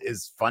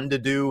is fun to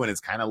do and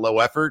it's kind of low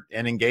effort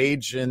and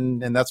engage.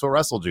 And that's what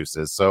Wrestle Juice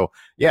is. So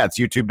yeah, it's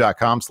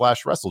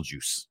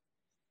youtube.com/WrestleJuice.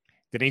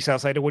 Denise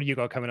Salcedo, what do you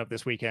got coming up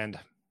this weekend?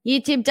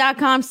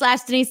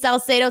 YouTube.com/Denise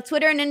Salcedo,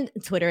 Twitter and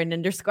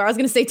underscore. I was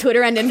going to say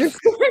Twitter and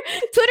underscore.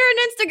 Twitter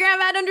and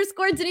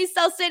Instagram @ Denise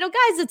Salcedo.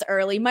 Guys, it's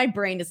early. My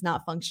brain is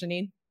not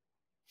functioning.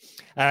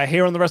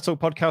 Here on the Wrestle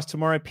Podcast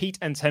tomorrow, Pete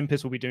and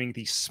Tempest will be doing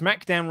the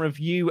SmackDown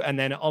review, and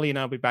then Ollie and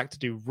I will be back to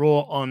do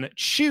Raw on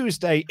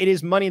Tuesday. It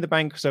is Money in the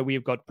Bank, so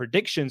we've got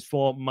predictions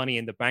for Money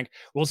in the Bank.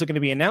 We're also going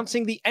to be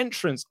announcing the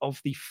entrance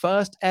of the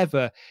first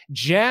ever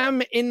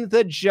Jam in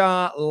the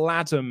Jar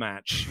ladder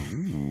match.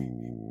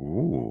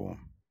 Ooh.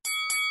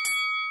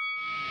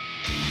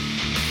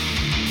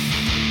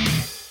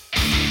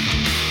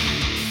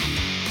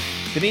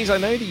 Denise, I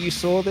know that you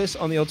saw this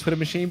on the old Twitter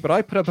machine, but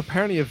I put up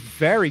apparently a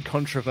very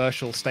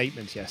controversial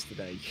statement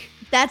yesterday.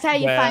 That's how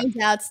you find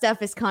out stuff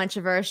is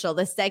controversial.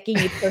 The second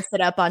you post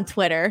it up on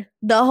Twitter,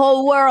 the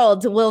whole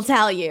world will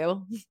tell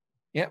you.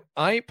 Yeah,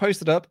 I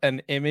posted up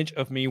an image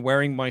of me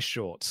wearing my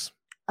shorts.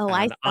 Oh,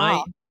 I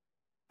saw.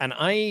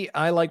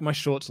 I like my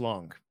shorts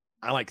long.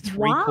 I like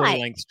 3/4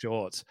 length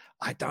shorts.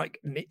 I don't.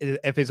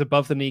 If it's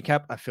above the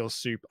kneecap, I feel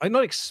super. I'm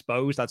not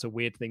exposed. That's a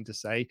weird thing to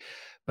say,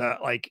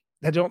 but like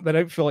they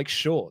don't feel like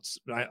shorts.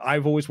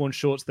 I've always worn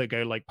shorts that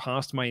go like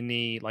past my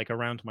knee, like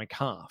around my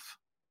calf.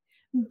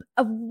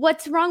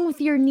 What's wrong with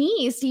your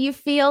knees? Do you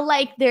feel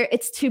like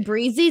it's too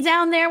breezy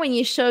down there when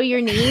you show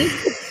your knees?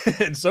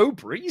 It's so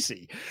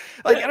breezy.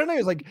 Like, I don't know.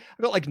 It's like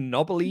I've got like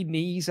knobbly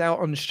knees out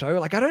on show.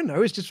 Like, I don't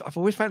know. It's just I've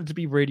always found it to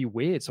be really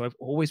weird. So I've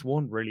always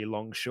worn really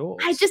long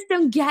shorts. I just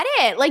don't get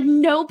it. Like,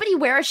 nobody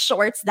wears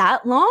shorts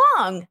that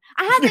long.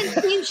 I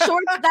haven't seen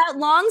shorts that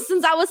long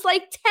since I was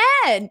like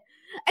 10.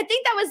 I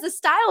think that was the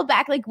style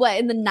back like what,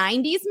 in the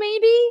 90s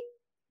maybe?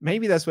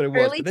 Maybe that's what it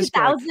was. Early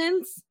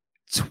 2000s.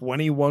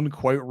 21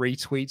 quote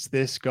retweets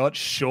this got.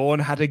 Sean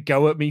had to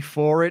go at me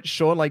for it.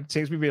 Sean like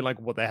takes me being like,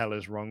 what the hell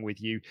is wrong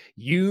with you?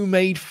 You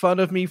made fun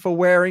of me for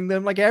wearing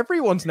them. Like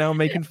everyone's now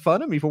making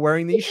fun of me for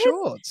wearing these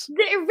shorts.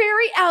 They're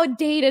very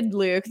outdated,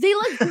 Luke. They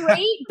look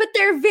great, but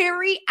they're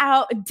very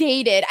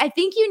outdated. I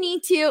think you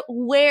need to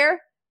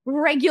wear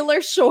regular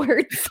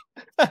shorts.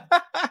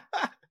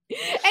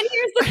 And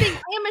here's the thing,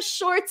 I am a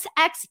shorts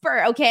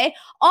expert, okay?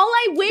 All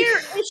I wear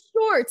is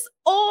shorts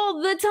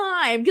all the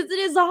time because it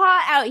is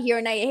hot out here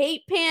and I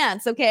hate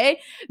pants,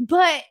 okay?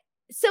 But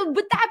so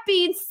with that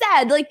being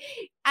said, like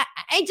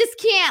I just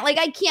can't, like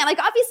I can't, like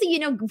obviously, you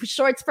know,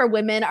 shorts for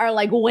women are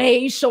like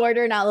way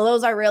shorter now.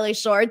 Those are really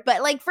short,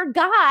 but like for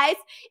guys,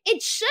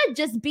 it should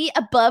just be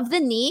above the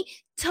knee.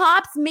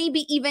 Tops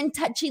maybe even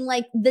touching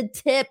like the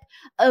tip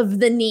of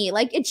the knee.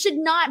 Like it should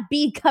not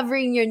be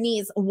covering your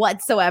knees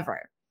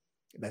whatsoever.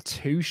 They're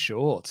too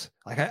short.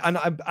 Like,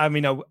 I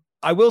mean,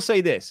 I will say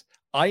this.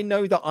 I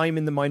know that I'm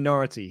in the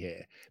minority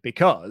here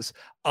because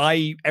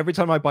every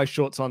time I buy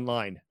shorts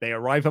online, they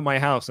arrive at my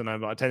house and I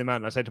take them out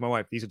and I say to my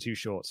wife, "These are too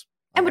shorts."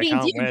 And what do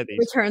you do?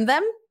 Return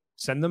them?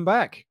 Send them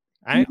back.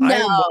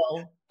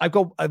 No. I've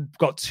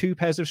got 2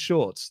 pairs of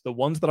shorts. The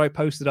ones that I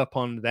posted up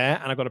on there,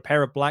 and I've got a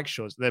pair of black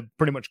shorts. They're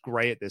pretty much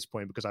gray at this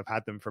point because I've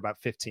had them for about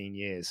 15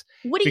 years.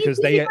 What do you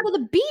do when you go to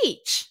the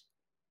beach?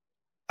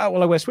 Oh,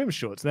 well, I wear swim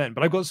shorts then,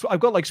 but I've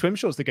got like swim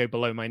shorts that go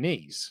below my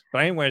knees, but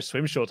I ain't wearing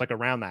swim shorts like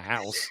around the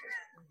house.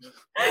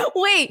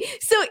 Wait,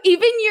 so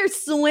even your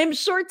swim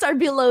shorts are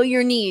below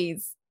your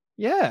knees?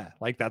 Yeah,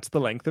 like that's the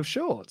length of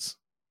shorts.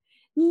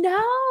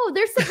 No,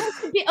 they're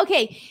supposed to be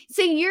okay.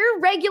 So your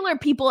regular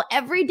people,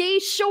 everyday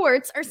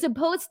shorts are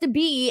supposed to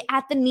be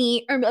at the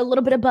knee or a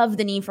little bit above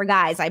the knee for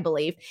guys, I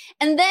believe.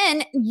 And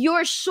then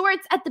your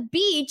shorts at the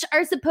beach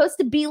are supposed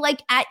to be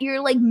like at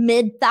your like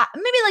mid thigh,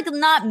 maybe like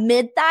not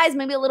mid thighs,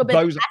 maybe a little bit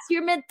past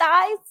your mid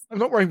thighs. I'm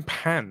not wearing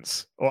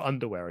pants or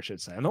underwear, I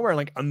should say. I'm not wearing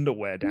like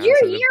underwear down.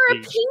 You're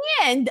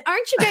European,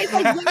 aren't you guys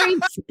like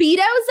wearing Speedos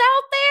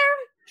out there?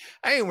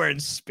 I ain't wearing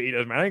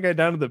Speedos, man. I go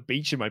down to the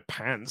beach in my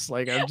pants.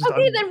 Like, then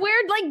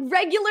wear like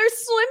regular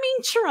swimming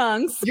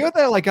trunks. You're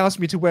there, like, ask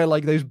me to wear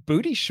like those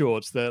booty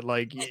shorts that,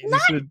 like,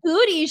 not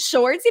booty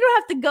shorts. You don't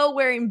have to go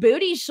wearing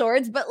booty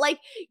shorts, but like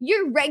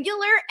your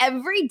regular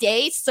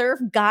everyday surf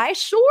guy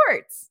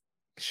shorts.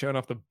 Showing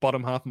off the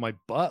bottom half of my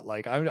butt,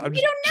 like I'm just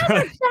you don't know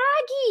they're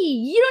baggy.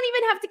 You don't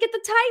even have to get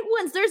the tight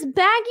ones. There's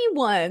baggy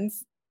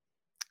ones.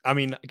 I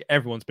mean,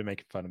 everyone's been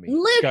making fun of me.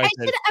 Luke,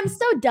 I'm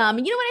so dumb.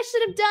 You know what I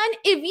should have done?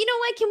 You know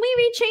what? Can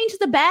we rechange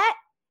the bet?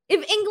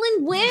 If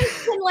England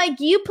wins, can like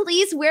you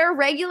please wear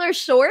regular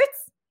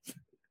shorts?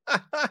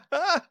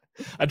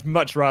 I'd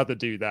much rather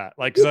do that.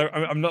 Like, cause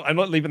I'm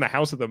not leaving the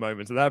house at the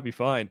moment, so that'd be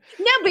fine.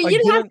 No, but like,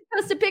 you'd have to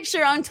post a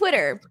picture on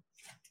Twitter.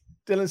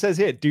 Dylan says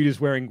here, dude is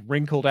wearing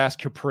wrinkled ass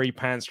capri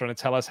pants trying to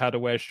tell us how to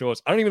wear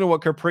shorts. I don't even know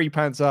what capri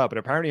pants are, but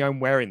apparently I'm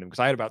wearing them because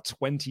I had about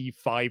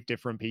 25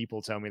 different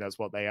people tell me that's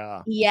what they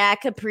are. Yeah,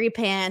 capri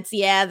pants.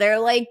 Yeah,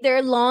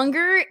 they're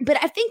longer, but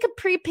I think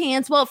capri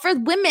pants, well, for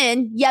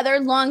women, yeah,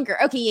 they're longer.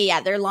 Okay, yeah,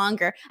 they're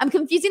longer. I'm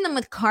confusing them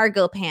with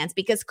cargo pants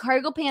because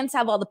cargo pants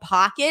have all the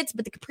pockets,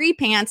 but the capri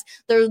pants,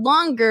 they're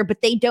longer,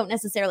 but they don't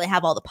necessarily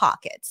have all the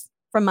pockets.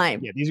 From my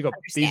these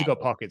have got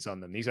pockets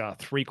on them. These are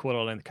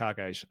 3/4 length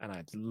cargos, and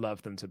I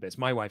love them to bits.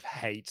 My wife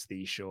hates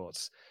these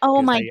shorts.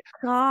 Oh my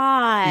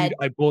god! Dude,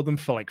 I bought them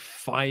for like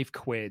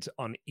 £5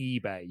 on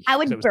eBay. I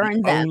would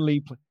burn them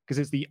because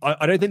it's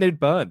I don't think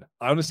they'd burn.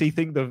 I honestly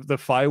think the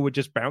fire would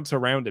just bounce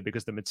around it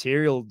because the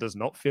material does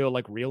not feel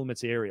like real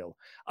material.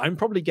 I'm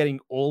probably getting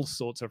all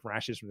sorts of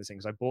rashes from this thing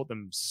because I bought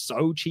them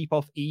so cheap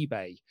off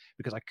eBay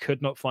because I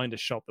could not find a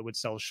shop that would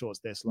sell shorts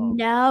this long.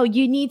 No,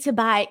 you need to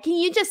buy it. Can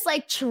you just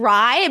like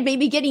try and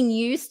maybe getting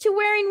used to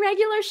wearing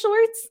regular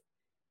shorts?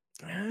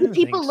 Do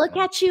people look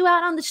at you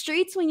out on the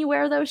streets when you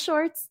wear those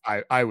shorts?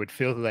 I would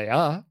feel that they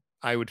are.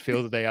 I would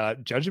feel that they are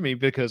judging me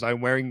because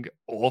I'm wearing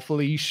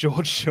awfully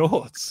short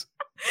shorts.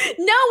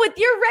 No, with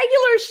your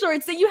regular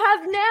shorts that you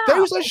have now.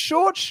 Those are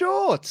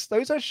shorts.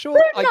 Those are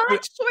short. They're not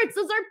shorts.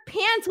 Those are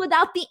pants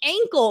without the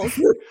ankles.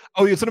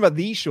 Oh, you're talking about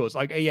these shorts?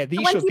 Like, yeah,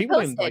 these shorts. People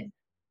posted. like.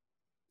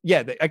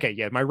 Yeah.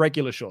 Yeah. My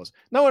regular shorts.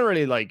 No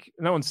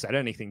one said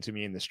anything to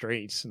me in the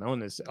streets. No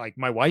one is like.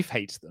 My wife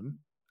hates them.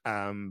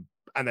 And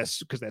that's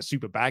because they're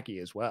super baggy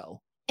as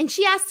well. And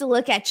she has to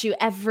look at you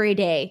every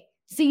day,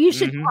 so you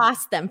should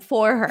toss them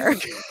for her.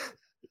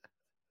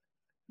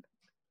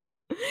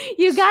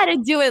 You got to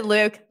do it,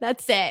 Luke.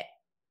 That's it.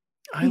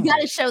 You got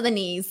to show the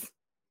knees.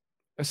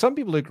 Some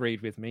people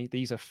agreed with me.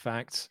 These are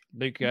facts.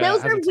 Luke,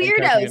 those are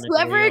weirdos.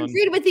 Whoever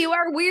agreed with you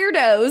are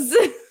weirdos.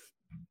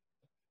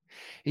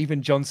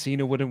 Even John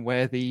Cena wouldn't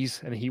wear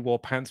these, and he wore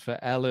pants for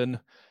Ellen.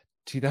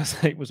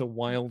 2008 was a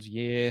wild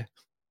year.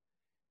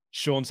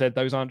 Sean said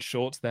those aren't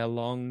shorts, they're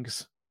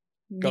longs.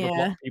 Got to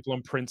block people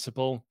on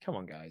principle. Come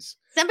on, guys.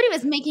 Somebody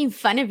was making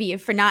fun of you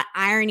for not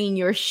ironing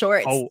your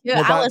shorts. Oh,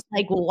 I was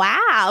like,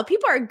 wow,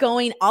 people are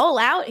going all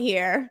out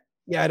here.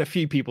 Yeah, I had a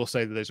few people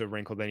say that those are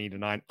wrinkled, they need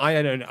an iron.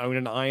 I don't own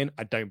an iron.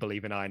 I don't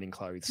believe in ironing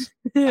clothes.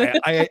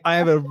 I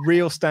have a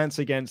real stance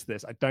against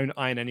this. I don't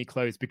iron any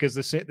clothes because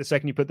the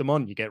second you put them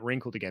on, you get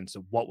wrinkled again.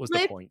 So what was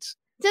the point?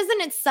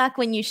 Doesn't it suck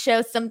when you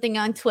show something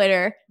on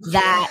Twitter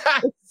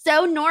that is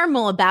so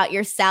normal about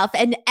yourself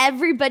and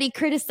everybody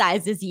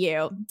criticizes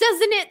you?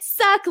 Doesn't it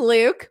suck,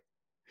 Luke?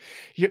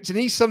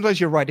 Denise,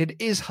 sometimes you're right.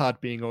 It is hard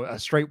being a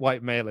straight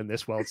white male in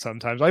this world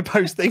sometimes. I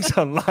post things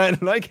online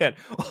and I get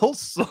all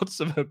sorts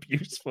of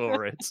abuse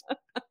for it.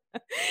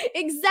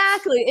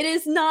 Exactly. It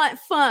is not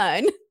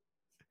fun.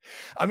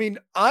 I mean,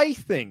 I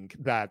think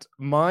that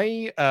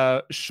my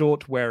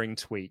short wearing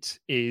tweet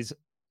is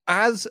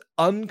as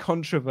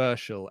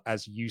uncontroversial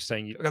as you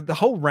saying the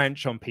whole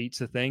ranch on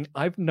pizza thing.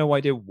 I have no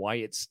idea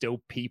why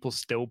people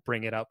still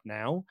bring it up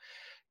now.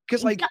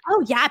 Because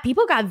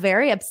people got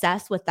very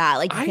obsessed with that.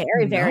 Like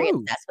very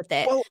obsessed with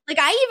it. Well, like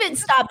I even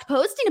stopped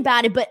posting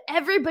about it, but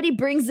everybody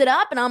brings it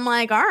up, and I'm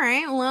like, all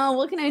right, well,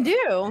 what can I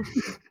do?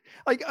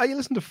 Like I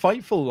listen to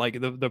Fightful, like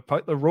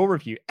the Raw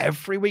review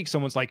every week.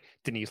 Someone's like,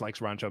 Denise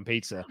likes ranch on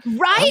pizza, right? And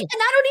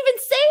I don't even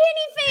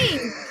say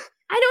anything.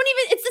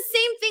 It's the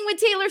same thing with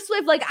Taylor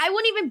Swift. Like I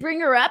won't even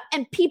bring her up,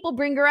 and people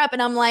bring her up,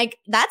 and I'm like,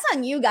 that's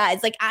on you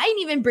guys. Like I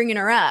ain't even bringing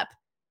her up.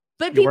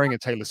 But you're wearing a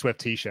Taylor Swift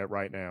t-shirt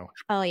right now.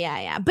 Oh,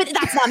 yeah. But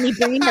that's not me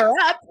bringing her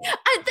up. So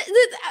much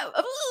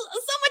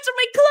of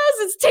my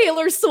clothes is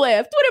Taylor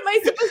Swift. What am I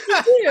supposed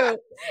to do?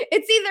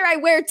 It's either I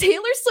wear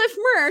Taylor Swift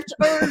merch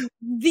or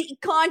the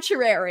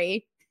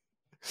contrary.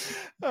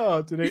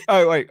 Oh, Denise.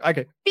 Oh, wait.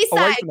 Okay.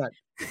 Besides,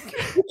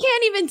 you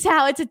can't even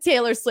tell it's a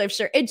Taylor Swift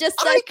shirt. It just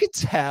says, I could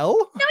tell.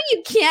 No,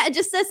 you can't. It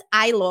just says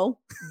ILO.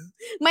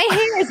 My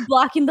hair is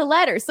blocking the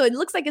letter, so it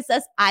looks like it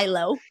says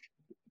ILO.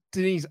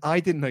 Denise, I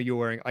didn't know you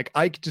were wearing. Like,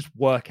 I could just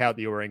work out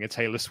that you're wearing a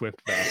Taylor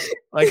Swift vest.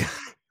 Like, how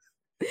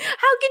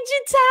could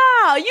you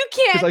tell? You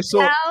can't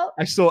tell.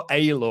 I saw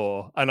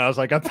A-Law, and I was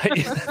like, I bet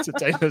you that's a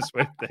Taylor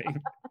Swift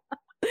thing.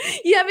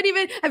 You haven't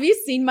even. Have you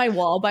seen my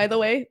wall? By the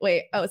way,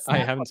 wait. Oh, I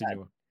haven't seen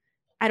you.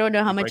 I don't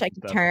know how much I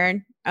can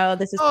turn. Oh,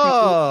 this is.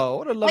 Oh,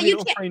 what a lovely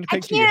little framed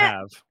picture you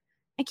have.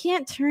 I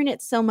can't turn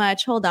it so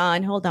much. Hold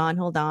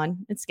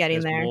on. It's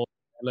getting there.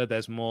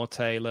 There's more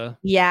Taylor.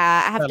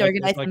 Yeah, I have to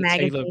organize the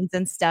magazines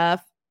and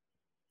stuff.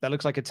 That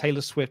looks like a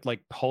Taylor Swift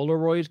like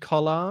Polaroid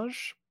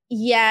collage.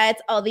 Yeah,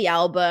 it's all the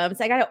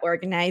albums. I got to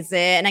organize it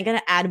and I got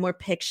to add more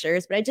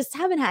pictures, but I just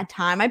haven't had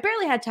time. I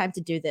barely had time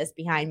to do this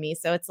behind me.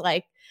 So it's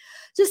like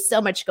just so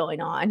much going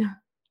on.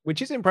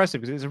 Which is impressive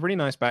because it's a really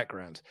nice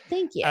background.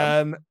 Thank you.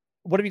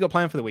 What have you got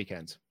planned for the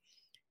weekend?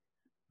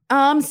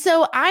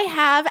 So I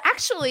have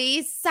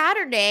actually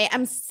Saturday,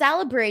 I'm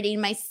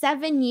celebrating my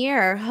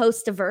 7-year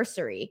host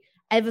anniversary.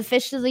 I've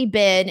officially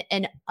been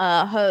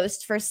a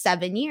host for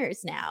 7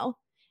 years now.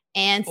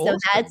 And so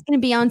that's going to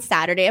be on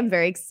Saturday. I'm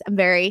very,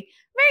 very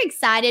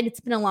excited. It's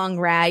been a long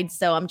ride.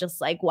 So I'm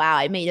just like, wow,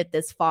 I made it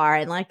this far.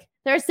 And like,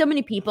 there are so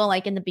many people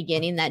like in the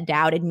beginning that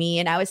doubted me.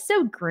 And I was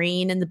so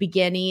green in the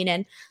beginning.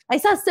 And I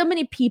saw so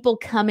many people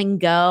come and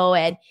go.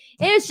 And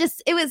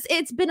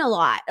it's been a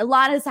lot. A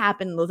lot has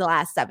happened in the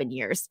last 7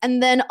 years.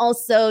 And then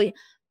also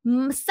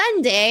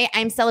Sunday,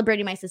 I'm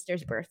celebrating my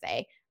sister's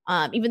birthday.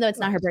 Even though it's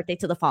not her birthday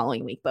till the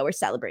following week, but we're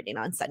celebrating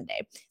on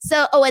Sunday.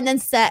 So, and then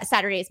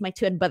Saturday is my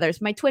twin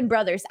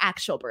brother's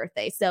actual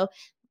birthday. So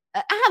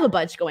I have a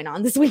bunch going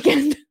on this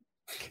weekend.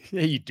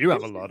 Yeah, you do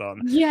have a lot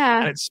on. Yeah.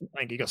 And it's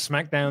like you got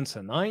SmackDown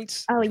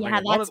tonight. Oh, yeah,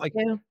 that's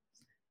too.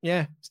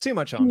 Yeah, it's too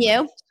much on.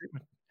 You?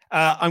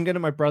 I'm going to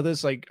my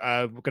brother's, we're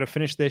going to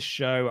finish this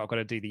show. I've got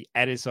to do the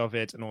edits of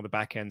it and all the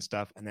back end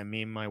stuff. And then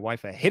me and my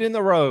wife are hitting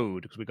the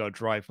road because we got to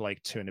drive for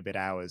like 2 and a bit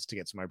hours to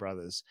get to my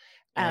brother's.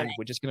 And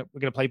we're going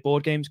to play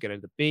board games, go to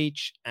the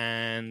beach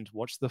and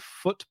watch the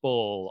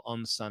football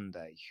on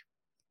Sunday.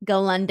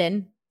 Go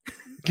London.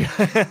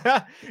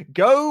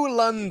 Go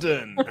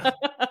London.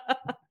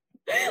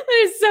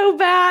 It is so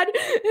bad.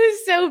 It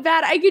is so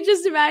bad. I could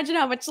just imagine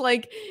how much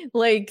like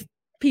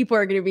people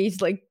are going to be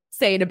like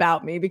saying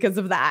about me because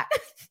of that.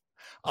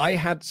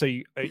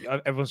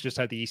 Everyone's just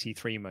had the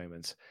EC3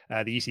 moment,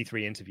 the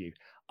EC3 interview.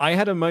 I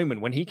had a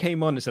moment when he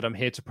came on and said, I'm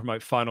here to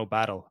promote Final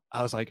Battle.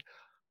 I was like,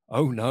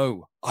 oh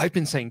no, I've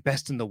been saying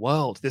best in the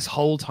world this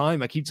whole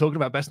time. I keep talking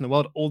about best in the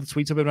world. All the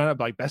tweets have been about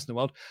like best in the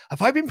world.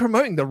 Have I been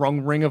promoting the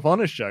wrong Ring of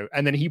Honor show?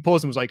 And then he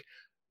paused and was like,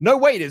 no,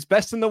 wait, it's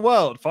best in the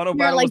world. Final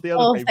Battle was the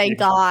other. Oh, thank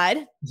God.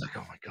 I was like,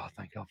 oh my God,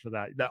 thank God for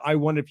that. I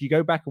wonder if you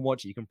go back and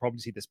watch it, you can probably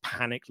see this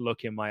panicked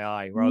look in my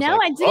eye. Where No,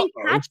 I didn't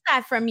catch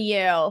that from you.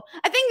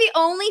 I think the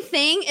only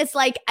thing is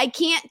like, I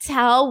can't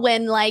tell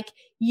when like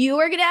you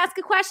are going to ask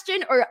a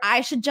question or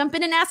I should jump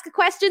in and ask a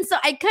question. So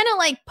I kind of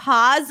like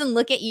pause and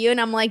look at you and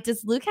I'm like,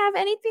 does Luke have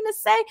anything to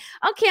say?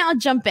 Okay, I'll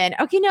jump in.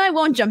 Okay, no, I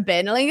won't jump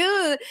in. Like,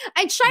 ugh.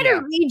 I try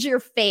to read your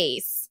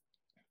face.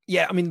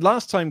 Yeah, I mean,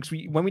 last time,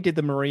 when we did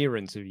the Maria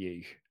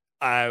interview,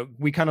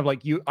 we kind of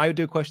like I would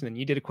do a question, then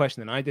you did a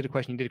question, then I did a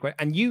question, you did a question,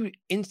 and you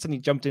instantly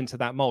jumped into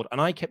that mold. And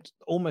I kept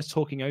almost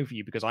talking over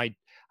you because I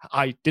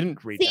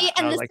didn't read that.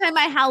 And this time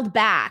I held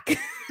back.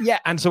 Yeah,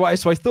 and so I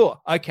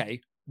thought,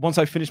 okay, once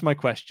I finish my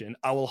question,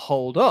 I will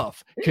hold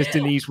off because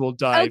Denise will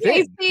dive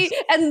in. See,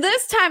 and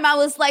this time I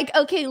was like,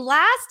 okay,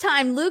 last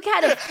time Luke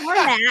had a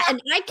format and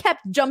I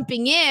kept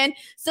jumping in.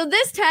 So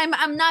this time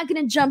I'm not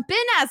going to jump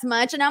in as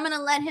much and I'm going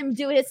to let him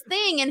do his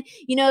thing. And,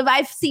 you know, if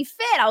I see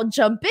fit, I'll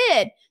jump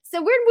in.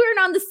 So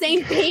we're on the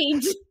same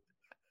page.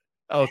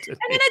 Oh, and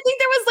then I think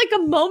there was like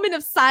a moment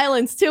of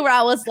silence too, where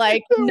I was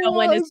like, no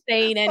one is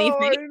saying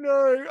anything.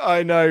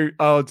 I know.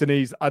 Oh,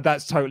 Denise,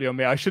 that's totally on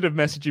me. I should have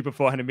messaged you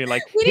beforehand and been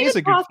like, we here's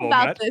need to a good talk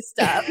format. about this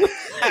stuff.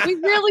 We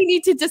really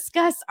need to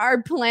discuss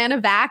our plan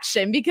of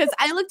action because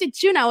I looked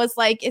at you and I was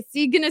like, is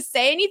he going to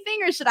say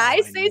anything or should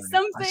I say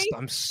something?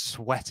 I'm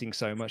sweating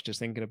so much just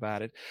thinking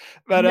about it.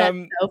 But that's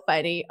so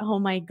funny. Oh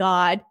my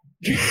God.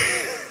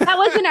 That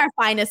wasn't our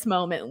finest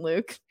moment,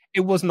 Luke.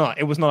 It was not.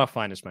 It was not our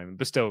finest moment,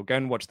 but still, go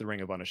and watch the Ring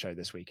of Honor show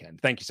this weekend.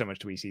 Thank you so much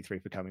to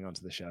EC3 for coming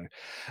onto the show.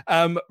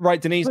 Right,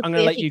 Denise, I'm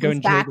going to let you go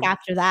and back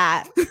after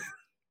that.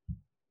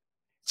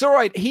 It's all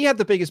right. He had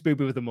the biggest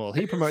boo-boo of them all.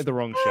 He promoted the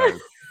wrong show. Well,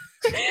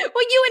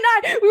 you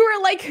and I, we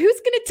were like,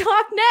 who's going to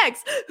talk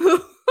next?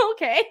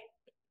 Okay.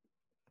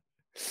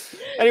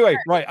 Anyway,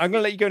 right, I'm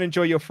going to let you go and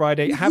enjoy your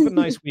Friday. Have a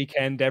nice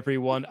weekend,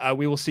 everyone.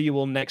 We will see you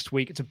all next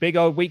week. It's a big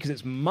old week because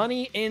it's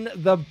Money in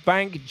the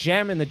Bank,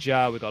 Jam in the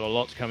Jar. We've got a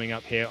lot coming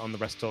up here on the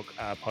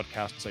WrestleTalk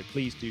podcast, so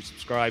please do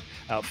subscribe,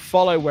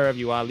 follow wherever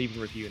you are, leave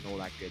a review and all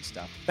that good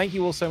stuff. Thank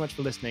you all so much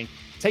for listening.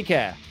 Take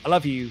care. I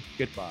love you.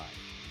 Goodbye.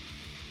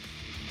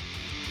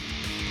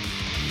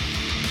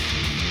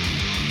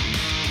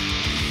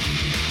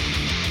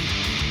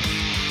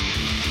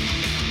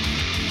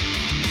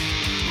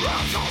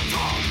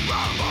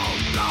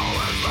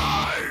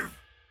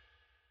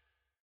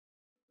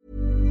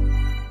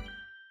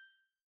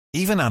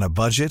 Even on a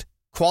budget,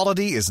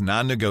 quality is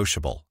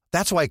non-negotiable.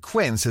 That's why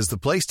Quince is the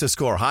place to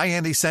score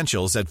high-end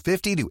essentials at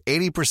 50 to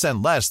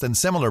 80% less than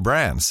similar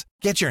brands.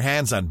 Get your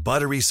hands on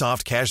buttery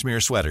soft cashmere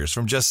sweaters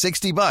from just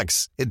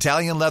 $60,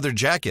 Italian leather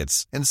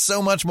jackets, and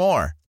so much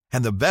more.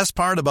 And the best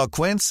part about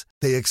Quince,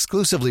 they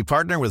exclusively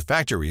partner with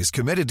factories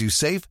committed to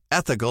safe,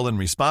 ethical, and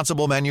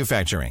responsible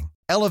manufacturing.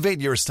 Elevate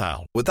your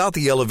style without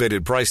the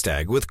elevated price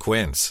tag with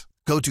Quince.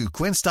 Go to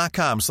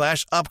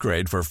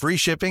quince.com/upgrade for free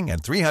shipping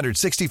and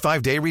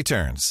 365-day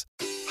returns.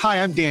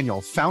 Hi, I'm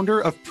Daniel, founder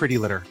of Pretty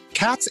Litter.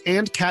 Cats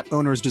and cat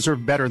owners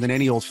deserve better than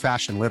any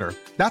old-fashioned litter.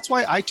 That's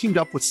why I teamed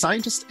up with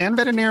scientists and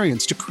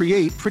veterinarians to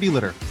create Pretty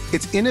Litter.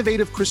 Its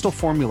innovative crystal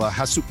formula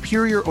has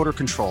superior odor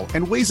control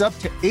and weighs up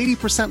to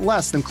 80%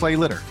 less than clay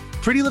litter.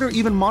 Pretty Litter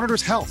even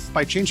monitors health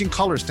by changing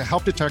colors to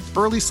help detect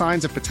early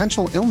signs of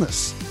potential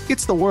illness.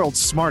 It's the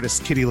world's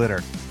smartest kitty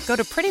litter. Go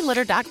to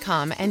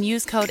prettylitter.com and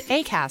use code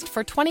ACAST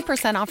for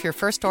 20% off your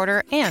first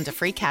order and a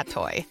free cat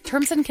toy.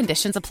 Terms and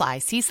conditions apply.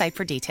 See site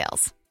for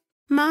details.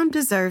 Mom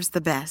deserves the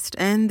best,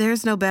 and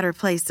there's no better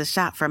place to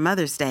shop for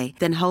Mother's Day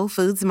than Whole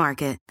Foods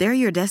Market. They're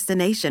your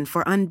destination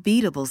for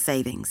unbeatable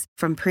savings,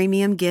 from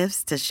premium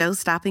gifts to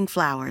show-stopping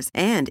flowers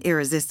and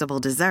irresistible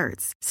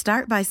desserts.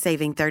 Start by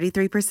saving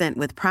 33%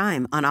 with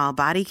Prime on all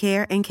body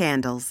care and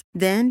candles.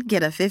 Then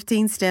get a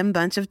 15-stem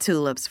bunch of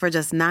tulips for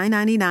just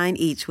 $9.99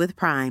 each with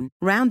Prime.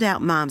 Round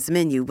out Mom's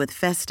menu with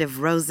festive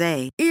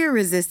rosé,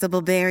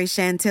 irresistible berry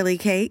chantilly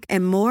cake,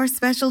 and more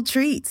special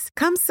treats.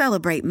 Come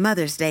celebrate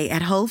Mother's Day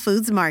at Whole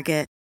Foods Market.